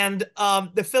 And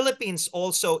the Philippines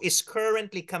also is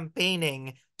currently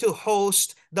campaigning to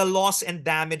host the Loss and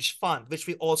Damage Fund, which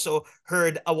we also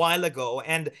heard a while ago.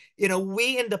 And, you know,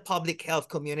 we in the public health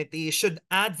community should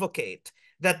advocate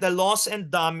that the Loss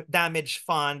and Damage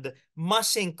Fund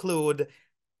must include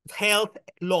health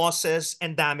losses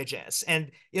and damages.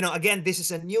 And, you know, again, this is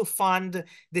a new fund,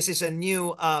 this is a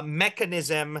new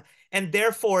mechanism, and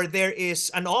therefore there is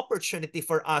an opportunity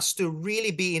for us to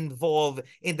really be involved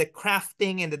in the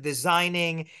crafting and the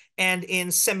designing and in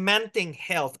cementing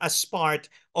health as part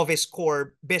of its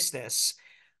core business.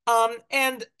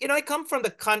 And, you know, I come from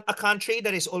a country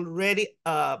that is already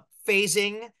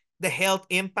facing the health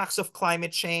impacts of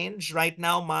climate change. Right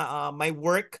now, my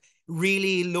work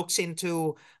really looks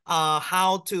into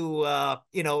how to,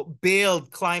 you know,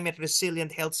 build climate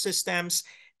resilient health systems,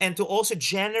 and to also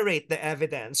generate the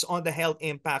evidence on the health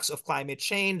impacts of climate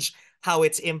change, how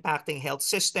it's impacting health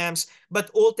systems,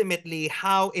 but ultimately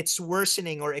how it's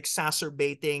worsening or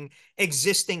exacerbating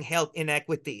existing health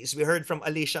inequities. We heard from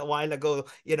Alicia a while ago,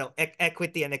 you know,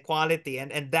 equity and equality,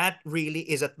 and that really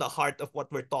is at the heart of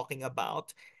what we're talking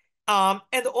about.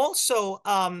 And also,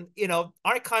 you know,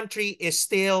 our country is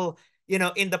still, you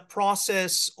know, in the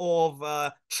process of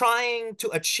trying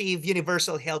to achieve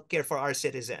universal healthcare for our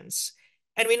citizens.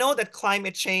 And we know that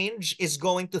climate change is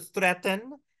going to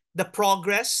threaten the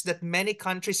progress that many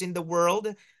countries in the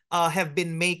world have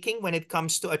been making when it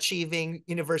comes to achieving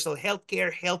universal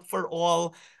healthcare, health for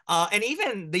all, and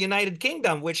even the United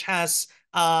Kingdom, which has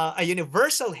a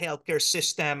universal healthcare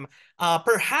system,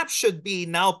 perhaps should be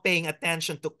now paying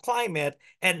attention to climate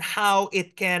and how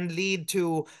it can lead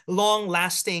to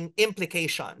long-lasting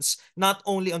implications, not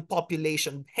only on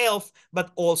population health,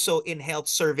 but also in health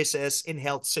services, in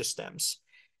health systems.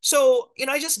 So, you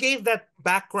know, I just gave that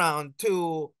background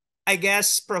to, I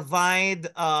guess, provide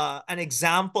an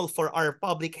example for our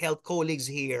public health colleagues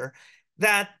here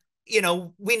that, you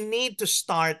know, we need to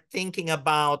start thinking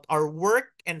about our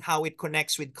work and how it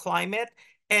connects with climate,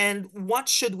 and what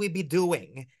should we be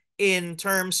doing in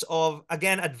terms of,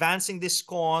 again, advancing this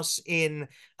cause, in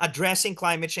addressing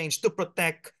climate change to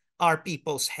protect our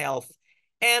people's health.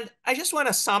 And I just want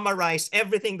to summarize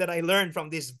everything that I learned from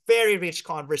this very rich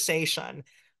conversation.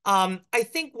 I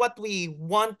think what we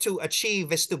want to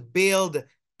achieve is to build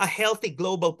a healthy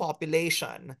global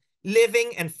population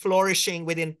living and flourishing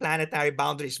within planetary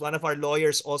boundaries. One of our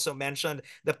lawyers also mentioned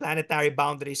the planetary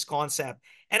boundaries concept.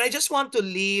 And I just want to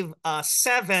leave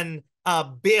 7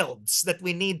 builds that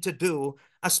we need to do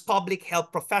as public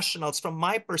health professionals. From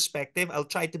my perspective, I'll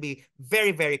try to be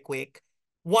very, very quick.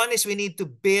 One is we need to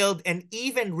build and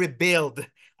even rebuild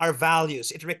our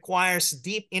values. It requires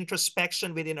deep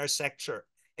introspection within our sector.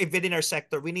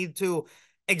 We need to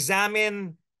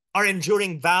examine our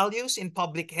enduring values in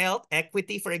public health,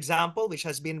 equity, for example, which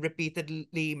has been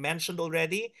repeatedly mentioned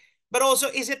already. But also,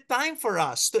 is it time for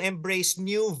us to embrace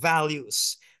new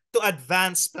values to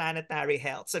advance planetary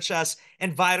health, such as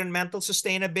environmental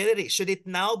sustainability? Should it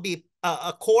now be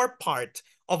a core part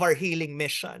of our healing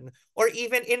mission, or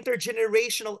even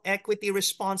intergenerational equity,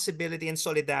 responsibility, and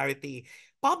solidarity.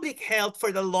 Public health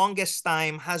for the longest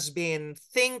time has been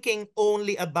thinking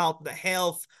only about the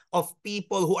health of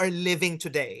people who are living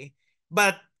today.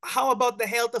 But how about the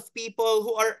health of people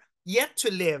who are yet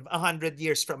to live 100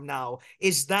 years from now?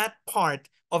 Is that part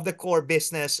of the core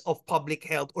business of public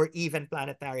health or even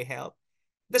planetary health?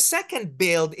 The second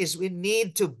build is we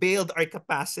need to build our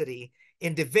capacity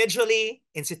individually,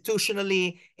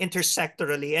 institutionally,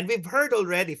 intersectorally. And we've heard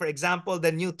already, for example,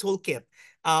 the new toolkit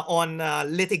on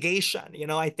litigation.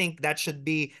 I think that should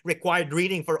be required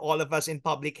reading for all of us in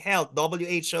public health.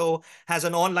 WHO has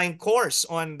an online course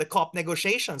on the COP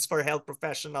negotiations for health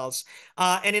professionals.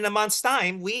 And in a month's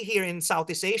time, we here in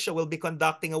Southeast Asia will be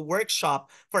conducting a workshop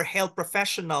for health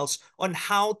professionals on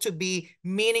how to be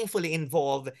meaningfully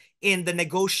involved in the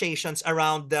negotiations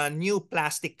around the new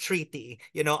plastic treaty,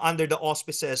 under the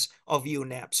auspices of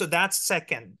UNEP. So that's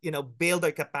second, build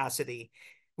our capacity.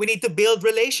 We need to build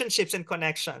relationships and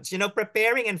connections.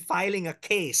 Preparing and filing a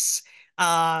case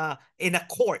in a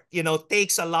court,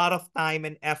 takes a lot of time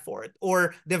and effort,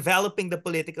 or developing the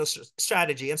political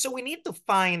strategy. And so we need to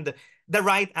find the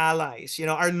right allies,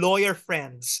 our lawyer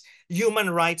friends, human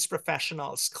rights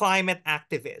professionals, climate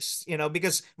activists,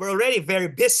 because we're already very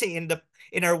busy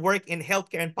in our work in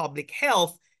healthcare and public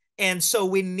health. And so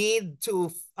we need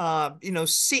to,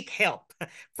 seek help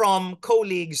from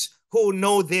colleagues who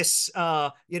know this,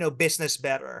 business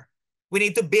better. We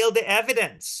need to build the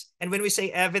evidence. And when we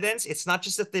say evidence, it's not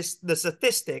just the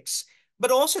statistics,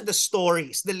 but also the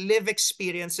stories, the lived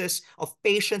experiences of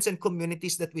patients and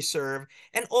communities that we serve,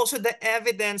 and also the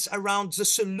evidence around the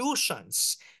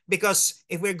solutions. Because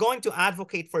if we're going to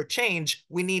advocate for change,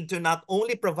 we need to not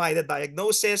only provide a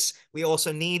diagnosis, we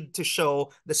also need to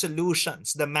show the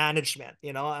solutions, the management.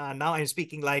 Now I'm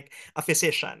speaking like a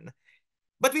physician.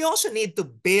 But we also need to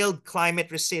build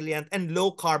climate resilient and low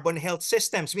carbon health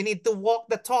systems. We need to walk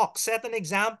the talk, set an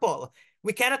example.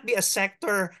 We cannot be a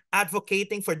sector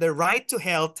advocating for the right to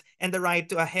health and the right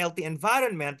to a healthy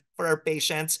environment for our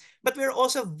patients, but we're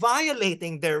also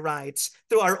violating their rights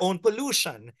through our own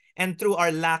pollution and through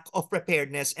our lack of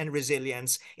preparedness and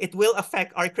resilience. It will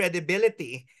affect our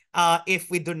credibility if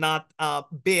we do not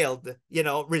build,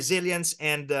 resilience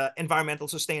and environmental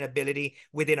sustainability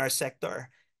within our sector.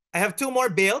 I have two more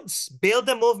builds. Build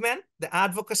the movement, the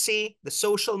advocacy, the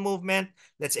social movement.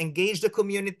 Let's engage the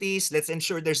communities. Let's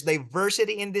ensure there's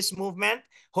diversity in this movement.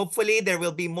 Hopefully, there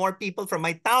will be more people from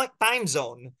my time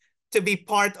zone to be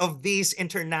part of these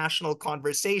international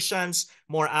conversations,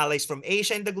 more allies from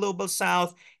Asia and the Global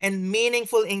South, and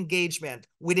meaningful engagement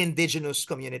with indigenous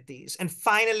communities. And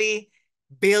finally,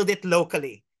 build it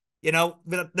locally.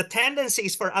 The tendency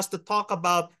is for us to talk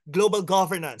about global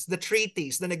governance, the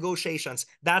treaties, the negotiations.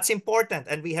 That's important.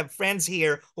 And we have friends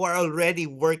here who are already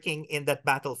working in that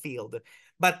battlefield.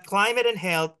 But climate and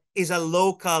health is a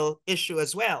local issue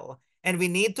as well. And we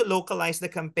need to localize the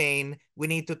campaign. We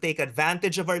need to take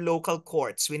advantage of our local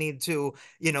courts. We need to,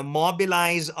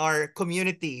 mobilize our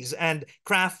communities and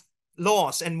craft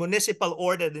laws and municipal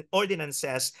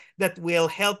ordinances that will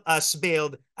help us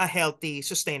build a healthy,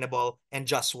 sustainable, and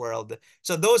just world.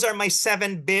 So those are my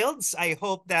 7 builds. I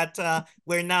hope that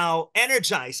we're now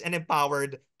energized and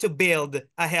empowered to build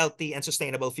a healthy and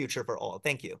sustainable future for all.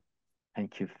 Thank you.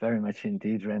 Thank you very much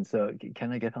indeed, Renzo.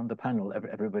 Can I get on the panel,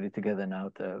 everybody together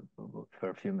now for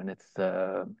a few minutes?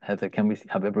 Heather, can we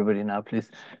have everybody now,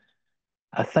 please?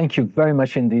 Thank you very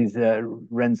much indeed,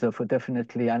 Renzo, for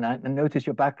definitely, and I notice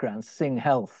your background, Sing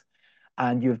Health,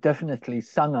 and you've definitely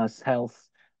sung us health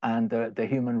and the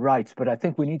human rights, but I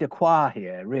think we need a choir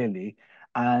here, really,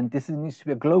 and this needs to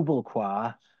be a global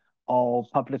choir of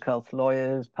public health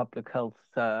lawyers, ethicists,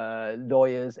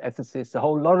 a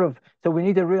whole lot of, so we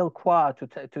need a real choir to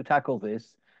tackle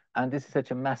this, and this is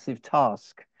such a massive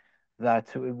task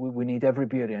that we need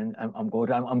everybody, and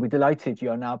we're delighted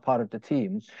you're now part of the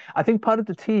team. I think part of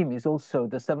the team is also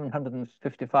the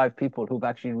 755 people who've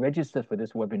actually registered for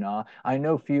this webinar. I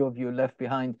know a few of you left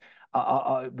behind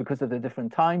because of the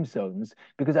different time zones,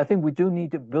 because I think we do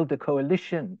need to build a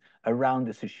coalition around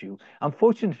this issue.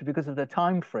 Unfortunately, because of the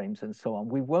time frames and so on,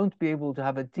 we won't be able to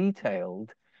have a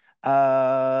detailed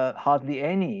hardly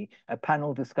any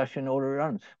panel discussion all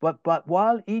around. But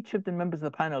while each of the members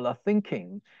of the panel are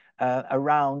thinking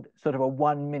around sort of a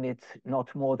 1 minute,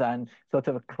 not more than sort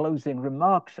of a closing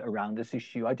remarks around this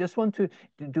issue, I just want to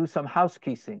do some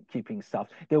housekeeping stuff.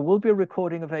 There will be a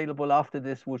recording available after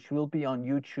this, which will be on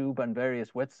YouTube and various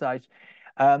websites.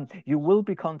 You will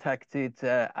be contacted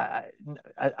as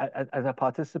a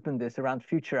participant in this around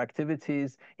future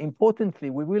activities. Importantly,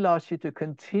 we will ask you to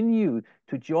continue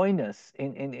to join us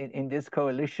in this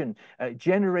coalition,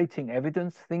 generating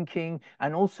evidence, thinking,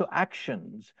 and also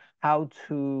actions, how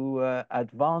to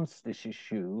advance this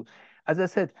issue. As I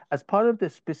said, as part of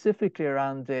this, specifically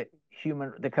around the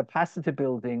capacity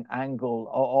building angle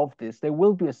of this, there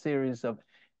will be a series of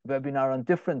webinar on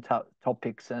different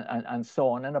topics and so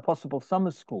on, and a possible summer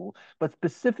school, but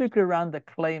specifically around the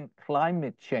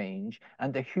climate change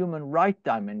and the human right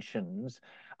dimensions.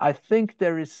 I think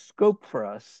there is scope for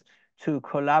us to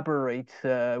collaborate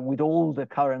with all the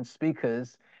current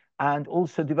speakers and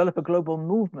also develop a global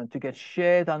movement to get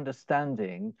shared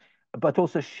understanding, but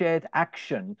also shared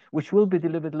action, which will be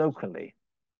delivered locally.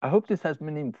 I hope this has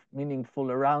meaningful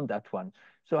around that one.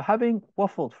 So having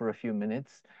waffled for a few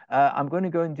minutes, I'm going to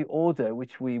go in the order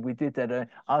which we did that,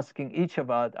 asking each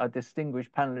of our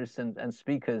distinguished panelists and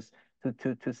speakers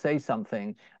to say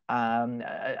something.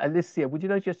 Alicia, would you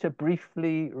like just to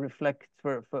briefly reflect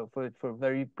for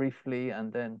very briefly,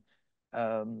 and then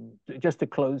just to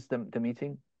close the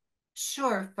meeting?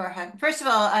 Sure, Farhan. First of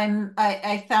all,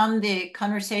 I found the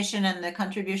conversation and the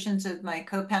contributions of my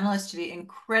co-panelists to be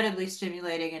incredibly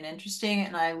stimulating and interesting,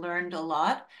 and I learned a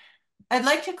lot. I'd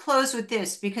like to close with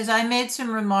this, because I made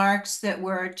some remarks that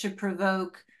were to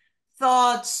provoke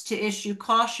thoughts, to issue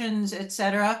cautions,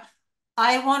 etc.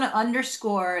 I want to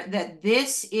underscore that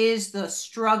this is the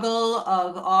struggle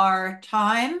of our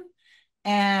time,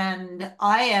 and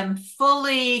I am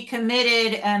fully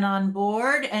committed and on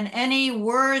board, and any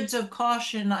words of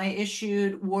caution I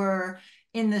issued were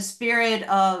in the spirit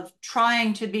of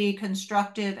trying to be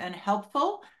constructive and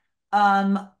helpful.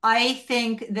 I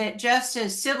think that just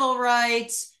as civil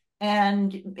rights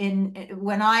and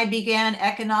when I began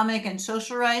economic and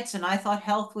social rights, and I thought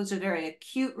health was a very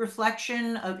acute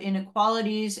reflection of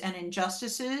inequalities and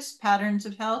injustices, patterns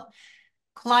of health,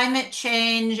 climate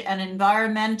change and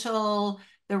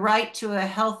the right to a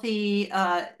healthy,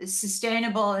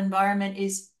 sustainable environment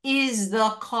is the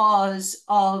cause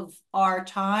of our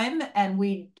time. And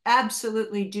we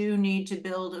absolutely do need to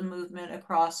build a movement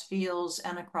across fields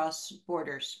and across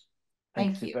borders.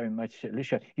 Thank you very much,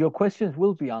 Alicia. Your questions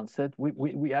will be answered.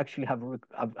 We actually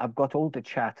I've got all the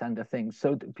chat and the things.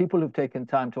 So the people who've taken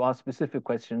time to ask specific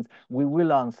questions, we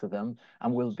will answer them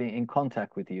and we'll be in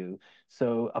contact with you.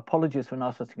 So apologies for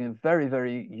not asking very,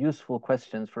 very useful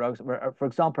questions for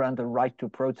example, around the right to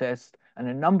protest and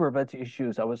a number of other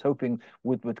issues I was hoping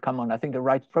would come on. I think the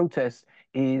right to protest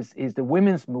is the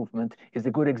women's movement is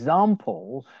a good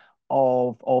example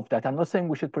of that. I'm not saying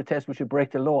we should protest, we should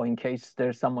break the law in case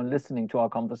there's someone listening to our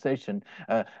conversation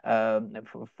from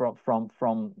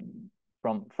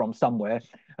somewhere.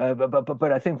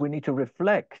 But I think we need to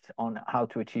reflect on how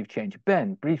to achieve change.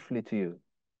 Ben, briefly to you,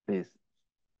 please.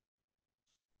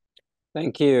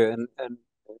 Thank you. And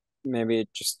maybe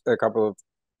just a couple of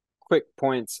quick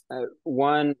points.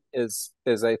 One is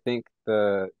I think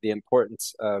the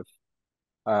importance of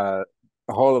a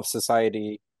whole of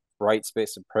society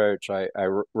rights-based approach. I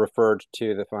referred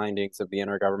to the findings of the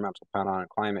Intergovernmental Panel on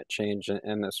Climate Change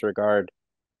in this regard.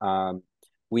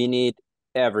 We need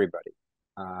everybody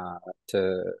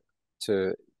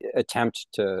to attempt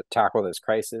to tackle this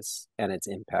crisis and its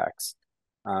impacts.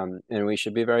 And we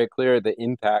should be very clear the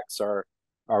impacts are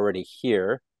already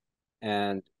here,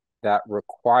 and that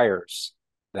requires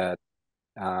that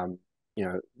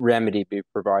remedy be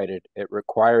provided. It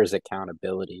requires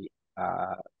accountability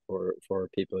for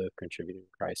people who have contributed to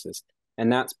the crisis. And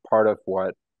that's part of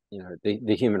what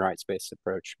the human rights-based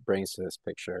approach brings to this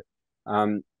picture.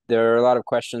 There are a lot of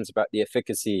questions about the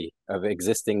efficacy of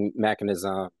existing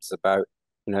mechanisms, about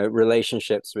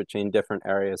relationships between different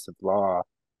areas of law.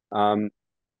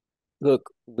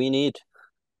 Look, we need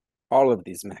all of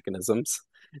these mechanisms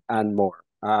and more.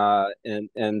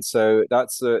 And so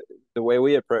that's the way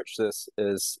we approach this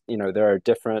is, there are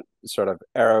different sort of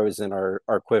arrows in our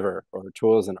quiver, or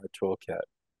tools in our toolkit.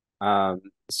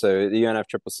 So the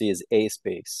UNFCCC is a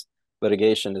space,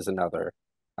 litigation is another.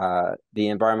 The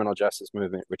environmental justice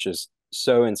movement, which is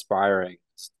so inspiring,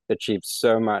 achieved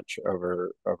so much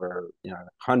over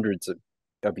hundreds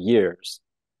of years,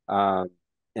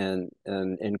 and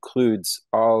includes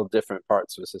all different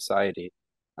parts of society.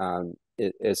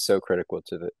 It is so critical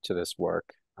to this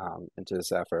work and to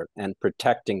this effort, and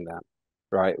protecting them,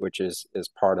 right, which is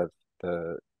part of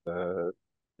the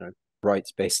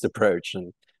rights-based approach,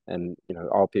 and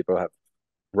all people have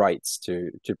rights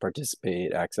to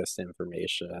participate, access to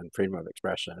information, freedom of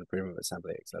expression, freedom of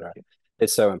assembly, etc.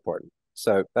 It's so important.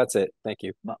 So that's it. Thank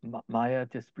you. Maya,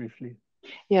 just briefly.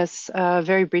 Yes,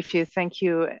 very briefly, thank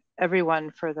you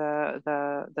everyone for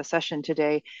the session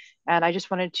today. And I just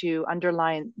wanted to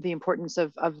underline the importance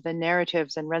of the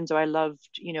narratives. And Renzo, I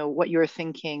loved, what you're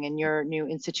thinking in your new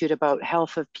institute about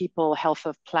health of people, health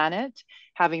of planet,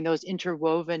 having those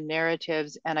interwoven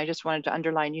narratives. And I just wanted to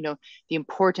underline, the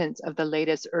importance of the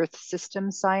latest Earth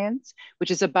system science, which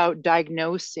is about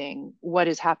diagnosing what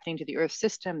is happening to the Earth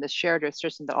system, the shared Earth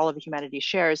system that all of humanity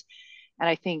shares. And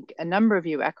I think a number of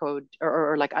you echoed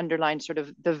or like underlined sort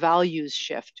of the values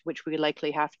shift, which we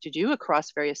likely have to do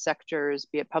across various sectors,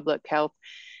 be it public health.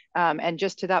 And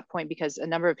just to that point, because a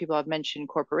number of people have mentioned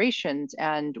corporations,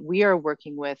 and we are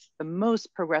working with the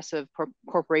most progressive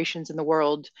corporations in the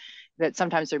world, that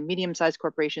sometimes they're medium-sized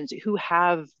corporations who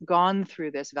have gone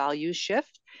through this values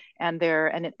shift, and they're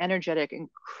an energetic,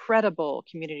 incredible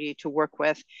community to work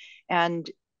with. And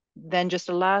then just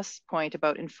a last point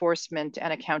about enforcement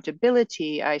and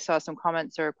accountability. I saw some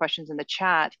comments or questions in the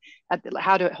chat at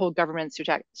how to hold governments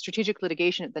to strategic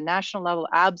litigation at the national level,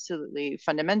 absolutely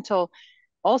fundamental.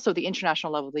 Also the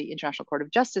international level, the International Court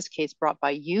of Justice case brought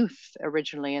by youth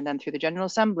originally and then through the General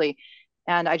Assembly.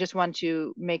 And I just want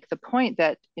to make the point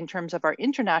that in terms of our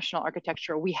international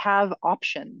architecture, we have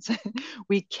options.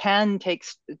 We can take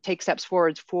steps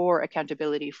forward for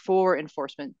accountability, for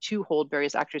enforcement, to hold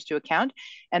various actors to account.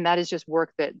 And that is just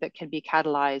work that can be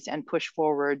catalyzed and pushed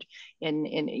forward in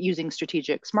using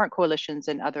strategic smart coalitions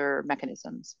and other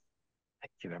mechanisms.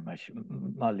 Thank you very much.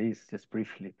 Marlies, just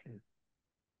briefly, please.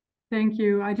 Thank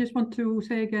you. I just want to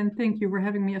say again, thank you for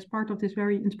having me as part of this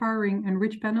very inspiring and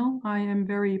rich panel. I am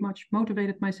very much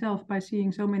motivated myself by seeing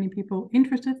so many people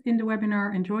interested in the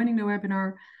webinar and joining the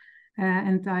webinar.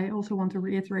 And I also want to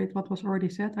reiterate what was already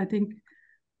said. I think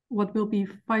what will be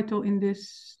vital in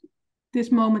this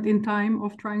moment in time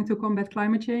of trying to combat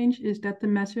climate change is that the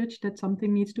message that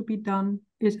something needs to be done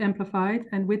is amplified.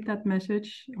 And with that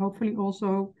message, hopefully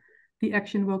also the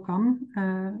action will come.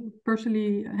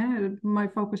 Personally, my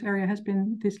focus area has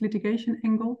been this litigation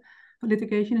angle, but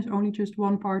litigation is only just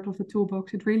one part of the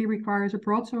toolbox. It really requires a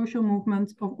broad social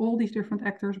movement of all these different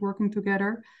actors working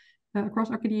together across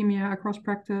academia, across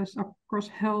practice, across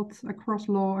health, across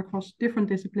law, across different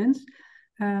disciplines.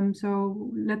 So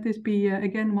let this be,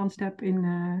 again, one step in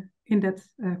that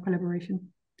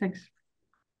collaboration. Thanks.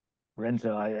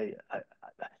 Renzo,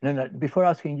 no, before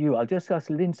asking you, I'll just ask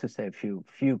Lynn to say a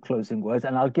few closing words,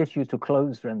 and I'll get you to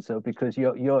close, Renzo, because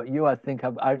you I think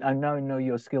I now know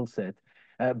your skill set.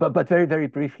 But very, very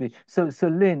briefly. So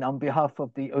Lynn, on behalf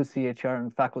of the OHCHR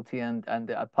and faculty and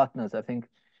our partners, I think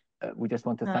we just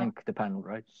want to thank the panel,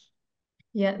 right?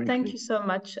 Yeah, briefly. Thank you so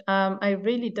much. I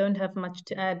really don't have much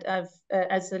to add.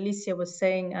 As Alicia was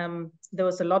saying, there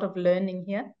was a lot of learning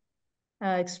here,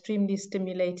 extremely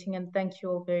stimulating, and thank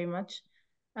you all very much.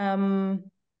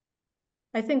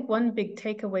 I think one big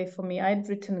takeaway for me, I'd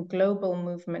written global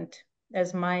movement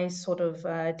as my sort of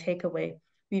takeaway.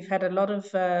 We've had a lot of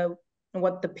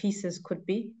what the pieces could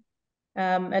be.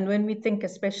 And when we think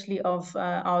especially of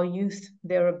our youth,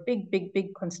 they're a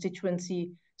big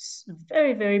constituency,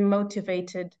 very, very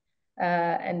motivated,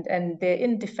 and they're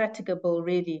indefatigable,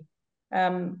 really.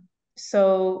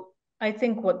 So I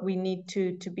think what we need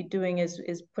to be doing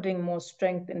is putting more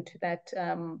strength into that,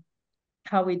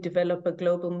 how we develop a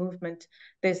global movement.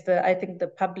 There's I think the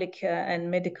public and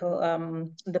medical,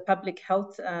 the public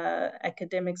health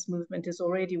academics movement is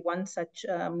already one such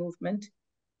movement.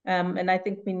 And I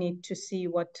think we need to see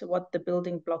what the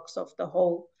building blocks of the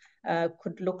whole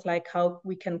could look like, how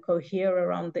we can cohere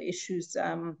around the issues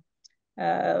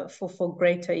for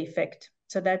greater effect.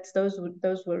 So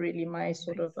those were really my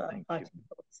sort of parting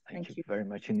thoughts. Thank you very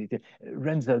much indeed.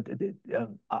 Renzo,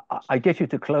 I get you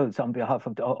to close on behalf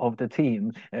of the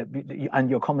team, and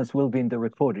your comments will be in the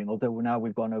recording, although now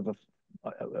we've gone over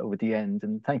the end.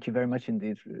 And thank you very much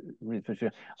indeed,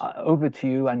 Richard. Over to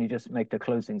you, and you just make the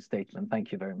closing statement.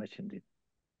 Thank you very much indeed.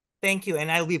 Thank you, and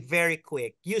I'll be very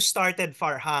quick. You started,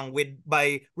 Farhang,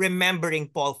 by remembering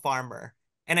Paul Farmer,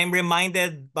 and I'm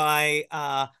reminded by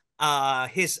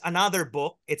his another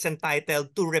book. It's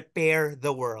entitled To Repair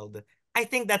the World. I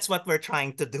think that's what we're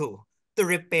trying to do, to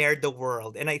repair the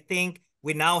world. And I think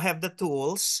we now have the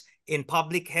tools in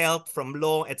public health, from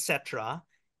law, etc.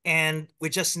 And we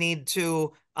just need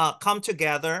to come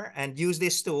together and use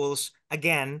these tools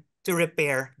again to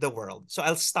repair the world. So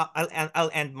I'll stop. I'll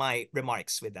end my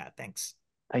remarks with that. Thanks.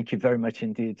 Thank you very much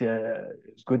indeed.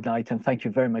 Good night, and thank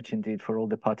you very much indeed for all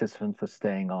the participants for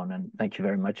staying on, and thank you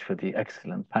very much for the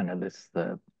excellent panelists.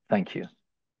 Thank you.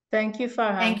 Thank you,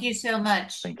 Farhang. Thank you so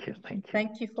much. Thank you.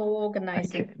 Thank you for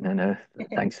organizing. Thank you. No,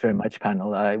 thanks very much,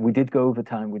 panel. We did go over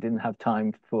time. We didn't have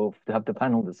time to have the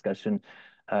panel discussion,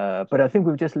 But I think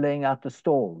we're just laying out the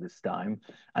stall this time,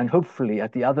 and hopefully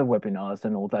at the other webinars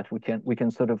and all that, we can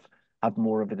sort of have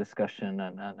more of a discussion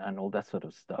and all that sort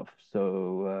of stuff.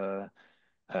 So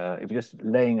if you're just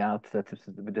laying out that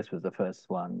this was the first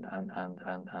one,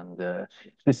 and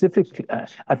specifically,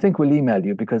 I think we'll email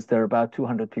you because there are about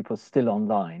 200 people still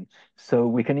online, so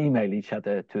we can email each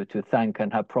other to thank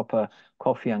and have proper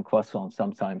coffee and croissants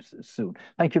sometimes soon.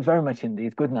 Thank you very much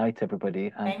indeed. Good night,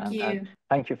 everybody, and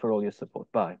thank you for all your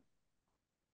support. Bye.